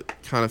to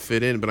kind of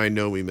fit in. But I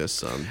know we missed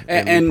some,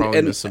 and we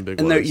probably missed some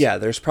big ones.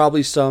 There's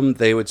probably some.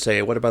 They would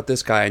say, "What about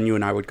this guy?" And you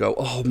and I would go,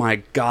 "Oh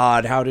my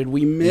God, how did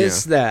we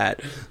miss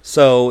that?"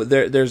 So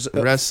there's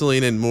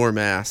wrestling and more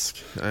mask.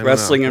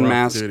 Wrestling and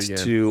masks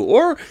too.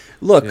 Or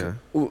look,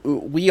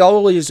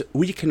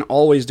 we can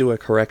always do a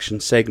correction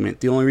segment.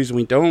 The only reason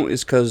we don't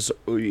is because,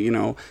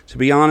 to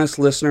be honest,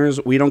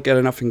 listeners, we don't get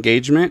enough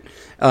engagement.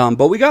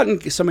 But we got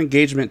some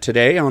engagement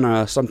today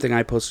on something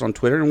I posted on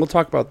Twitter, and we'll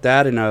talk about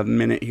that in a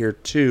minute here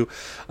too.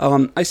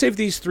 I saved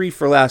these three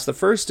for last. The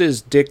first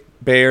is Dick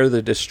Bear,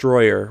 the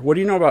Destroyer. What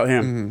do you know about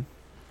him?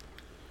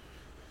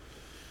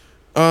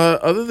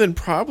 Mm-hmm. Other than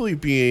probably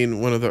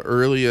being one of the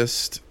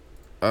earliest,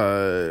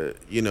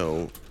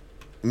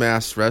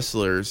 masked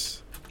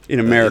wrestlers in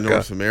America, in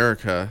North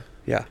America.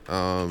 Yeah.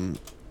 I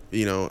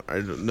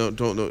don't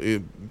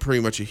know.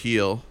 Pretty much a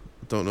heel.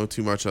 Don't know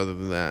too much other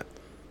than that.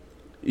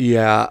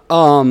 Yeah.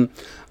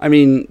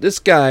 This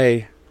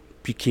guy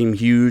became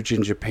huge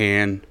in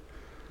Japan.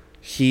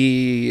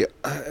 He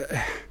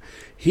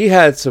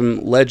had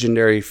some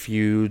legendary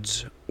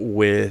feuds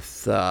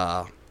with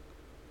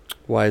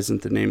why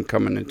isn't the name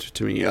coming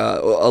into me?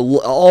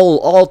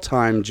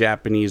 All-time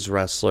Japanese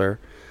wrestler.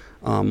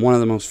 One of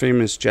the most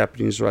famous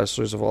Japanese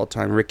wrestlers of all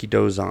time, Riki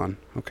Dozan.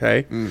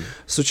 Okay?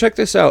 So check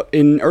this out.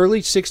 In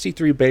early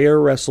 63, Bear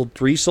wrestled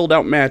 3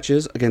 sold-out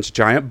matches against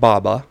Giant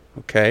Baba,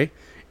 okay,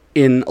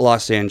 in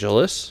Los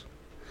Angeles.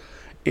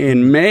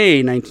 In May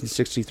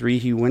 1963,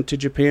 he went to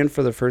Japan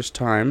for the first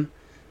time,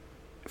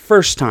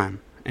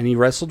 and he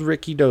wrestled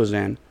Riki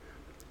Dozan.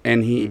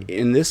 And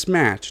in this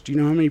match, do you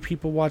know how many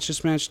people watched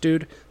this match,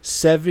 dude?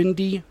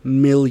 70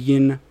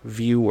 million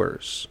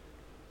viewers.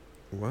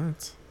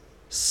 What?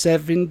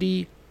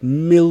 70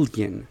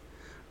 million.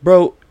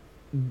 Bro,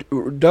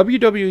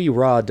 WWE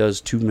Raw does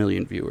 2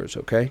 million viewers,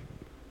 okay?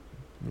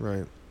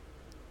 Right.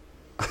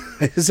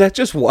 Is that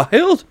just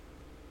wild?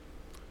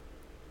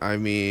 I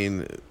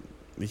mean,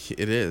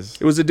 it is.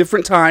 It was a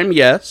different time,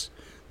 yes.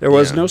 There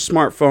was no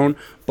smartphone,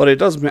 but it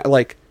does matter.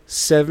 Like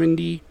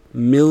 70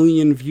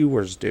 million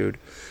viewers, dude.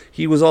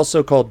 He was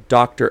also called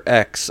Dr.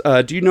 X.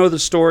 Do you know the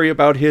story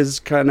about his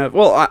kind of...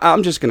 Well,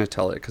 I'm just going to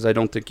tell it because I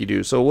don't think you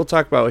do. So we'll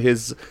talk about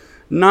his...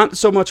 Not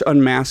so much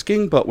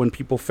unmasking, but when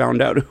people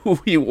found out who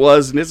he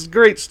was, and it's a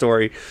great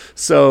story.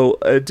 So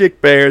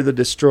Dick Bear, the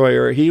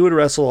Destroyer, he would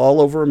wrestle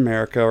all over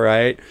America,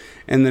 right?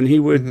 And then he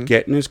would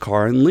get in his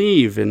car and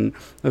leave. And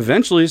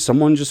eventually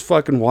someone just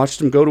fucking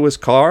watched him go to his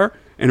car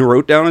and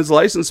wrote down his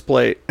license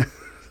plate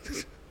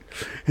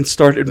and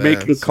started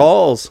making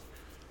calls.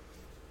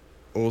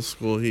 Old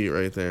school heat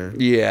right there.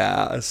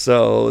 Yeah,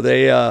 so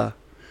they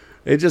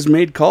just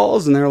made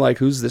calls, and they're like,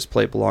 who's this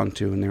plate belong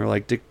to? And they were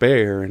like, Dick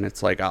Bear. And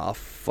it's like, oh,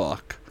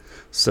 fuck.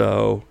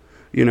 So,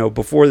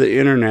 before the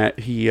internet,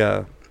 he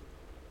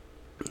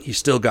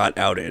still got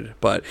outed.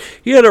 But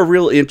he had a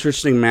real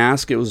interesting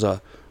mask. It was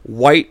a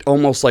white,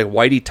 almost like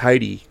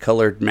whitey-tighty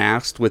colored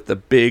mask with the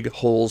big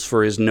holes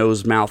for his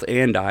nose, mouth,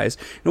 and eyes.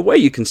 In a way,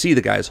 you can see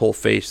the guy's whole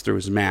face through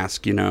his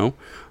mask,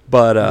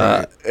 But,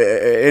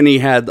 and he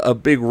had a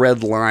big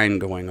red line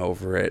going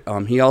over it.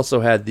 He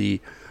also had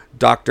the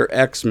Dr.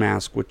 X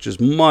mask, which is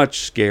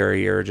much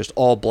scarier, just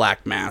all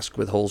black mask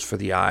with holes for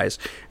the eyes.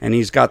 And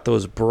he's got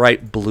those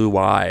bright blue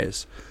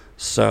eyes.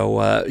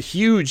 So,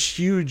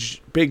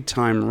 huge,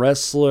 big-time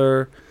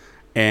wrestler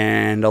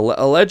and a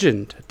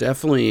legend,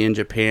 definitely in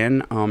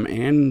Japan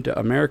and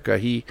America.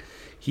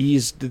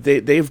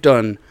 They've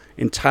done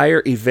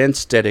entire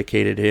events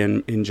dedicated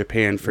in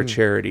Japan for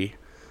charity.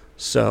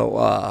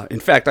 So, in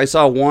fact, I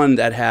saw one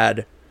that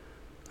had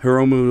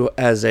Hiromu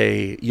as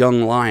a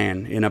young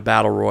lion in a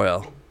battle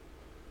royal.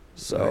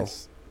 So,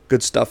 nice.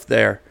 Good stuff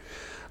there.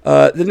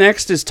 The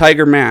next is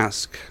Tiger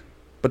Mask.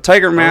 But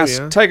Tiger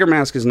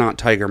Mask is not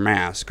Tiger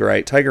Mask,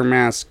 right? Tiger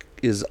Mask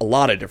is a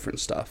lot of different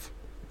stuff.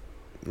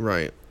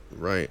 Right.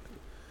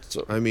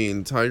 So, I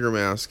mean, Tiger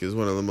Mask is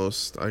one of the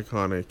most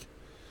iconic,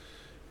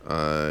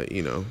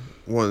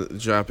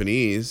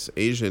 Japanese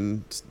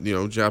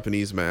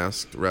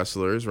masked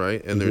wrestlers,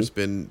 right? And there's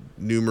been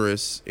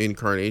numerous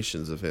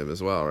incarnations of him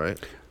as well, right?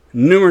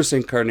 Numerous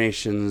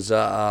incarnations.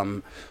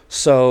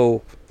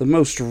 So the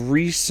most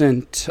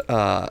recent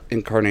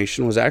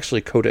incarnation was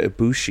actually Kota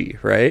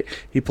Ibushi, right?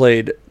 He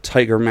played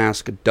Tiger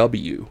Mask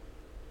W.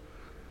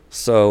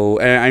 So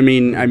I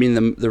mean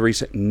the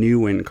recent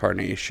new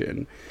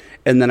incarnation.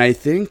 And then I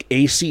think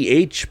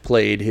ACH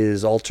played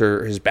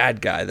the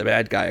bad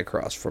guy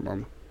across from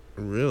him.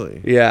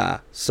 Really? Yeah.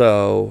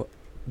 So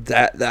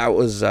that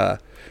was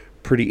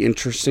pretty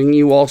interesting.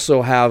 You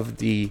also have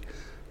the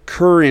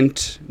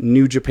current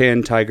New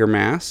Japan Tiger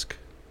Mask,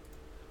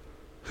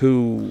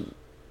 who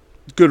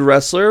good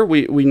wrestler.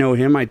 We know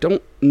him. I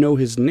don't know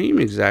his name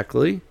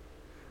exactly.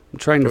 I'm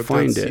trying to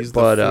find it. He's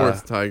the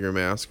fourth Tiger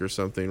Mask or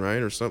something,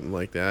 right? Or something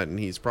like that. And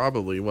he's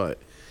probably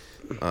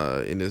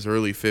in his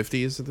early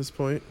 50s at this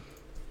point.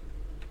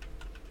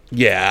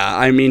 Yeah,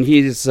 I mean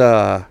he's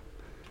a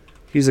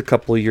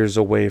couple of years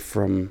away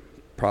from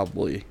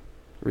probably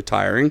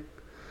retiring.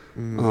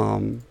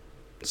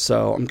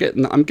 So I'm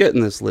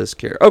getting this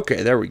list here.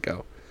 Okay, there we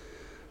go.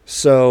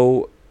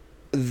 So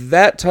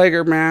that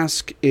Tiger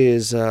Mask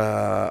is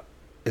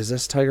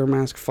this Tiger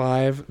Mask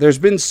 5? There's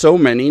been so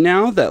many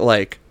now that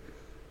like,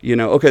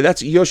 okay,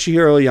 that's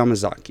Yoshihiro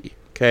Yamazaki.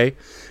 Okay,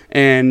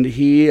 and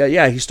he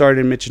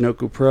started in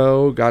Michinoku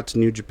Pro, got to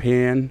New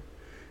Japan,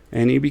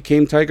 and he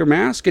became Tiger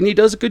Mask, and he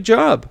does a good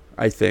job.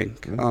 I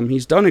think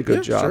he's done a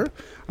good job. Sure.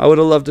 I would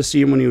have loved to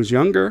see him when he was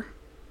younger,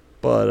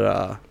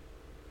 but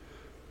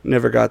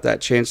never got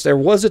that chance. There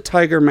was a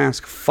Tiger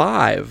Mask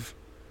 5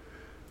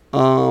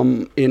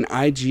 in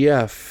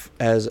IGF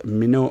as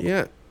Mino.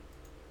 Yeah.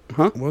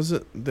 Huh? Was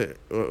it the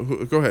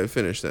go ahead,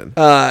 finish then.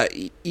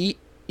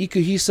 Ikuhisa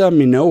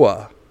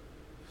Minoa.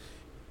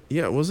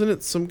 Yeah, wasn't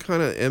it some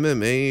kind of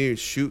MMA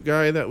shoot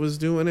guy that was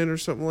doing it or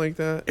something like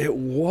that? It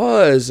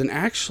was, and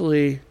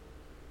actually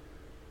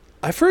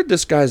I've heard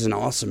this guy's an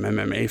awesome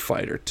MMA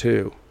fighter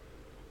too.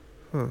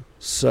 Huh.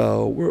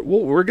 So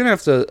we're gonna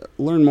have to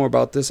learn more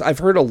about this. I've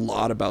heard a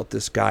lot about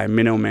this guy,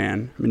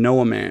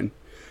 Minoa Man,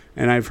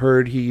 and I've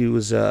heard he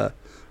was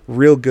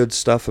real good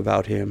stuff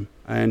about him.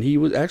 And he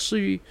was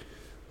actually,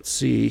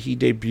 he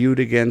debuted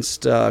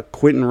against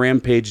Quentin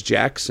Rampage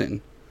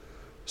Jackson,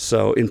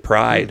 so in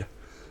Pride.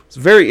 It's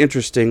very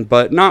interesting,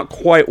 but not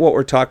quite what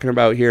we're talking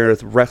about here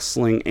with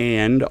wrestling.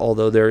 And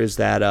although there is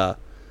that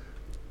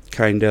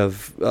kind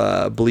of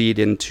bleed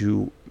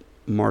into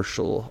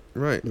martial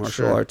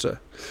arts.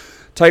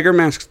 Tiger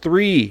Mask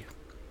 3,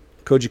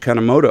 Koji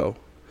Kanemoto.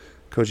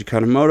 Koji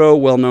Kanemoto,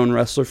 well-known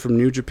wrestler from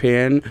New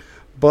Japan,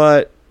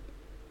 but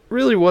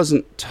really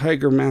wasn't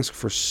Tiger Mask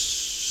for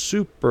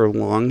super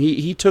long.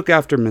 He took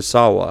after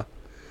Misawa,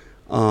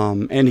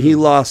 and he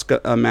lost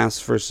a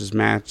mask versus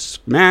match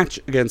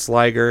against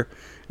Liger,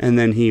 and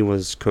then he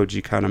was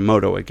Koji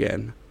Kanemoto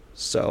again.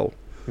 So,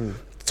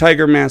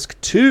 Tiger Mask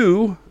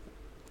 2,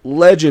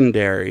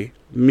 legendary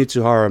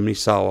Mitsuhara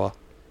Misawa.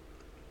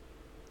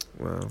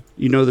 Wow.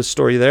 You know the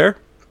story there?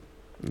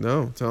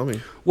 No, tell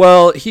me.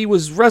 Well, he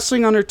was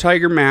wrestling under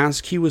Tiger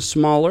Mask. He was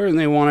smaller, and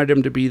they wanted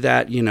him to be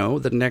that,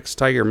 the next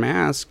Tiger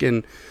Mask.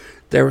 And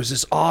there was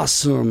this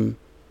awesome,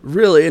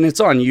 really, and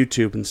it's on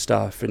YouTube and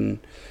stuff, and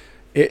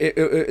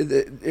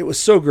it was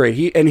so great.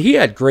 He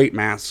had great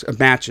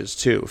matches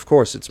too. Of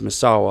course, it's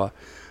Misawa.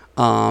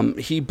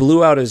 He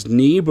blew out his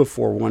knee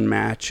before one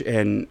match,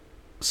 and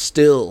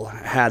still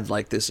had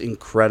like this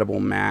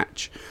incredible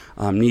match.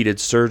 Needed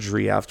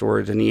surgery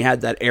afterwards, and he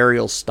had that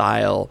aerial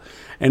style.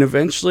 And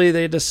eventually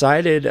they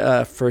decided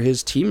for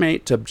his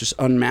teammate to just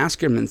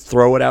unmask him and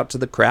throw it out to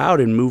the crowd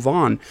and move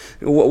on.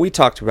 What we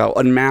talked about,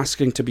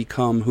 unmasking to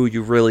become who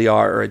you really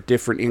are, or a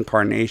different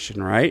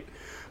incarnation, right?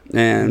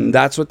 And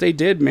that's what they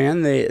did,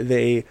 man.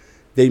 They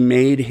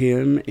made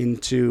him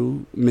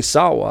into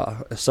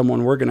Misawa,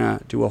 someone we're going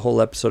to do a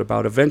whole episode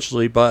about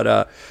eventually,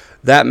 but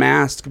that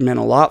mask meant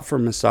a lot for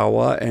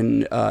Misawa,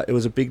 and it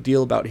was a big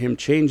deal about him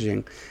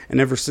changing. And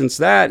ever since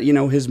that,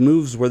 his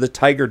moves were the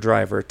Tiger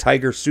Driver,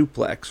 Tiger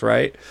Suplex,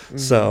 right? Mm-hmm.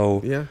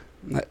 So, yeah,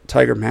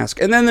 Tiger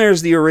Mask. And then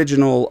there's the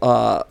original,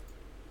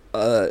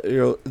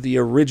 the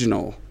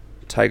original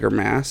Tiger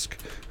Mask,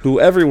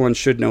 who everyone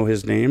should know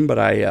his name, but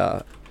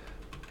I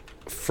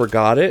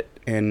forgot it,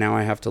 and now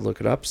I have to look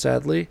it up,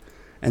 sadly.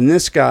 And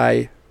this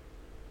guy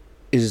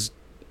is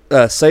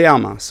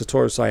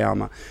Satoru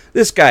Sayama.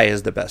 This guy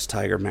is the best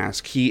Tiger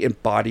Mask. He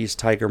embodies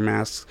Tiger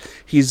Mask.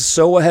 He's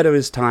so ahead of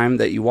his time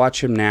that you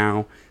watch him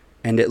now,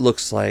 and it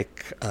looks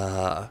like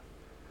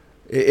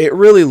it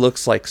really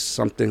looks like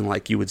something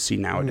like you would see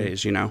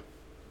nowadays.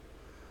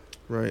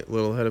 Right, a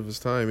little ahead of his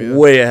time. Yeah,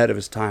 way ahead of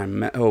his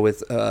time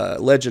with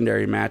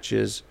legendary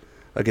matches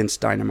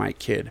against Dynamite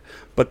Kid.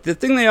 But the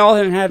thing they all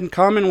had in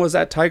common was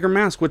that Tiger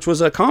Mask, which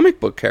was a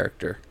comic book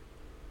character.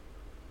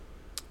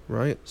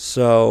 Right.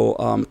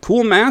 So,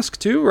 cool mask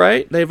too,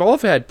 right? They've all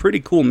had pretty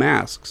cool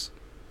masks.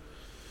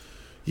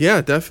 Yeah,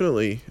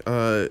 definitely.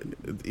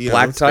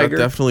 Black Tiger.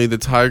 Definitely the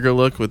tiger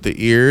look with the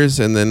ears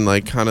and then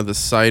like kind of the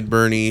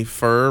sideburny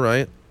fur,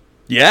 right?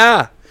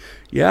 Yeah.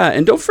 Yeah,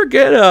 and don't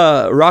forget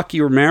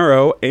Rocky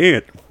Romero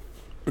and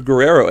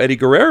Eddie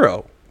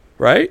Guerrero,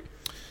 right?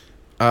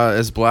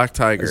 As Black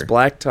Tiger. As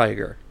Black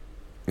Tiger.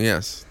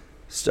 Yes.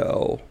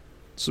 So,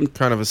 some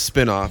kind of a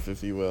spin-off,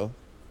 if you will.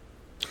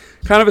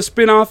 Kind of a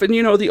spin-off, and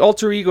the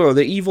alter ego,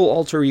 the evil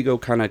alter ego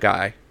kind of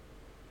guy.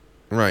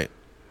 Right.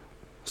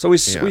 So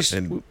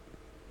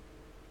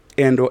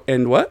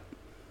and what?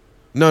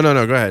 No,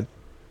 go ahead.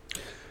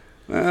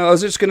 I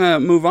was just going to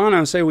move on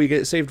and say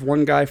we saved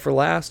one guy for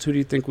last. Who do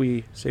you think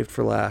we saved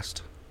for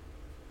last?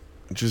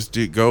 Just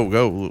go.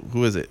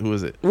 Who is it?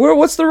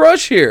 What's the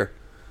rush here?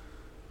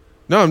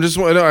 No,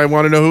 I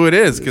want to know who it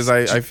is, because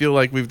I feel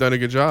like we've done a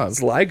good job.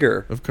 It's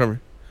Liger. Of covering.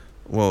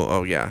 Well,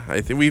 oh yeah.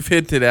 I think we've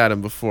hinted at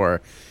him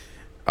before.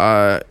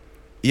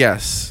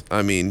 Yes,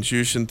 I mean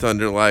Jushin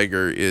Thunder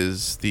Liger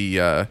is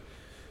the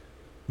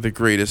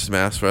greatest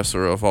masked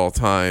wrestler of all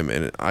time,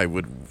 and I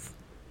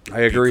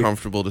agree. Be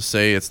comfortable to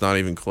say it's not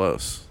even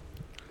close.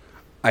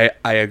 I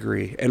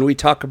agree, and we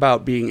talk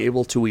about being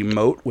able to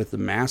emote with the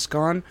mask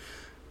on.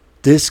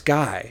 This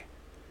guy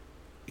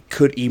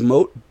could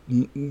emote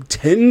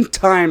 10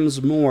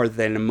 times more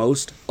than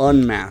most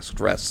unmasked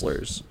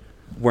wrestlers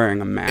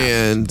wearing a mask.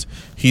 And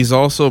he's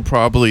also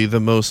probably the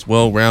most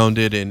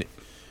well-rounded and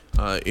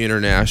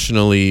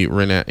internationally,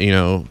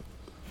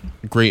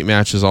 great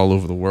matches all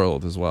over the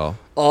world as well.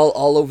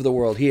 All over the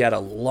world. He had a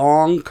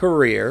long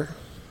career.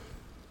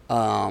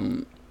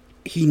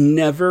 He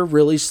never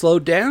really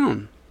slowed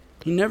down.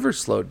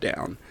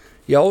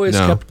 He always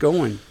kept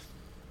going.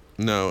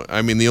 No,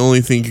 I mean, the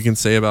only thing you can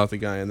say about the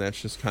guy, and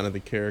that's just kind of the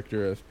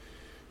character of,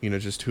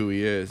 just who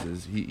he is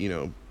he,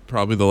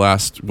 probably the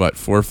last, 4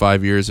 or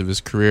 5 years of his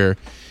career,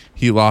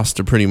 he lost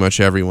to pretty much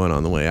everyone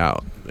on the way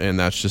out. And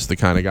that's just the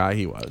kind of guy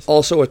he was.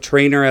 Also a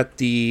trainer at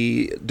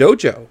the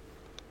dojo.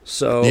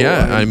 So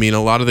yeah, I mean,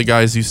 a lot of the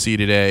guys you see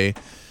today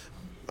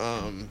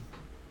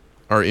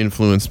are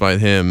influenced by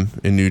him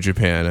in New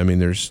Japan. I mean,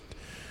 there's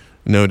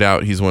no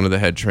doubt he's one of the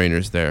head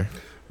trainers there.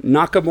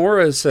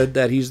 Nakamura said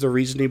that he's the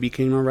reason he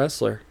became a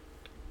wrestler.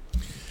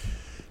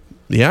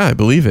 Yeah, I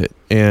believe it.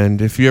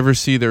 And if you ever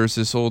see, there's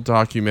this old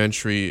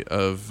documentary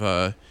of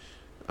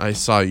I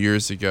saw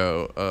years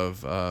ago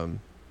of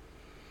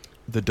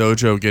the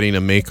dojo getting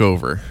a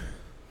makeover.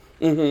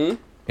 Mm-hmm.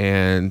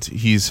 And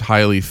he's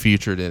highly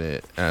featured in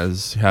it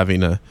as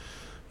having a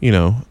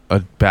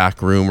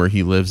back room where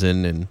he lives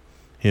in, and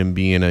him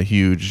being a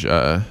huge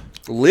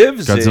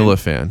Godzilla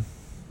fan.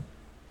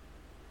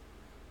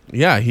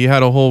 Yeah, he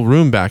had a whole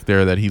room back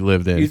there that he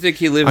lived in. You think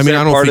he lives? I mean, there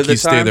I don't part think of the he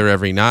time? stayed there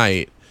every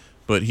night,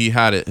 but he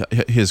had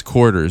his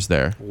quarters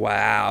there.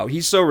 Wow,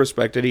 he's so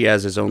respected. He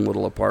has his own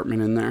little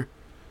apartment in there.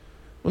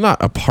 Well,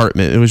 not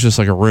apartment. It was just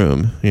like a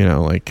room,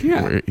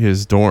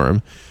 his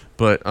dorm.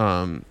 But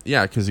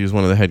yeah, because he was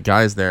one of the head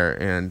guys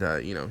there, and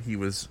he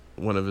was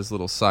one of his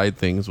little side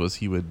things was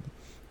he would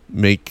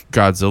make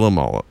Godzilla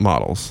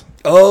models.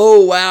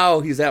 Oh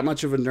wow, he's that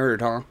much of a nerd,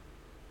 huh?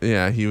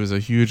 Yeah, he was a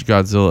huge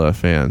Godzilla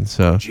fan.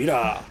 So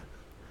Vegeta.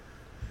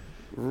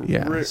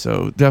 Yeah,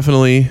 so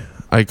definitely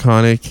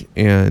iconic,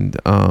 and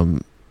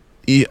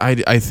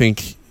I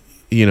think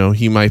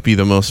he might be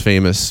the most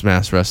famous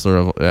masked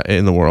wrestler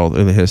in the world,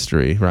 in the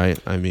history, right?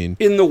 I mean,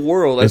 in the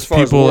world, as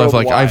far people as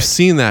have I've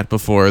seen that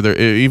before.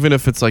 Even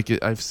if it's like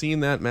I've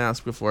seen that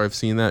mask before, I've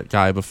seen that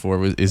guy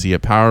before. Is he a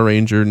Power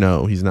Ranger?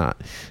 No, he's not.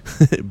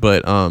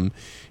 But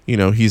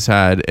he's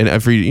had in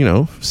every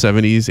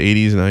 70s,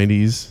 80s,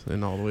 90s,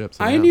 and all the way up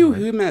to now. I knew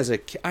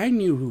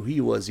who he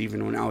was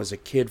even when I was a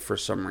kid for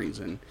some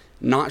reason.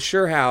 Not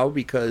sure how,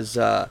 because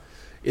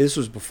this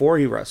was before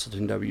he wrestled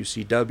in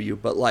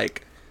WCW, but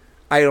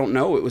I don't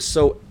know. It was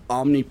so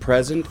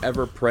omnipresent,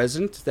 ever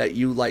present, that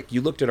you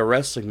looked at a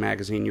wrestling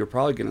magazine, you're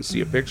probably going to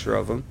see a picture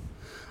of him.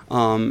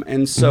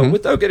 And so,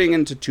 without getting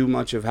into too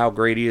much of how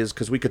great he is,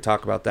 because we could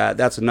talk about that.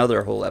 That's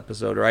another whole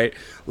episode, right?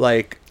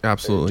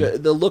 Absolutely.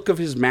 The look of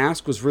his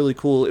mask was really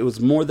cool. It was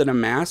more than a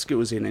mask. It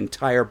was an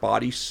entire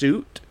body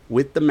suit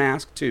with the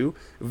mask, too.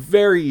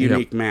 Very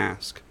unique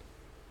mask.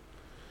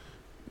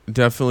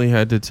 Definitely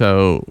head to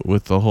toe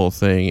with the whole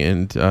thing,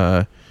 and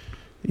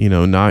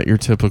not your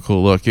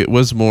typical look. It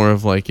was more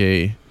of like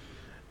a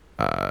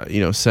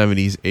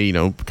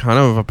 70s, kind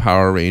of a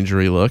Power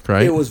Ranger-y look,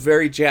 right? It was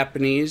very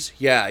Japanese,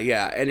 yeah,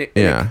 and it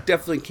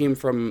definitely came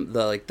from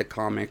the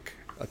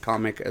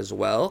comic as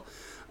well.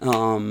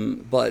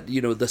 But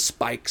the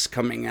spikes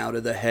coming out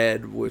of the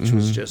head, which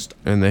was just,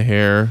 and the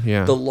hair,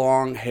 the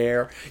long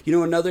hair.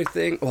 Another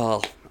thing.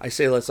 Well, I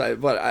say let's,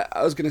 but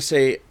I was gonna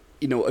say,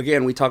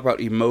 again, we talk about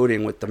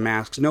emoting with the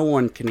masks. No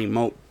one can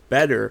emote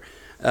better.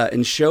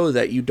 And show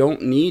that you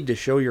don't need to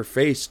show your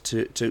face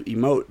to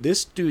emote.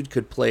 This dude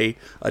could play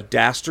a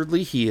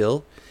dastardly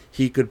heel.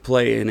 He could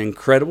play an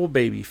incredible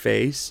baby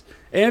face.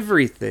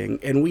 Everything.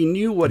 And we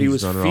knew what he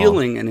was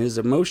feeling and his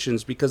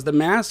emotions, because the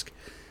mask,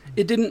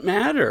 it didn't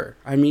matter.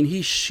 I mean,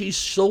 he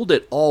sold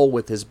it all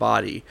with his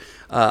body.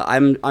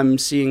 I'm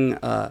seeing...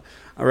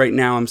 right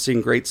now, I'm seeing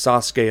Great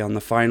Sasuke on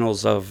the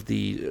finals of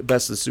the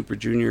Best of the Super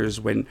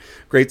Juniors, when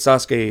Great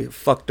Sasuke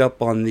fucked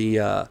up on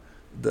the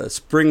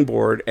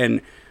springboard, and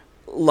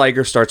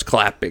Liger starts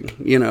clapping,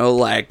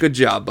 good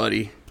job,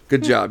 buddy.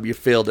 Good job. You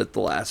failed at the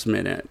last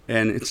minute.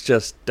 And it's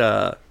just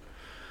a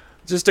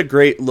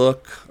great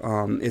look.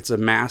 It's a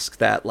mask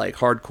that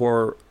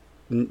hardcore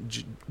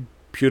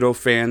Puto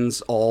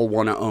fans all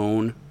want to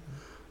own.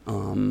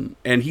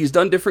 And he's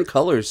done different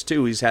colors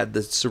too. He's had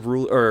he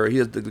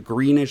has the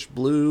greenish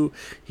blue.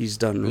 He's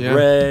done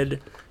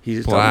red.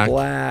 He's done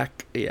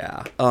black.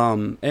 Yeah.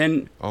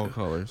 And all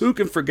colors. Who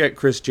can forget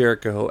Chris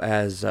Jericho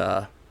as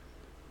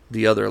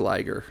the other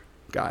Liger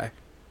guy?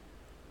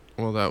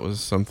 Well, that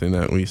was something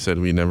that we said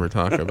we never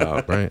talk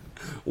about, right?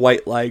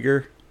 White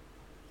Liger.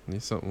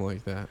 Something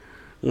like that.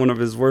 One of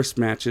his worst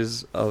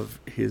matches of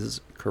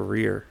his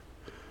career.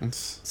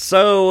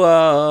 So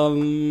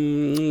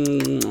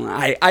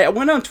I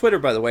went on Twitter,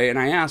 by the way, and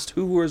I asked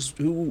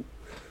who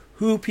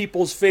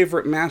people's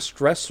favorite masked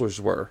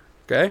wrestlers were.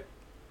 Okay.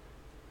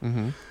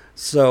 Mm-hmm.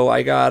 So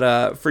I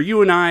got for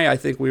you and I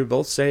think we would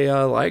both say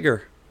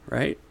Liger,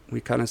 right? We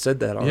kind of said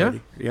that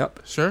already. Yeah. Yep.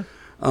 Sure.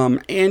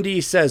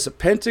 Andy says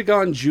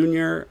Pentagon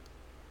Jr.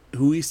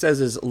 who he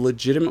says is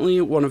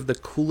legitimately one of the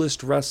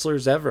coolest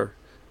wrestlers ever.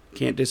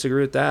 Can't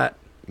disagree with that.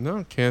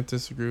 No, can't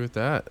disagree with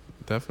that.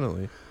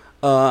 Definitely.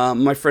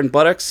 My friend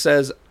Buttocks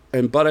says,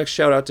 and Buttocks,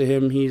 shout out to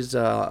him. He's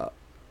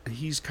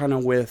kind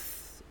of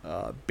with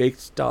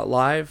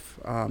Baked.live,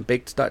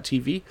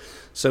 Baked.tv.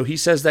 So he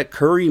says that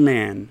Curry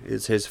Man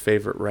is his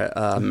favorite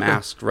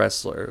masked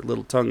wrestler. A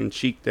little tongue in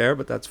cheek there,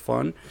 but that's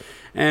fun.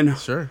 And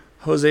Sure.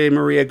 Jose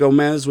Maria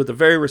Gomez with a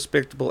very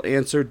respectable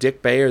answer.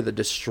 Dick Bayer, the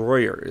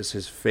Destroyer, is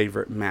his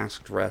favorite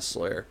masked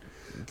wrestler.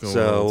 Going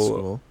old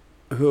school.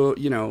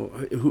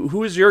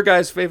 Who is your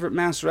guy's favorite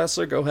masked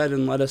wrestler? Go ahead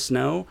and let us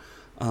know.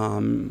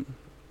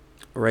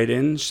 Write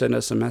in, send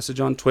us a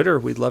message on Twitter.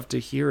 We'd love to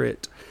hear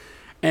it.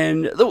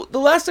 And the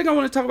last thing I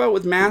want to talk about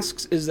with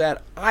masks is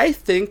that I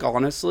think,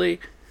 honestly,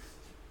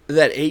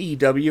 that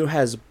AEW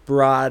has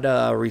brought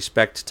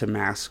respect to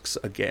masks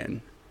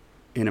again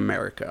in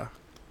America.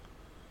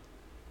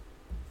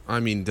 I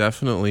mean,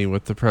 definitely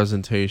with the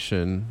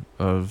presentation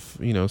of,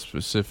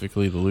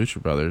 specifically the Lucha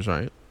Brothers,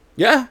 right?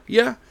 Yeah,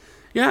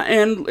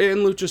 and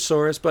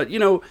Luchasaurus, but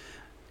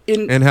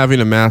And having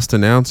a masked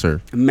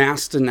announcer.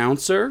 Masked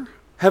announcer.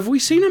 Have we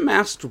seen a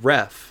masked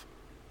ref?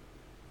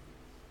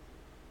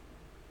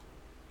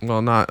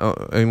 Well, not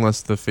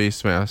unless the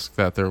face mask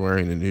that they're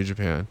wearing in New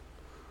Japan.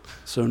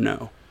 So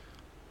no.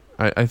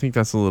 I think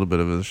that's a little bit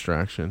of a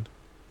distraction.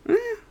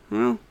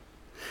 Well,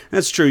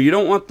 that's true. You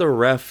don't want the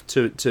ref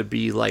to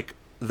be like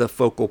the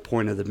focal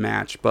point of the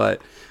match, but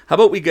how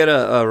about we get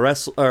a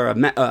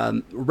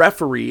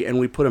referee and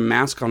we put a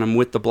mask on him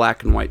with the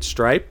black and white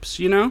stripes,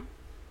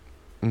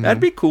 Mm-hmm. That'd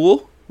be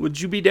cool.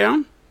 Would you be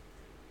down?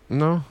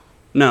 No,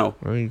 No.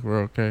 I think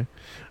we're okay.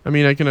 I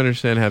mean, I can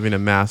understand having a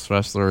masked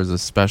wrestler as a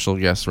special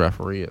guest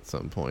referee at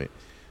some point,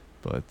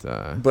 but you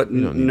don't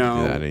need to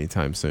do that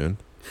anytime soon.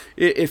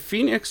 If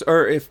Phoenix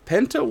or if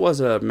Penta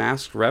was a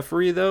masked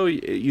referee, though,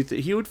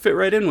 he would fit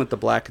right in with the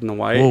black and the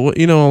white. Well,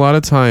 a lot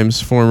of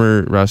times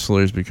former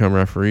wrestlers become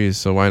referees,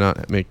 so why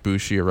not make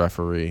Bushi a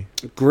referee?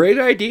 Great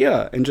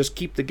idea, and just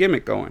keep the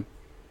gimmick going.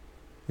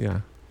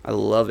 Yeah. I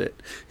love it.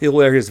 He'll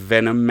wear his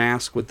Venom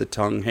mask with the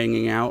tongue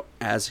hanging out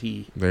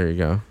There you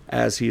go.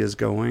 as he is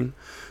going.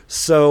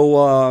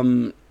 So,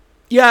 and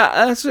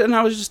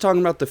I was just talking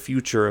about the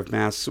future of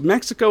masks.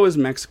 Mexico is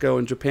Mexico,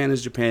 and Japan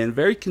is Japan.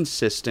 Very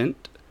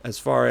consistent as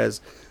far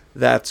as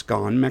that's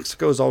gone.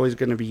 Mexico is always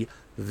going to be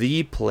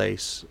the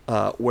place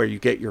where you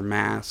get your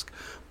mask.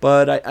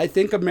 But I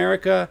think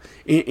America,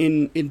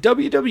 in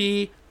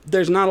WWE,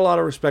 there's not a lot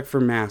of respect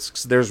for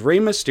masks. There's Rey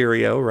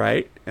Mysterio,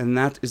 right? And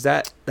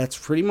that's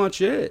pretty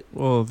much it.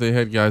 Well, they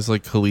had guys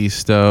like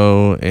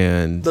Kalisto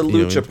and The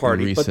Lucha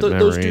Party. But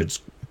those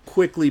dudes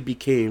quickly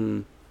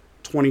became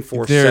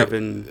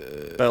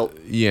 24/7 belt.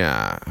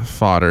 Yeah,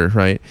 fodder,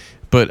 right?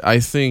 But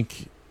I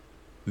think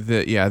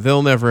that,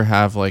 they'll never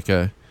have like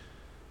a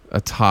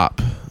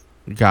top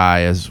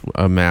guy as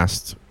a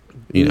masked,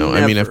 Never.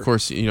 I mean, of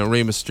course, Rey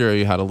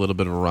Mysterio had a little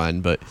bit of a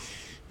run, but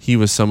he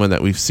was someone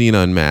that we've seen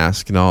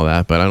unmasked and all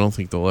that, but I don't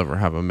think they'll ever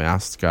have a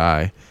masked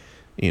guy.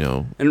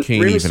 And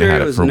Kane Rey even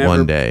had it for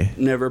one day.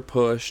 Never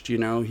pushed,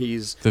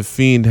 he's... The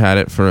Fiend had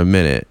it for a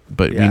minute,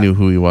 but we Yeah. knew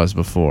who he was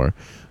before.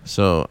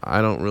 So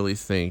I don't really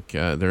think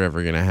they're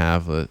ever going to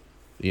have a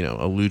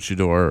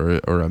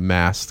luchador or a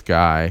masked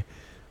guy,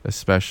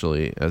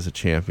 especially as a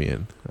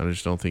champion. I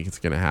just don't think it's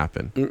going to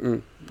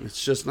happen.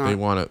 It's just not...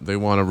 They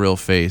want a real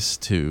face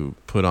to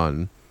put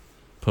on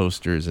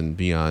posters and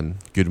be on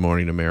Good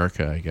Morning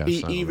America, I guess.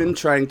 Even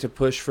trying to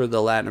push for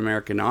the Latin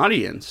American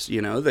audience,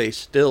 they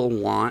still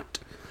want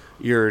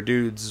your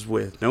dudes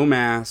with no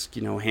mask,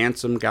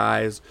 handsome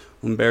guys,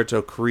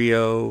 Humberto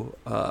Carrillo,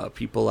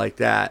 people like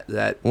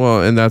that.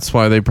 Well, and that's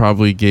why they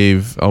probably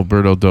gave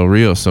Alberto Del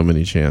Rio so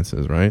many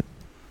chances, right?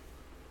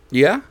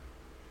 Yeah,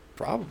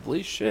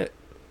 probably. Shit.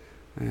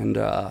 And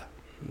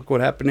look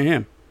what happened to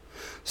him.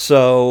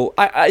 So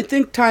I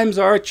think times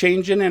are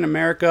changing in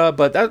America,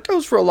 but that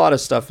goes for a lot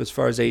of stuff as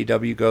far as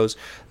AEW goes.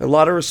 A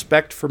lot of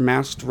respect for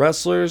masked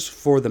wrestlers,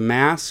 for the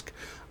mask.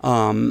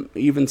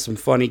 Even some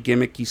funny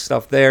gimmicky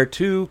stuff there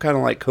too, kind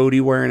of like Cody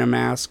wearing a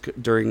mask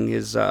during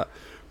his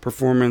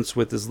performance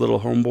with his little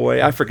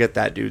homeboy. I forget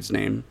that dude's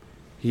name.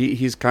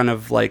 He's kind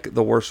of like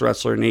the worst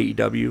wrestler in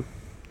AEW.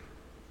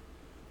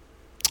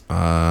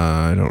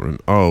 I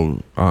don't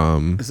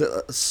remember. Is it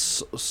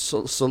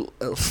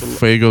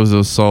Fuego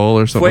del Sol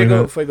or something like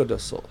that? Fuego del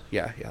Sol.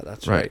 Yeah,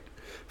 that's right.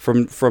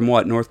 From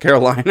what, North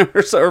Carolina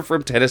or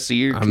from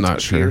Tennessee or I'm not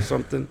Kentucky sure. or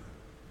something?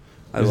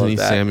 Isn't he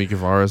Sammy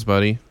Guevara's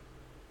buddy?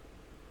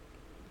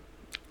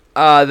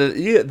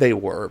 They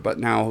were, but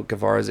now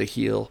Guevara's a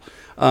heel.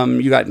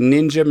 You got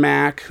Ninja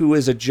Mac, who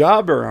is a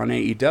jobber on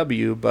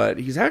AEW, but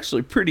he's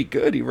actually pretty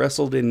good. He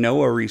wrestled in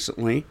Noah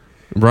recently.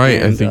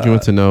 Right, And, I think he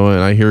went to Noah,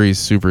 and I hear he's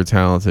super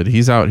talented.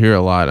 He's out here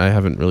a lot. I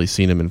haven't really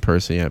seen him in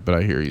person yet, but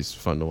I hear he's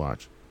fun to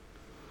watch.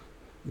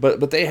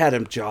 But they had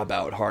him job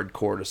out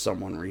hardcore to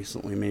someone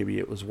recently. Maybe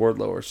it was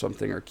Wardlow or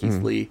something, or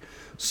Keith Lee.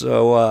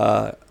 So,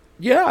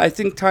 I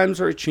think times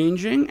are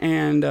changing,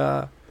 and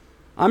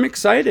I'm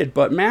excited.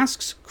 But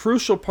masks,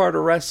 crucial part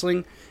of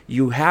wrestling.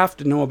 You have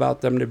to know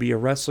about them to be a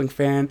wrestling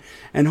fan.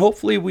 And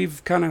hopefully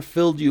we've kind of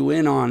filled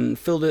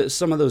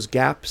some of those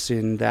gaps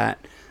in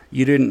that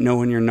you didn't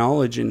know in your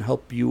knowledge and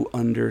help you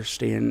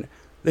understand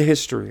the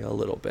history a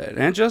little bit.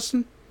 And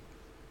Justin?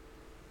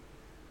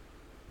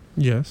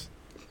 Yes.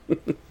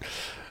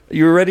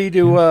 You ready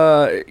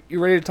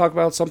to talk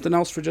about something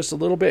else for just a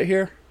little bit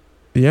here?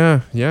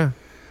 Yeah. I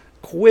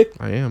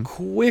am.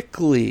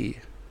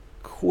 Quickly,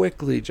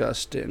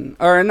 Justin.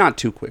 Or not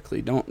too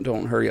quickly.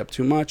 Don't hurry up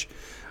too much.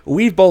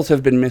 We both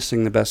have been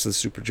missing the Best of the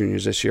Super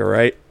Juniors this year,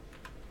 right?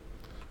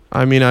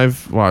 I mean,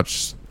 I've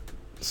watched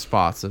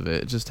spots of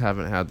it, just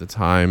haven't had the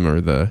time or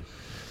the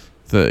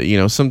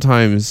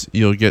sometimes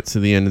you'll get to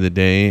the end of the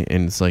day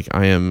and it's like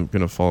I am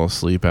gonna fall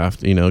asleep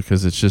after,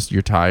 because it's just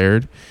you're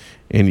tired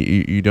and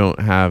you don't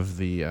have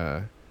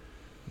the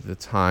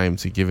time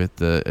to give it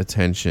the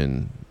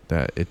attention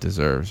that it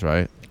deserves,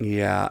 right?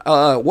 Yeah.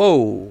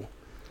 Whoa.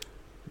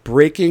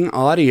 Breaking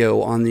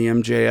audio on the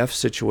MJF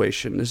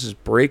situation. This is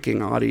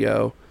breaking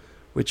audio,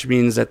 which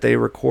means that they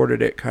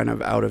recorded it kind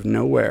of out of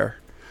nowhere.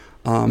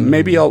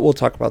 Maybe we'll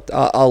talk about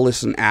I'll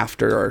listen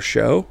after our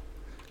show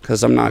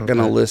because I'm not going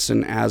to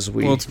listen as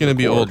we. Well, it's going to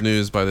be old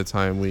news by the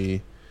time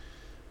we,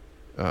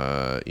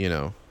 put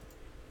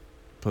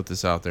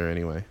this out there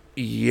anyway.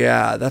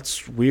 Yeah,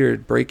 that's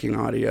weird. Breaking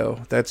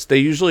audio. They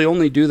usually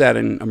only do that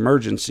in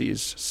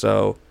emergencies.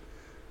 So,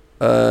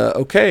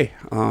 okay.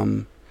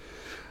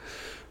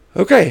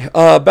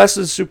 Best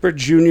of the Super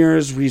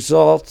Juniors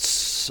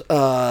results.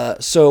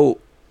 So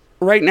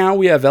right now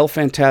we have El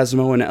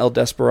Phantasmo and El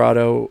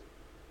Desperado,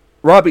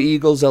 Robbie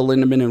Eagles, El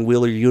Lindaman, and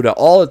Wheeler Yuta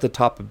all at the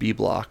top of B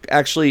block.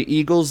 Actually,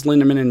 Eagles,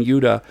 Lindaman, and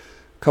Yuta a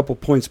couple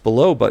points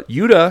below, but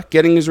Yuta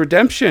getting his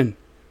redemption.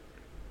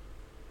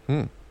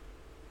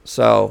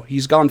 So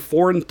he's gone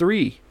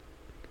 4-3.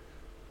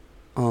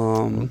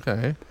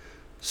 Okay.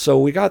 So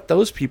we got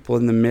those people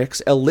in the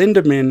mix. El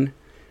Lindaman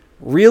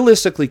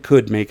realistically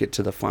could make it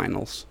to the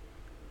finals,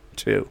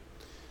 too.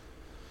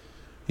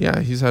 Yeah,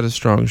 he's had a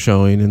strong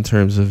showing in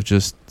terms of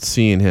just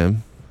seeing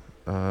him.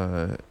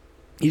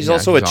 He's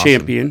also a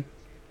champion. Awesome.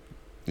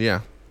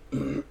 Yeah.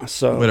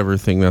 So whatever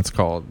thing that's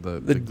called,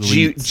 the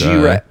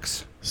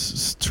G-Rex.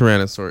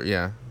 Tyrannosaurus,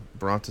 yeah.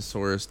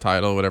 Brontosaurus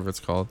title, whatever it's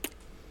called.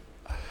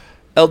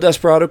 El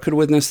Desperado could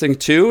win this thing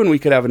too, and we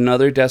could have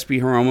another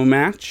Despy Hiromu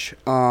match.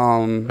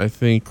 I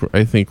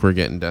think we're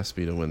getting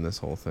Despy to win this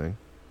whole thing.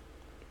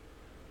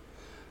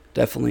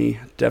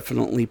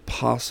 Definitely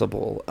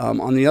possible.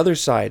 On the other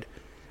side,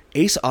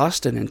 Ace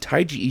Austin and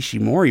Taiji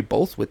Ishimori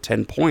both with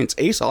 10 points.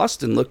 Ace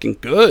Austin looking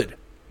good.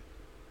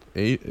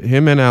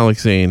 Him and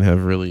Alex Zane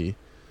have really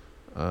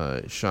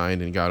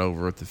shined and got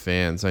over with the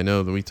fans. I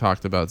know that we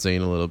talked about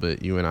Zane a little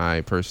bit, you and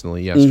I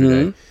personally,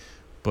 yesterday. Mm-hmm.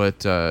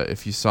 But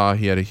if you saw,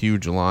 he had a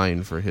huge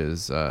line for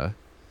his, fan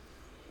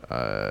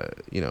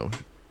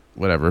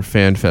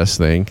fest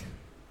thing.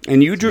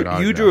 And you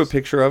drew a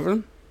picture of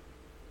him?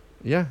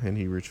 Yeah, and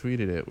he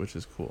retweeted it, which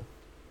is cool.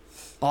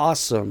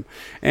 Awesome.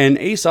 And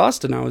Ace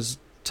Austin, I was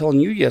telling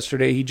you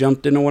yesterday, he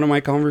jumped into one of my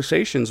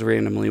conversations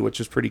randomly, which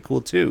is pretty cool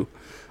too.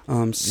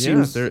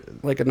 Seems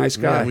like a nice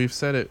guy. Yeah, we've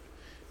said it.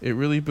 It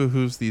really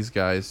behooves these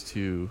guys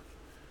to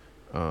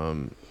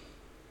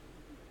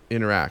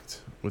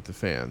interact with the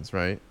fans,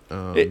 right?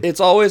 It's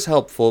always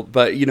helpful,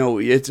 but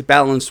it's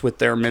balanced with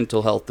their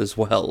mental health as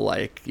well.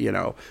 Like,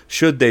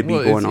 should they be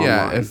going online?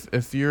 Yeah,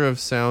 if you're of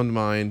sound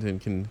mind and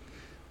can,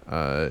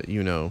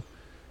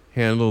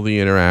 handle the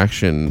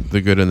interaction,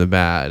 the good and the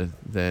bad,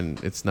 then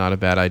it's not a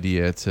bad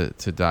idea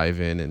to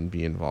dive in and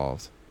be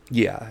involved.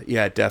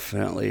 Yeah,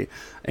 definitely.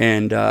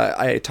 And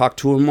I talked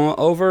to him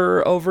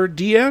over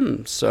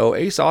DM. So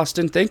Ace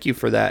Austin, thank you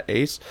for that,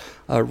 Ace.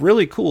 A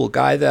really cool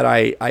guy that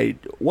I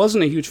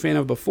wasn't a huge fan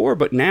of before,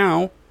 but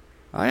now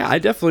I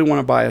definitely want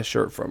to buy a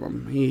shirt from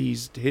him.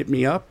 He's hit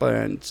me up,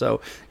 and so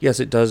yes,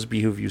 it does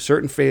behoove you.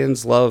 Certain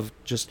fans love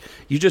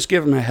you just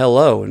give them a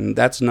hello, and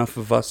that's enough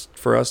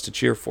for us to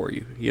cheer for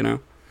you.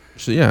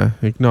 So yeah,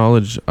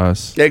 acknowledge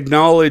us.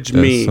 Acknowledge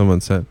me.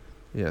 Someone said,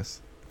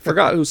 yes.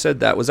 Forgot who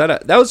said that.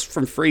 That was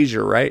from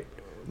Frasier, right?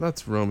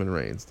 That's Roman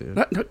Reigns, dude.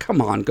 No,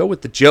 come on, go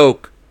with the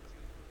joke.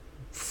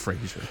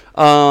 Frasier.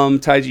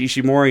 Taiji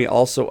Ishimori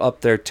also up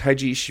there.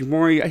 Taiji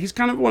Ishimori, he's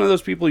kind of one of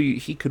those people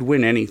he could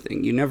win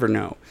anything. You never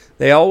know.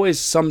 They always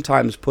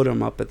sometimes put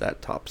him up at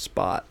that top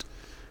spot.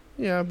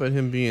 Yeah, but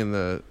him being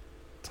the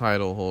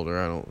title holder,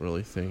 I don't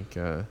really think,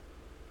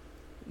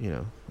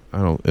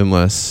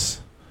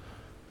 unless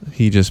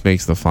he just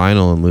makes the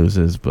final and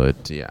loses,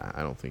 but yeah,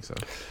 I don't think so.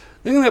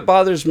 The thing that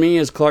bothers me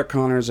is Clark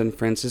Connors and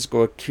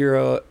Francisco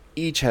Akira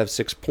each have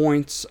 6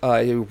 points.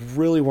 I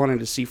really wanted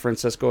to see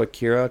Francisco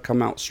Akira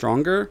come out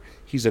stronger.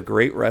 He's a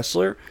great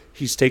wrestler.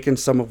 He's taken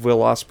some of Will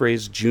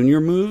Ospreay's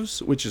junior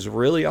moves, which is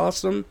really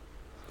awesome.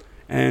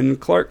 And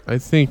Clark... I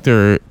think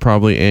they're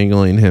probably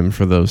angling him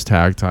for those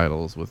tag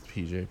titles with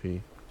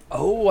PJP.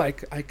 Oh, I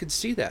could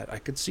see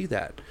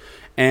that.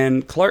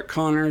 And Clark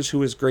Connors,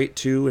 who is great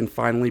too, and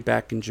finally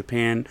back in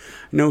Japan.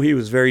 I know he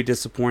was very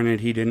disappointed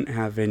he didn't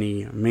have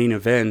any main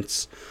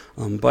events.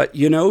 But,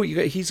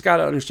 he's got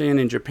to understand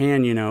in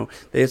Japan,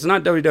 it's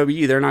not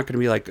WWE. They're not going to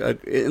be like,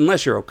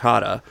 unless you're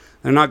Okada,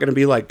 they're not going to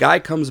be like, guy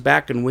comes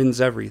back and wins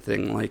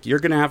everything. Like, you're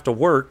going to have to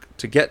work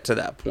to get to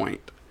that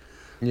point.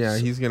 Yeah,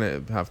 he's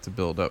going to have to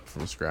build up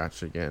from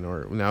scratch again.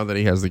 Or now that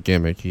he has the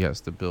gimmick, he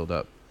has to build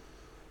up,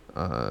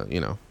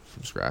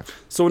 from scratch.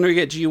 So when we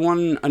get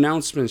G1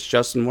 announcements,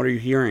 Justin, what are you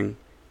hearing?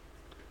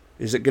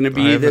 Is it going to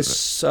be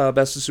this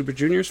Best of Super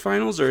Juniors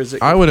finals, or is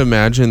it? I would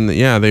imagine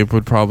that, they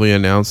would probably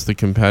announce the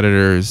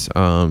competitors.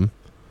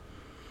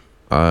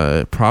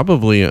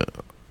 Probably,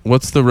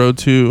 what's the road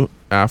to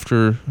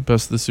after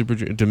Best of the Super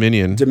Juniors?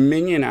 Dominion.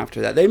 Dominion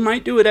after that. They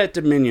might do it at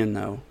Dominion,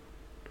 though.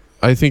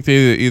 I think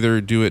they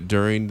either do it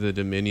during the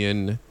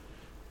Dominion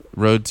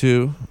road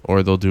to,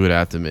 or they'll do it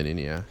at Dominion,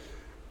 yeah.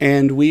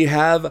 And we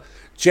have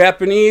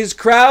Japanese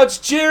crowds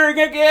cheering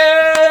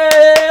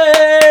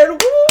again! Woo!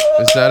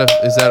 Is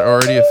that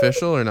already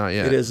official or not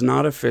yet? It is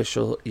not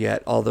official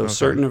yet, although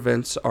certain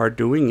events are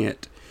doing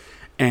it.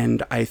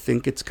 And I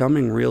think it's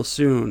coming real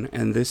soon.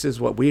 And this is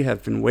what we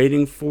have been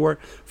waiting for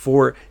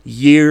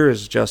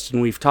years, Justin.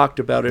 We've talked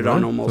about it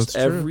on almost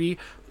every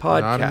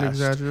podcast. Not an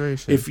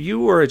exaggeration. If you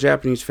were a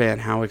Japanese fan,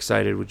 how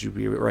excited would you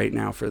be right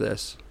now for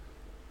this?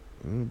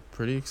 I'm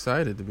pretty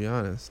excited, to be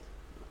honest.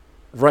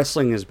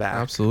 Wrestling is back.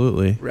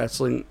 Absolutely.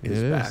 Wrestling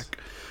is back.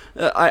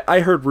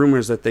 I heard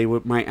rumors that they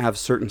might have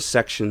certain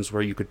sections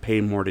where you could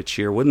pay more to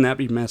cheer. Wouldn't that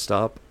be messed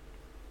up?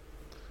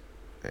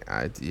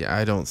 I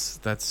don't.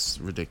 That's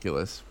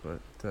ridiculous.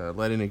 But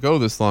letting it go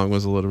this long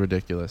was a little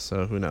ridiculous.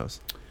 So who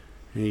knows?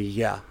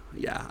 Yeah,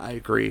 I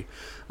agree.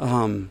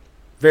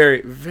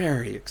 Very,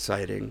 very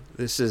exciting.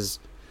 This is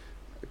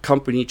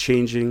company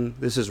changing.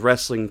 This is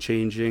wrestling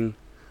changing.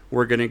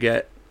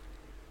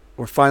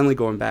 We're finally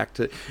going back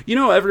to,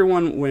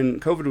 everyone, when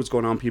COVID was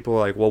going on, people were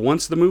like, well,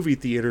 once the movie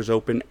theaters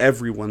open,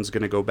 everyone's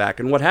going to go back.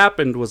 And what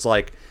happened was,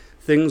 like,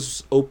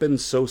 things opened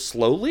so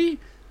slowly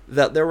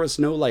that there was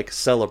no, like,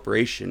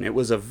 celebration. It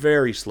was a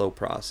very slow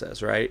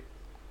process, right?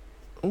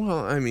 Well,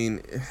 I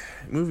mean,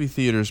 movie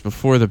theaters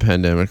before the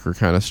pandemic were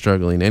kind of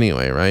struggling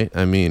anyway, right?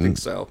 I mean, I think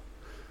so.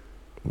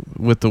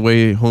 With the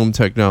way home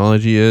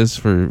technology is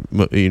for,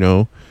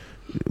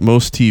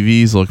 most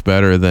TVs look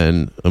better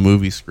than a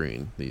movie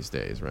screen these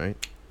days, right?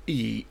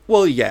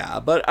 Well,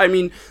 yeah, but I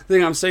mean, the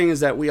thing I'm saying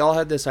is that we all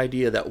had this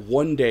idea that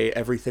one day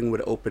everything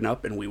would open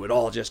up and we would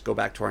all just go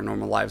back to our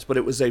normal lives, but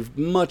it was a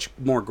much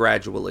more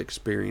gradual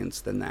experience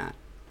than that.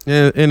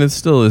 And it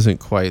still isn't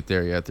quite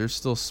there yet. There's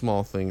still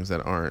small things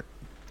that aren't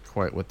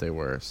quite what they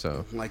were.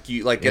 So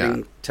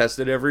getting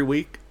tested every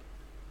week.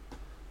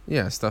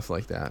 Yeah, stuff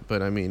like that.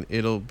 But I mean,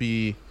 it'll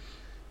be.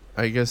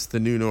 I guess the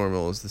new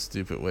normal is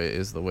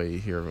the way you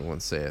hear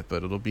everyone say it,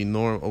 but it'll be a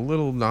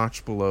little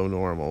notch below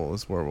normal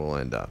is where we'll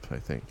end up, I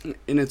think.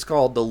 And it's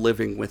called the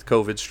living with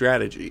COVID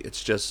strategy.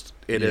 It's just,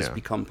 it has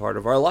become part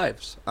of our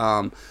lives.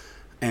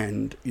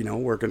 And,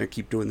 we're going to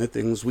keep doing the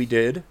things we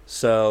did.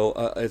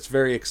 So it's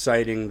very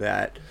exciting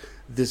that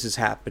this is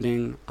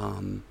happening.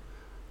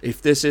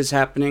 If this is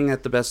happening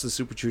at the Best of the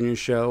Super Junior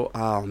show,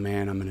 oh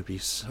man, I'm going to be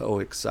so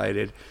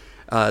excited.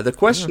 The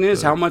question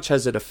is, how much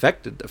has it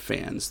affected the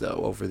fans, though,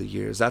 over the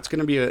years? That's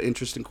going to be an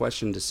interesting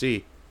question to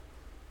see.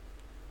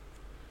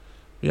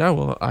 Yeah,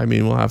 well, I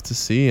mean, we'll have to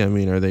see. I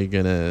mean, are they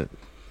going to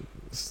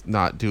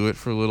not do it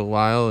for a little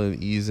while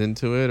and ease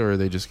into it, or are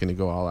they just going to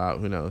go all out?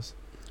 Who knows?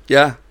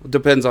 Yeah, it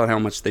depends on how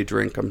much they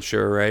drink, I'm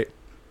sure, right?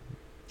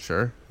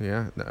 Sure,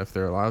 yeah, if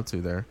they're allowed to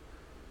there.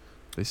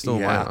 They still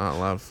might not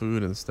allow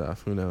food and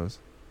stuff. Who knows?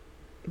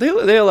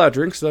 They allow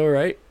drinks, though,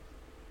 right?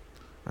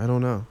 I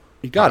don't know.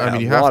 You gotta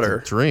have water.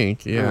 Have to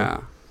drink, yeah.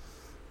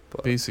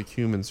 Basic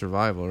human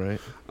survival, right?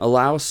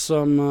 Allow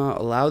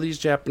these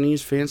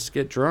Japanese fans to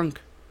get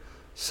drunk.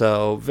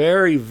 So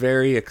very,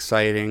 very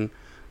exciting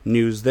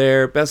news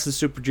there. Best of the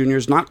Super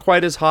Juniors, not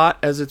quite as hot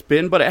as it's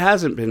been, but it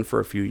hasn't been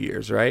for a few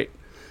years, right?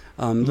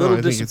 I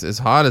think it's as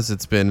hot as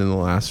it's been in the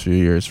last few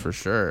years for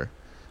sure.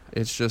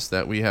 It's just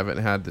that we haven't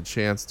had the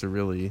chance to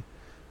really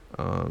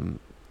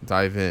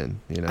dive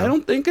in. I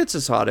don't think it's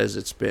as hot as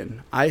it's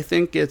been. I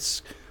think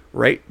it's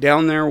right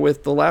down there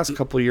with the last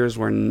couple of years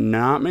where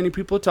not many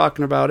people are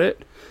talking about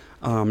it.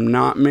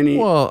 Not many.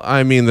 Well,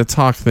 I mean, the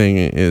talk thing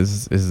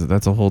is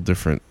that's a whole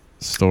different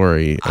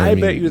story. I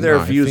bet you their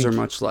views are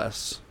much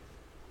less.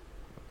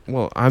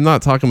 Well, I'm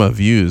not talking about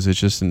views. It's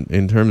just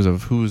in terms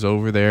of who's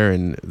over there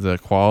and the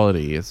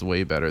quality is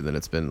way better than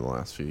it's been in the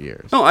last few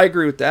years. No, I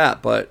agree with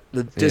that. But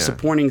the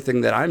disappointing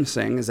thing that I'm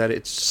saying is that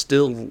it's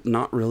still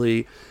not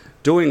really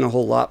doing a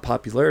whole lot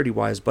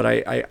popularity-wise. But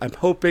I'm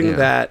hoping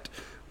that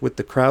with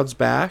the crowds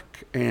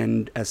back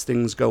and as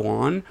things go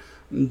on,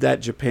 that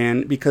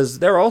Japan, because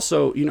they're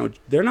also,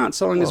 they're not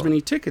selling as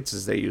many tickets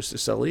as they used to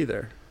sell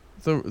either.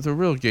 The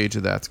real gauge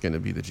of that's going to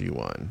be the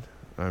G1.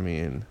 I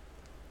mean,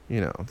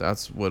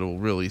 that's what we'll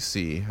really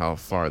see how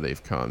far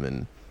they've come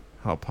and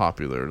how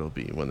popular it'll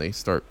be when they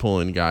start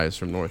pulling guys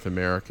from North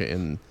America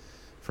and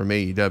from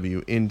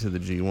AEW into the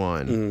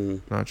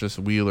G1. Not just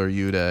Wheeler,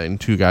 Yuta, and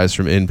two guys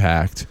from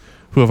Impact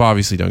who have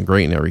obviously done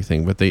great and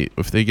everything, but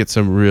if they get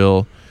some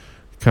real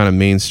kind of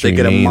mainstream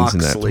names in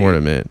that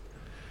tournament,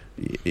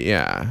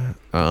 Yeah.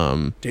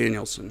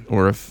 Danielson.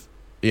 Or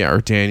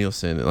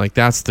Danielson. Like,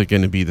 that's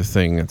going to be the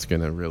thing that's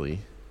going to really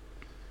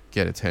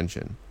get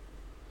attention.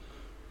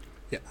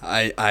 Yeah,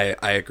 I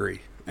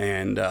agree.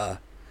 And,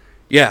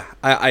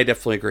 I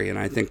definitely agree. And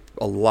I think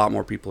a lot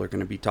more people are going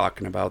to be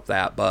talking about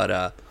that.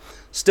 But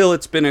still,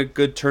 it's been a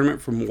good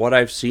tournament from what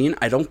I've seen.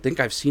 I don't think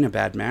I've seen a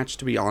bad match,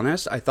 to be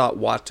honest. I thought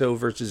Watto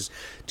versus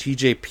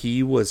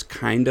TJP was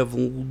kind of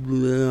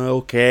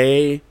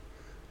okay.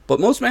 But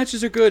most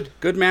matches are good.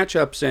 Good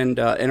matchups and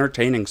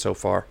entertaining so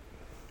far.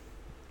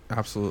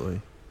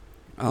 Absolutely.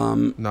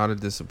 Not a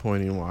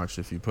disappointing watch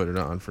if you put it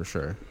on, for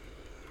sure.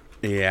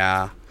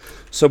 Yeah.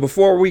 So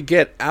before we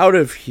get out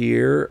of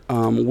here,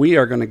 we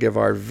are going to give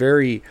our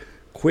very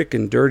quick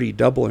and dirty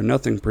double or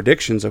nothing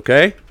predictions,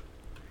 okay?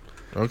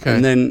 Okay.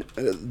 And then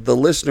the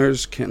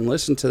listeners can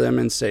listen to them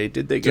and say,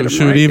 did they get them right?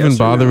 Should we even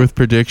bother no? with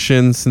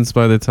predictions, since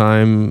by the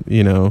time,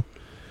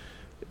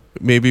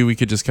 maybe we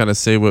could just kind of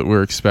say what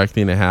we're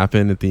expecting to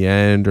happen at the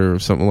end or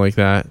something like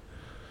that?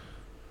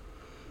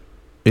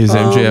 Is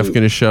MJF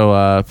going to show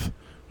up?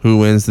 Who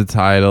wins the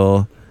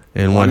title?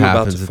 And what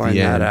happens at the end? I'm about to find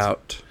that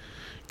out.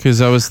 Because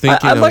I was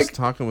thinking, I was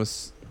talking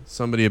with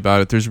somebody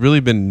about it. There's really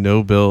been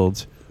no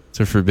build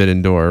to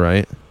Forbidden Door,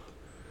 right?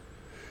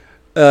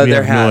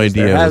 There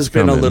has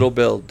been a little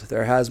build.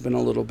 There has been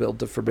a little build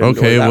to Forbidden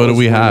Door. Okay, what do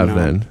we have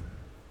then?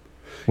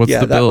 What's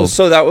the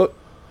build?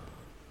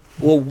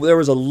 Well, there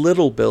was a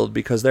little build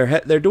because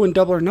they're doing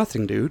double or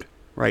nothing, dude,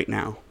 right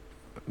now.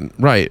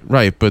 Right.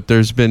 But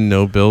there's been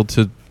no build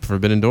to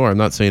Forbidden Door. I'm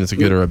not saying it's a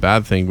good or a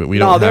bad thing, but we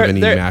don't have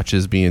any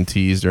matches being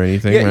teased or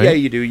anything, right? Yeah,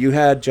 you do. You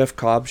had Jeff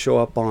Cobb show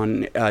up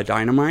on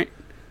Dynamite,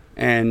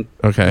 and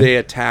they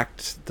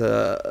attacked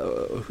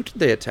who did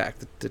they attack?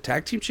 The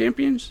tag team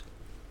champions?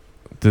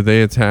 Did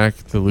they attack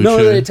the Lucha?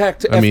 No, they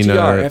attacked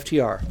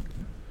FTR.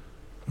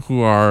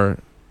 Who are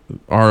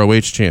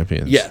ROH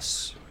champions.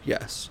 Yes.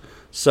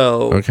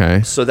 So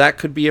so that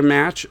could be a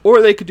match,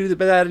 or they could do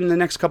that in the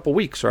next couple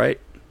weeks, right?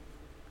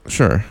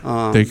 Sure,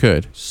 they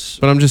could.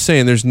 But I'm just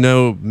saying, there's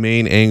no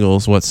main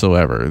angles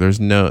whatsoever. There's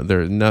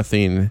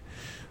nothing,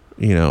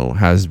 there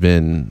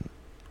hasn't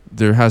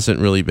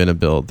really been a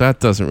build. That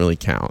doesn't really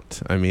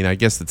count. I mean, I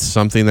guess it's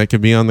something that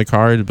could be on the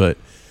card, but,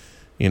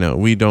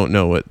 we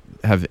don't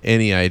have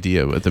any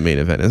idea what the main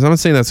event is. I'm not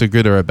saying that's a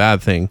good or a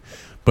bad thing,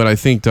 but I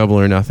think Double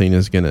or Nothing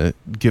is going to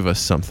give us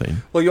something.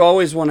 Well, you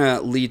always want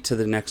to lead to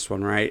the next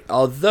one, right?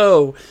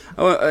 Although,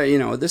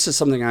 this is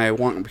something I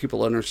want people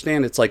to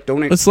understand. It's like,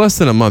 it's less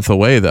than a month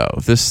away, though.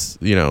 This,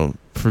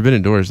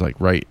 Forbidden Door is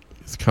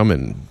it's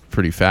coming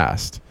pretty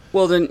fast.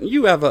 Well, then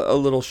you have a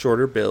little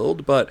shorter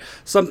build, but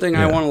something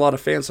I want a lot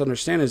of fans to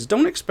understand is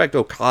don't expect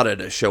Okada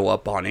to show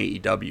up on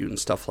AEW and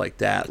stuff like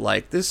that.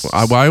 Like this.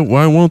 Why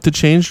won't the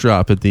change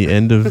drop at the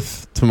end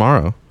of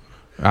tomorrow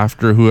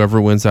after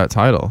whoever wins that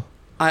title?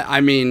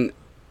 I mean,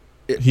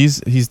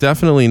 he's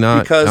definitely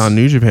not on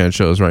New Japan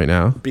shows right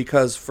now.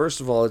 Because first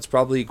of all, it's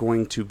probably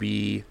going to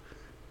be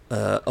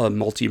a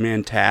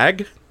multi-man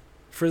tag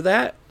for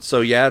that.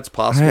 So yeah, it's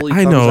possible.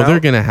 I know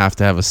they're gonna have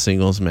to have a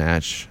singles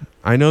match.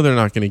 I know they're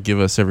not gonna give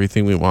us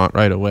everything we want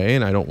right away,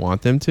 and I don't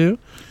want them to.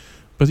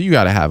 But you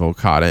got to have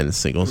Okada in a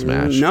singles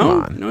match.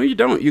 No, you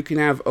don't. You can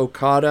have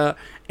Okada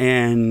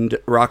and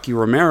Rocky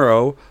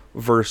Romero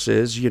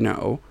versus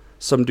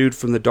some dude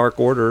from the Dark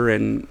Order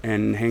and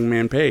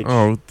Hangman Page.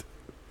 Oh,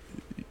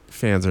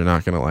 fans are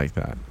not going to like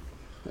that.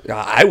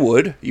 I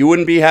would. You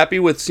wouldn't be happy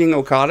with seeing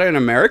Okada in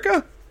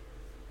America?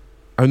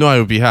 I know I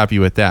would be happy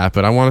with that,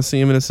 but I want to see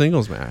him in a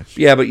singles match.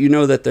 Yeah, but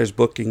that there's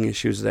booking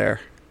issues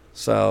there.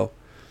 So,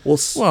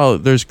 well,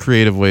 there's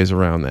creative ways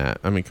around that.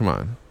 I mean, come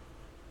on.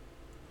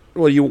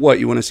 Well, you want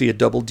to see a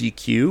double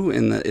DQ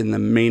in the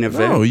main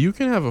event? No, you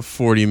can have a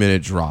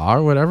 40-minute draw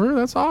or whatever.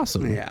 That's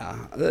awesome. Yeah,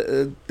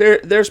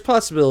 there's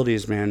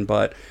possibilities, man.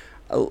 But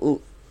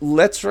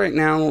let's right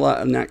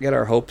now not get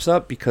our hopes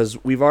up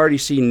because we've already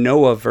seen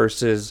Noah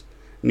versus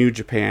New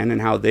Japan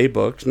and how they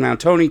booked. Now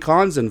Tony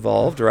Khan's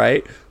involved,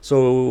 right?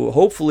 So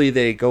hopefully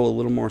they go a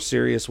little more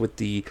serious with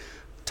the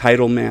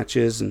title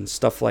matches and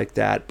stuff like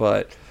that.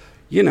 But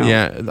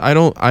yeah, I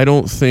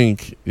don't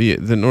think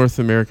the North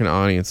American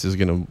audience is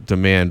going to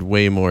demand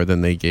way more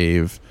than they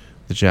gave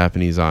the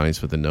Japanese audience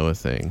with the Noah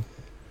thing.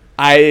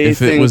 If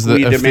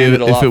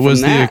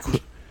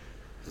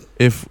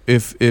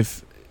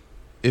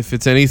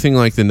it's anything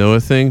like the Noah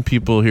thing,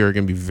 people here are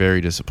going to be very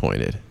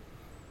disappointed.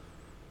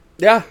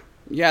 Yeah,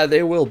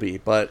 they will be,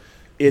 but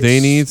they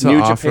need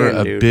to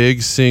offer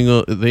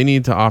They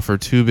need to offer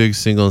 2 big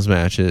singles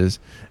matches,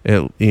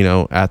 at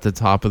the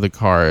top of the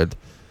card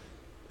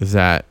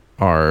that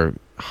are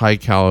high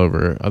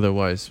caliber.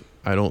 Otherwise,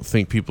 I don't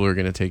think people are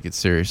going to take it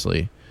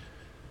seriously.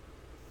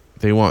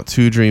 They want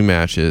 2 dream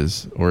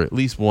matches, or at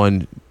least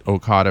one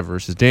Okada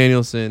versus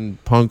Danielson,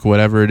 Punk,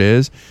 whatever it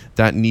is,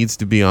 that needs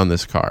to be on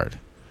this card.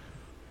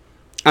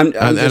 I'm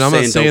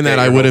not saying that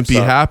I wouldn't be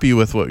happy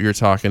with what you're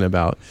talking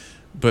about,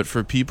 but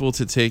for people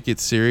to take it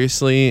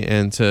seriously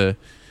and to,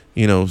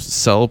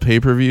 sell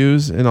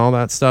pay-per-views and all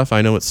that stuff,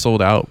 I know it's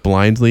sold out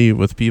blindly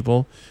with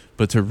people,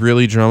 But to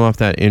really drum up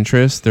that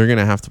interest, they're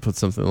gonna have to put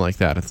something like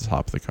that at the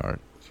top of the card.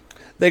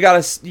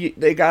 If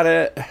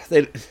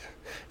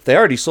they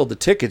already sold the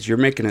tickets, you're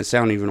making it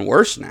sound even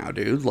worse now,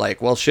 dude.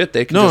 Like, well, shit,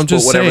 they can I'm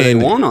just put whatever saying,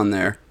 they want on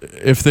there.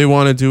 If they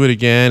want to do it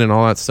again and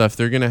all that stuff,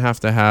 they're gonna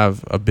have to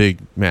have a big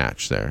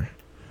match there.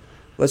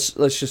 Let's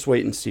just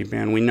wait and see,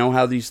 man. We know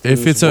how these things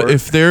work.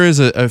 If there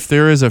is a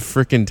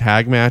freaking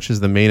tag match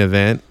as the main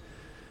event,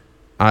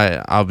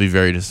 I'll be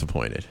very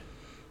disappointed.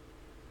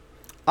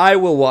 I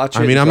will watch it.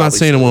 I mean, I'm not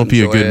saying it won't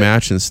be a good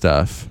match and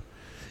stuff.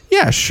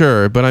 Yeah,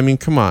 sure, but I mean,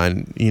 come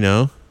on,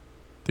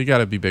 they got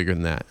to be bigger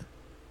than that.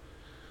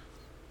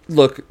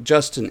 Look,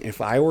 Justin,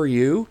 if I were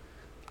you,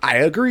 I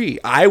agree.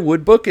 I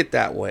would book it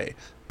that way.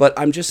 But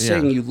I'm just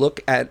saying, you look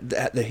at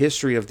the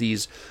history of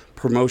these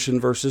promotion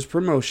versus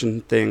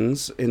promotion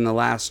things in the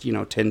last,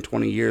 10,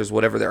 20 years,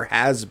 whatever there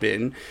has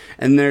been,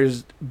 and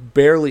there's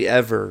barely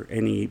ever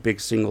any big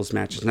singles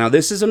matches. Now,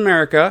 this is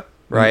America,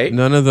 right?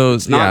 None of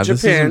those. It's not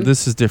Japan.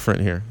 This is different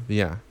here.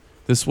 Yeah.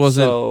 This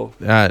wasn't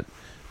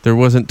there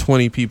wasn't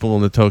 20 people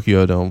in the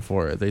Tokyo Dome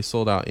for it. They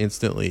sold out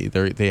instantly.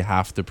 They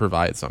have to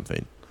provide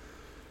something.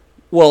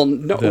 Well,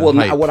 no.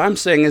 What I'm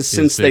saying is,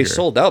 since they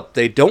sold out,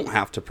 they don't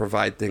have to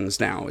provide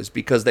things now. Is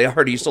because they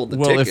already sold the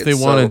tickets. Well, if they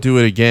want to do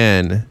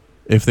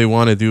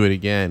it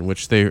again,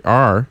 which they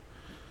are,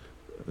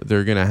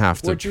 they're gonna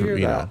have to. Where'd you hear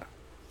that?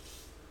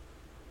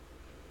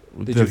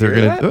 Did they're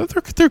you hear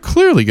that? They're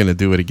clearly gonna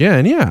do it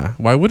again. Yeah,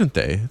 why wouldn't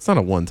they? It's not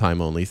a one-time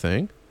only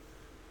thing.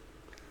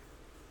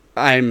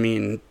 I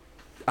mean,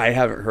 I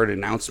haven't heard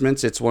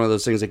announcements. It's one of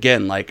those things.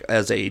 Again, like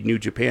as a New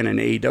Japan and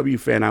AEW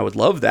fan, I would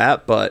love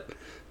that, but.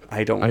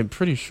 I'm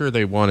pretty sure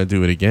they want to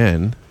do it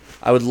again.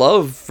 I would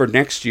love for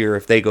next year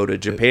if they go to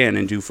Japan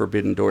and do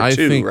Forbidden Door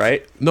 2,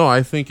 right? No,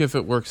 I think if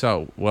it works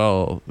out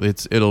well,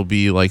 it'll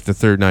be like the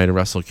third night of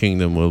Wrestle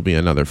Kingdom will be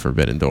another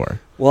Forbidden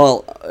Door.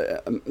 Well,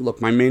 look,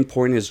 my main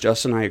point is,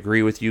 Justin, I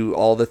agree with you.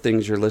 All the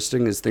things you're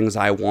listing is things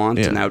I want,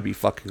 and that would be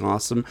fucking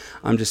awesome.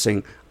 I'm just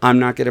saying, I'm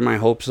not getting my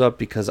hopes up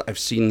because I've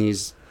seen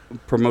these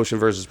promotion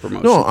versus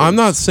promotion. No, I'm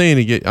not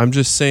saying I'm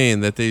just saying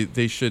that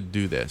they should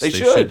do this. They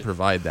should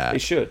provide that. They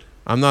should.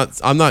 I'm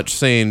not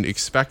saying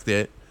expect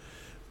it,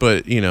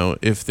 but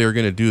if they're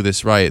going to do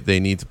this right, they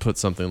need to put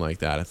something like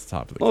that at the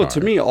top of the card. Oh, to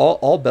me,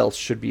 all belts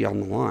should be on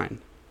the line.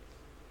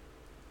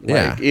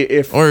 Like,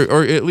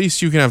 or at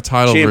least you can have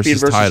title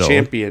versus title.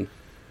 Champion.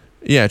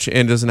 Yeah,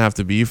 and it doesn't have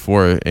to be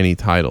for any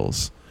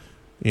titles.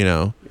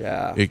 Yeah.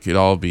 It could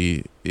all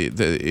be.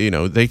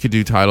 They could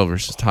do title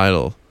versus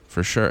title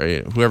for sure.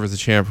 Whoever's the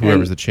champ,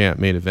 the champ,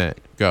 main event,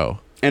 go.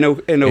 And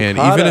Okada, and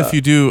even if you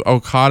do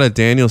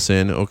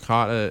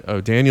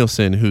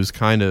Danielson, who's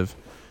kind of,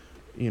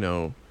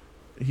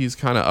 he's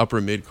kind of upper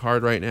mid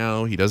card right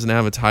now. He doesn't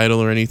have a title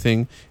or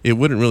anything. It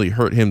wouldn't really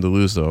hurt him to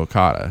lose to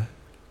Okada.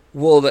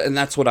 Well, and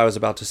that's what I was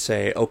about to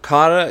say.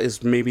 Okada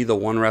is maybe the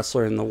one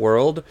wrestler in the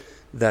world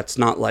that's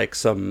not like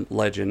some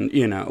legend,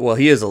 Well,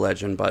 he is a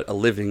legend, but a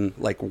living,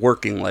 like,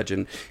 working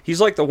legend. He's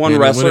like the one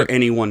wrestler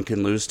anyone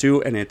can lose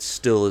to, and it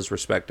still is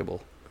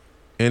respectable.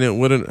 And it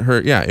wouldn't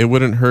hurt. Yeah, it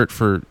wouldn't hurt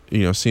for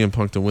CM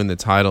Punk to win the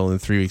title and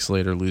 3 weeks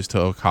later lose to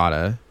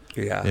Okada.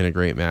 Yeah. In a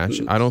great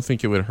match. I don't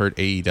think it would hurt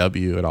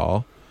AEW at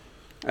all.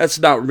 That's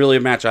not really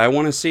a match I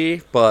want to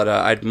see, but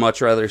I'd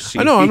much rather see.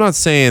 I know. I'm not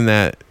saying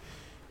that.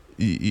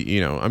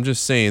 I'm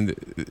just saying that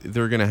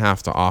they're going to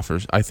have to offer.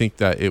 I think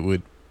that it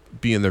would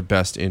be in their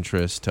best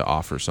interest to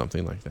offer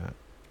something like that.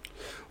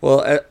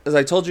 Well, as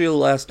I told you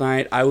last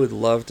night, I would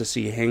love to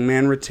see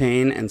Hangman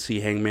retain and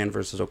see Hangman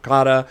versus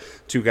Okada,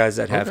 two guys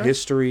that have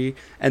history.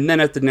 And then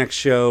at the next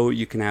show,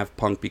 you can have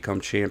Punk become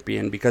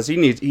champion because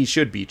he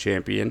should be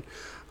champion.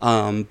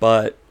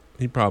 But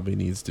he probably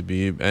needs to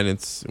be, and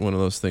it's one of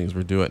those things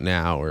where do it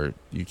now or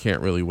you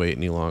can't really wait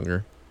any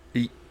longer.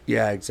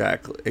 Yeah,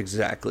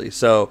 exactly.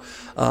 So,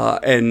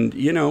 and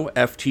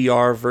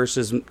FTR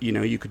versus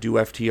you could do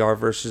FTR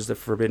versus the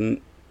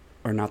Forbidden.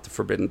 Or not the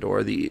Forbidden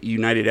Door, the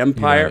United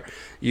Empire.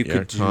 You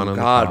could do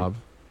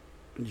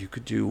You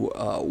could do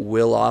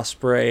Will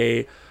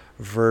Ospreay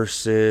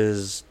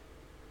versus,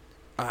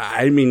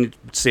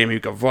 Sammy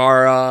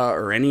Guevara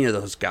or any of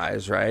those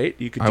guys, right?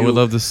 I would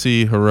love to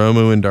see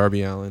Hiromu and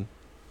Darby Allin.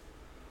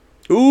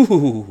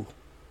 Ooh,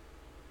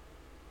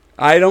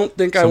 I don't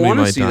think I want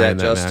to see that,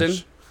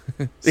 Justin.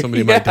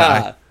 Somebody might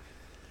die.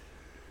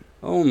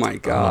 Oh my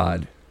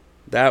God,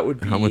 that would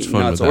be how much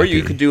fun nuts. Would that or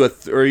you be? could do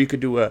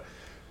a.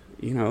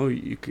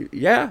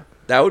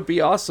 That would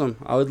be awesome.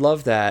 I would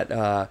love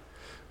that.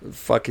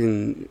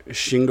 Fucking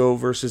Shingo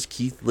versus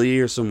Keith Lee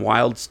or some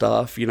wild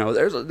stuff.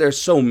 There's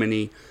so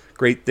many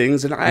great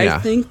things, and I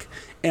think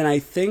and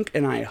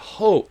I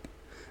hope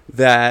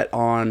that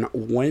on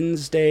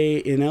Wednesday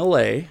in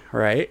LA,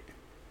 right?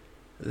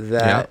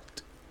 That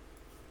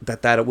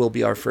it will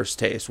be our first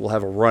taste. We'll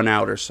have a run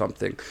out or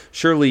something.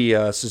 Surely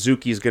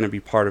Suzuki is going to be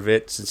part of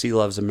it since he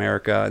loves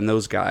America and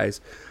those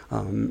guys.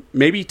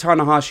 Maybe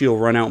Tanahashi will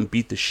run out and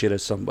beat the shit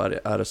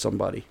out of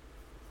somebody.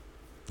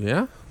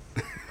 Yeah,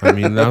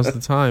 now's the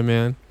time,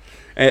 man.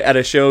 At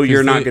a show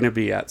you're not going to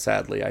be at,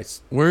 sadly.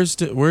 Where's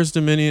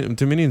Dominion?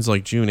 Dominion's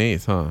like June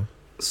 8th, huh?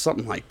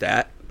 Something like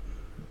that.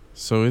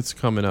 So it's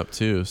coming up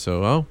too.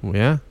 So, oh,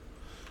 yeah.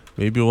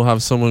 Maybe we'll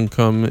have someone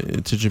come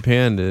to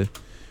Japan to...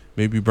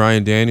 Maybe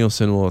Bryan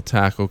Danielson will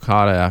attack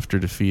Okada after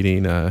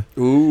defeating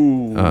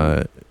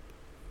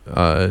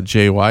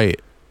Jay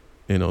White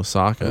in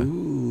Osaka.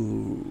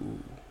 Ooh.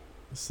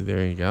 So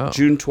there you go.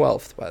 June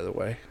 12th, by the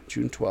way.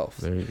 June 12th.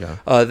 There you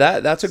go.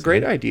 That's a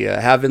great idea.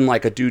 Having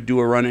like a dude do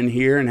a run in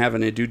here and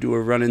having a dude do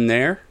a run in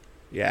there.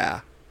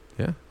 Yeah.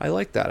 Yeah. I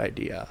like that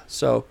idea.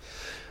 So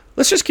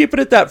let's just keep it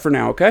at that for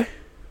now, okay?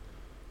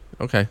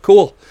 Okay.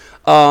 Cool.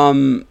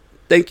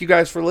 Thank you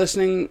guys for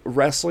listening.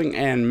 Wrestling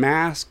and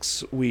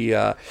Masks.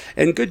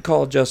 And good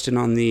call, Justin,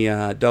 on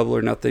the Double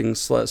or Nothing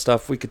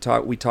stuff. We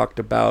talked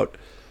about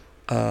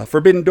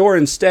Forbidden Door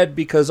instead,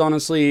 because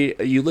honestly,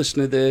 you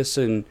listen to this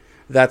and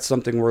that's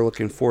something we're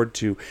looking forward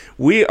to.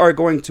 We are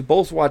going to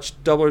both watch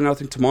Double or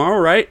Nothing tomorrow,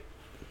 right?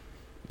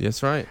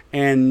 That's right.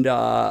 And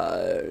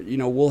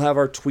we'll have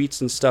our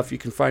tweets and stuff. You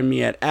can find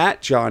me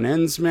at John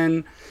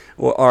Ensman,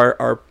 or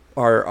our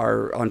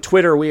on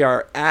Twitter we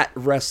are at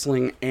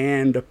Wrestling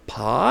and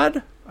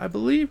Pod, I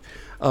believe,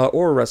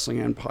 or Wrestling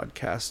and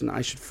Podcast, and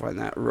I should find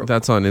that.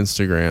 That's on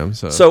Instagram.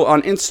 So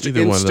on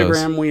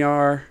Instagram we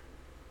are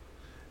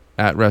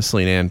at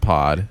Wrestling and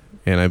Pod,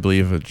 and I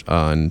believe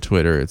on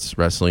Twitter it's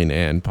Wrestling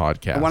and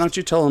Podcast. Why don't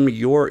you tell them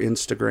your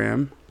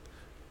Instagram?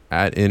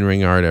 At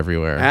In-Ring Art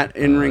everywhere. At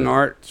In-Ring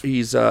Art.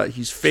 He's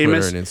famous.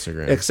 Twitter and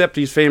Instagram. Except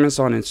he's famous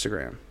on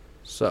Instagram.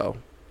 So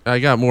I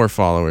got more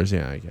followers,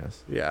 yeah, I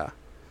guess. Yeah.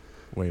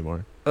 Way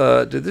more.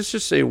 Did this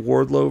just say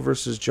Wardlow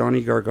versus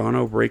Johnny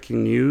Gargano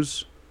breaking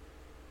news?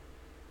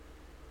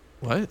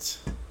 What?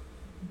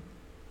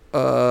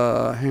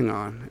 Hang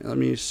on. Let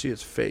me see.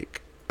 It's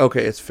fake.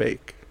 Okay, it's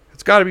fake.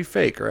 It's got to be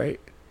fake, right?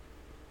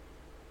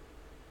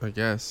 I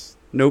guess.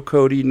 No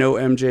Cody, no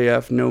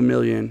MJF, no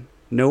Million.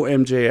 No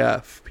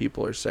MJF,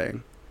 people are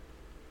saying.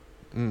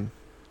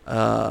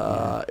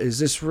 Is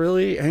this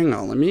really? Hang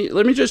on, let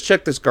me just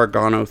check this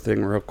Gargano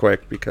thing real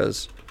quick,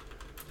 because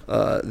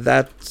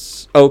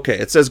that's okay.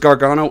 It says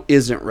Gargano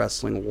isn't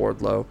wrestling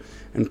Wardlow,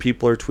 and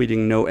people are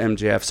tweeting no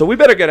MJF. So we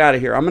better get out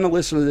of here. I'm going to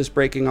listen to this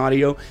breaking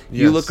audio.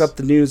 You look up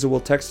the news, and we'll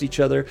text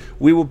each other.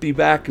 We will be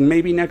back, and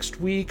maybe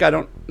next week. I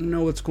don't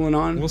know what's going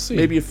on. We'll see.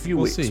 Maybe a few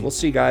weeks. We'll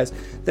see, guys.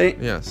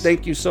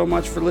 Thank you so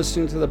much for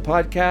listening to the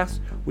podcast.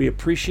 We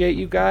appreciate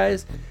you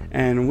guys,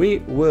 and we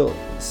will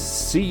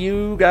see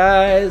you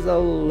guys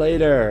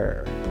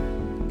later.